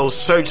Latino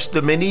searched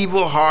the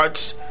medieval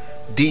heart's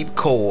deep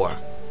core.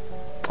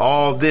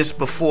 All this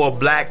before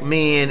black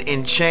men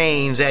in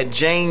chains at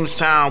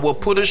Jamestown were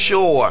put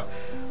ashore.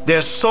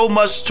 There's so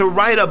much to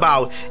write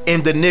about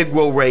in the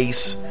Negro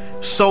race.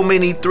 So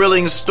many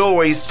thrilling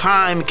stories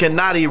time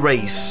cannot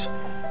erase.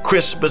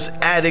 Crispus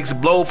Attucks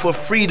blow for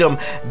freedom,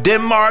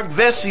 Denmark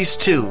Vesey's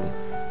too.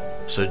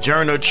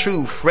 Sojourner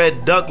Truth,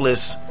 Fred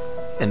Douglass,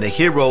 and the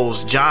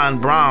heroes John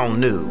Brown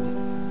knew.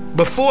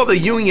 Before the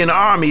Union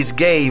armies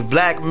gave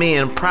black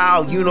men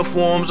proud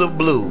uniforms of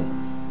blue.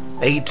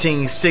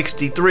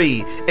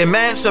 1863,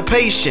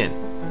 emancipation.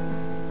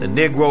 The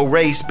Negro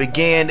race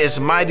began its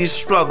mighty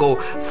struggle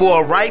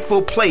for a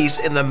rightful place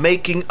in the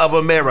making of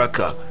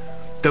America,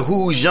 to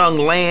whose young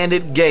land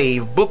it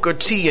gave Booker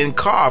T and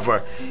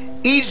Carver,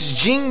 each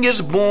genius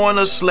born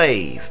a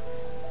slave,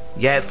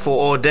 yet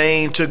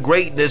foreordained to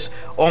greatness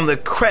on the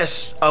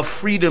crest of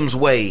freedom's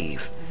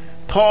wave.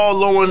 Paul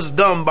Laurence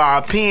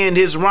Dunbar penned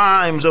his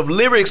rhymes of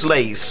lyrics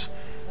lace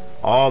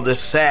all the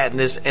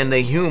sadness and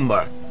the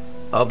humor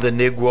of the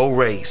Negro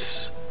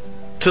race.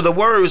 To the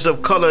words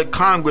of colored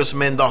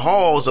congressmen, the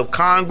halls of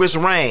Congress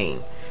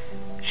rang.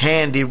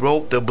 Handy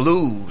wrote the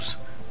blues,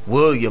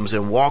 Williams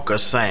and Walker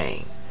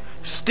sang.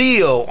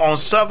 Still on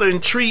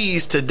southern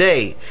trees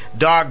today,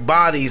 dark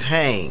bodies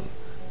hang.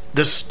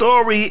 The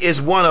story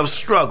is one of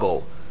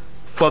struggle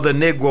for the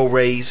Negro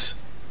race,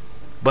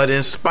 but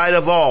in spite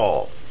of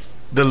all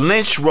the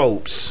lynch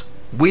ropes,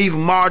 we've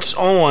marched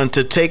on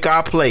to take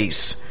our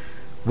place.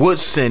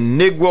 Woodson,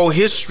 Negro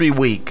History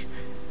Week,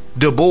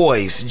 Du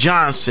Bois,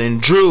 Johnson,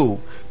 Drew,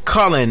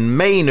 Cullen,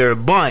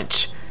 Maynard,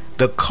 Bunch,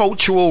 the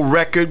cultural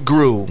record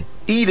grew.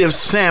 Edith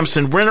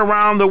Sampson went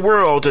around the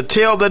world to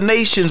tell the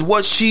nations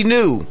what she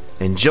knew.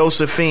 And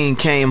Josephine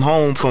came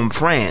home from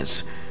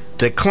France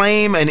to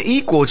claim an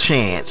equal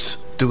chance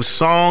through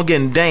song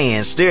and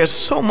dance. There's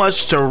so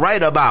much to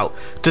write about,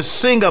 to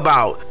sing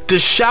about, to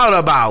shout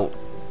about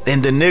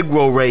in the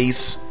Negro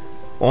race.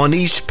 On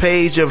each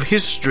page of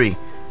history,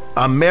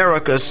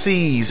 America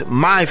sees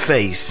my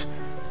face.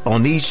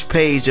 On each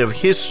page of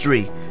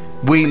history,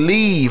 we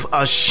leave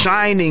a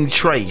shining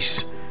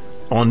trace.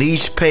 On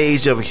each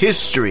page of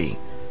history,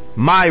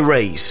 my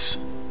race,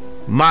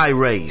 my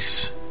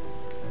race,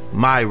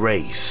 my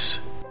race.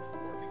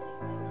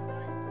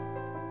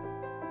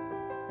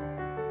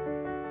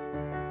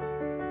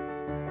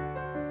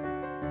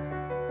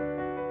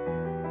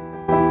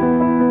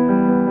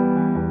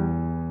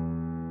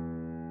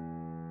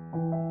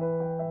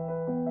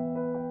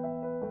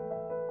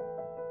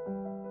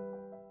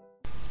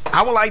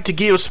 I would like to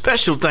give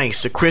special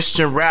thanks to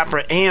Christian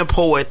rapper and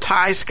poet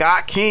Ty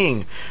Scott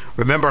King.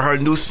 Remember, her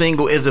new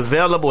single is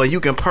available and you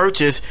can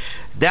purchase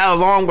That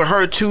along with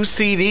her 2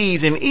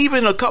 CDs and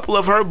even a couple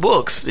of her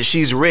books that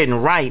she's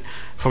written right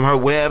from her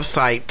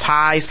website,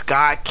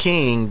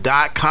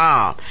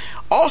 TyScottKing.com.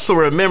 Also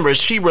remember,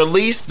 she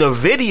released the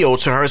video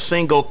to her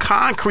single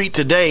Concrete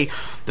today,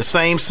 the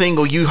same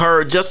single you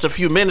heard just a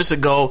few minutes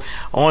ago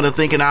on the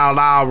Thinking Out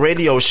Loud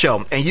radio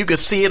show. And you can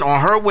see it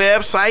on her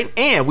website,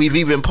 and we've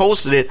even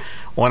posted it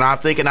on our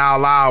Thinking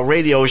Out Loud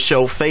radio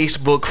show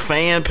Facebook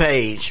fan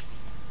page.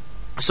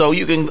 So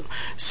you can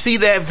see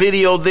that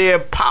video there.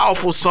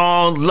 Powerful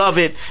song. Love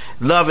it.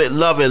 Love it.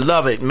 Love it.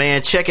 Love it,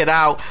 man. Check it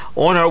out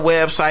on her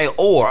website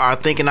or our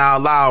Thinking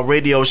Out Loud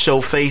radio show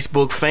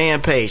Facebook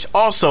fan page.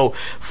 Also,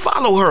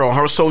 follow her on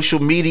her social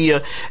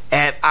media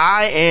at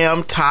I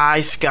am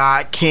Ty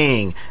Scott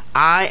King.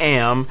 I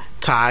am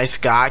Ty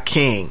Scott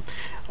King.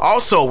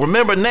 Also,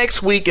 remember,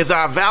 next week is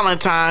our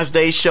Valentine's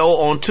Day show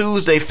on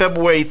Tuesday,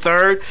 February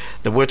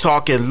 3rd. That we're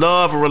talking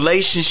love,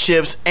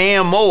 relationships,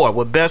 and more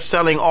with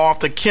best-selling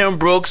author Kim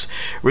Brooks,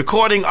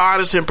 recording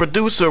artist and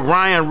producer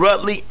Ryan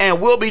Rutley,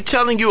 and we'll be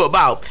telling you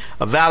about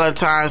a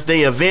Valentine's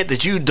Day event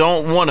that you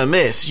don't want to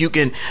miss. You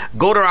can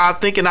go to our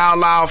Thinking Out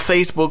Loud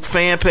Facebook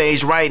fan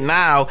page right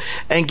now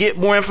and get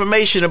more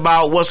information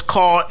about what's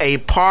called a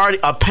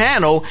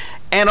panel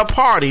and a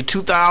party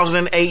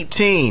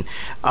 2018.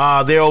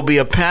 There will be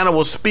a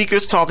panel of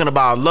speakers talking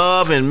about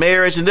love and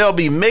marriage, and there'll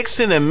be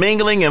mixing and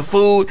mingling and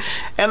food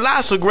and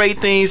lots of great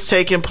things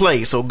taking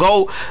place. So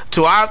go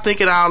to our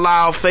Thinking Out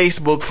Loud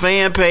Facebook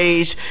fan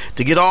page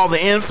to get all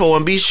the info,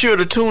 and be sure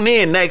to tune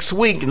in next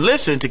week and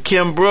listen to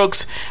Kim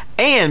Brooks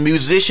and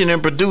musician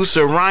and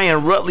producer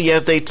Ryan Rutley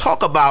as they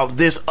talk about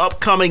this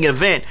upcoming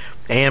event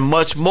and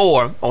much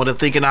more on the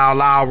Thinking Out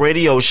Loud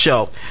radio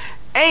show.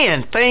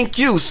 And thank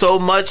you so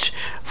much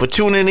for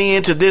tuning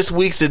in to this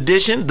week's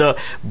edition, the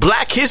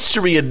Black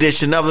History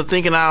edition of the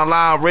Thinking Out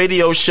Loud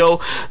radio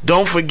show.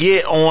 Don't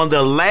forget, on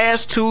the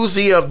last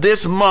Tuesday of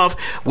this month,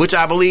 which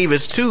I believe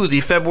is Tuesday,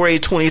 February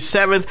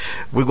 27th,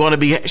 we're going to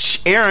be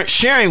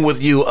sharing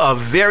with you a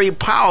very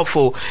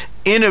powerful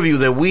interview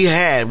that we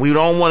had. We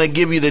don't want to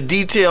give you the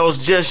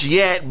details just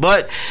yet,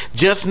 but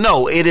just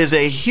know it is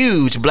a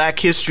huge Black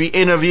History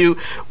interview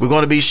we're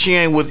going to be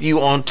sharing with you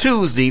on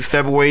Tuesday,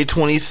 February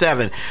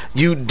 27th.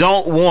 You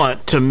don't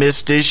want to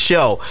miss this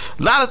show.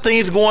 A lot of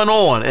things going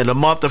on in the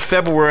month of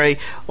February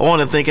on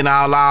the Thinking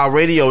Out Loud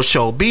radio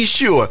show. Be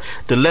sure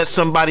to let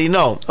somebody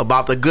know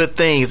about the good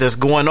things that's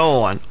going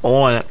on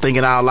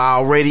Thinking Out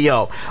Loud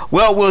radio.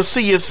 Well, we'll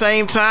see you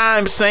same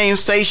time, same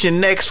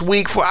station next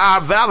week for our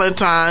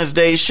Valentine's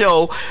Day show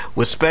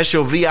with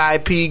special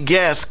VIP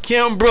guests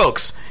Kim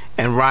Brooks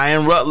and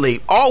Ryan Rutley.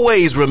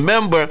 Always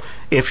remember,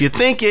 if you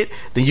think it,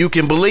 then you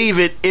can believe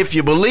it. If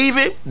you believe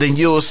it, then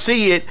you'll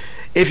see it.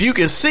 If you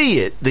can see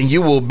it, then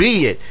you will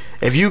be it.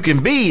 If you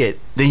can be it,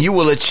 then you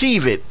will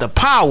achieve it. The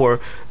power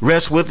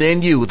rests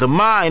within you. The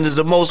mind is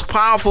the most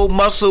powerful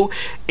muscle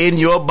in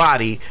your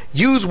body.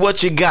 Use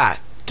what you got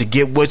to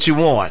get what you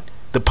want.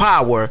 The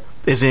power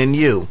is in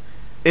you.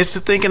 It's the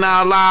Thinking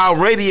Out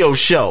Loud radio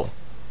show.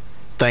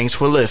 Thanks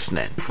for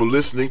listening. For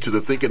listening to the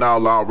Thinking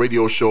Out Loud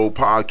radio show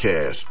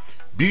podcast.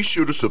 Be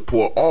sure to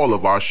support all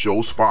of our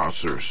show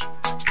sponsors.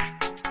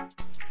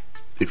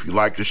 If you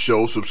like the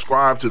show,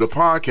 subscribe to the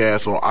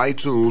podcast on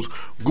iTunes,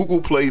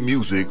 Google Play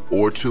Music,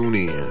 or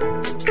TuneIn.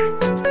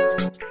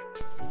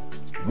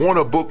 Want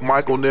to book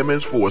Michael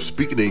Nimmons for a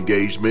speaking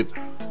engagement,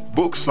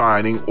 book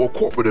signing, or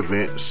corporate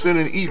event? Send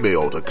an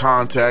email to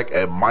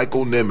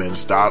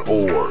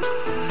contact@michaelnimmons.org.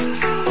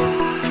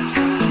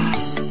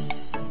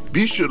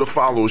 Be sure to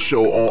follow the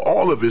show on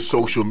all of his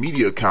social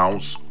media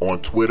accounts, on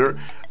Twitter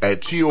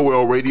at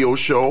TOL Radio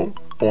Show,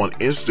 on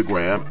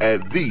Instagram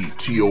at The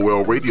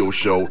TOL Radio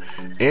Show,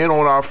 and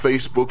on our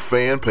Facebook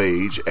fan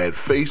page at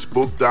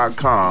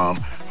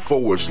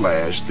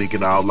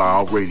facebook.com/Thinking Out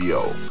Loud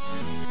Radio.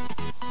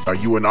 Are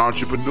you an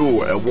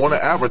entrepreneur and want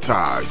to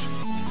advertise?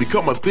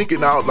 Become a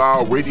Thinking Out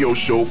Loud Radio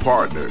Show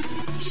partner.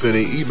 Send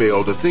an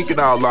email to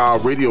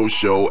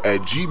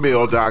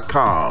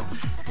thinkingoutloudradioshow@gmail.com.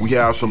 We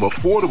have some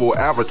affordable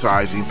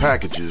advertising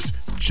packages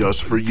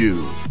just for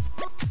you.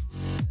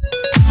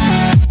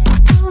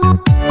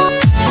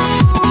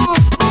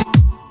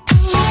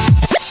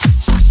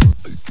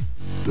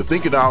 The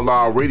Thinking Out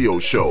Loud radio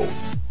show,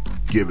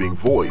 giving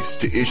voice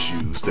to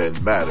issues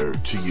that matter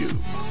to you.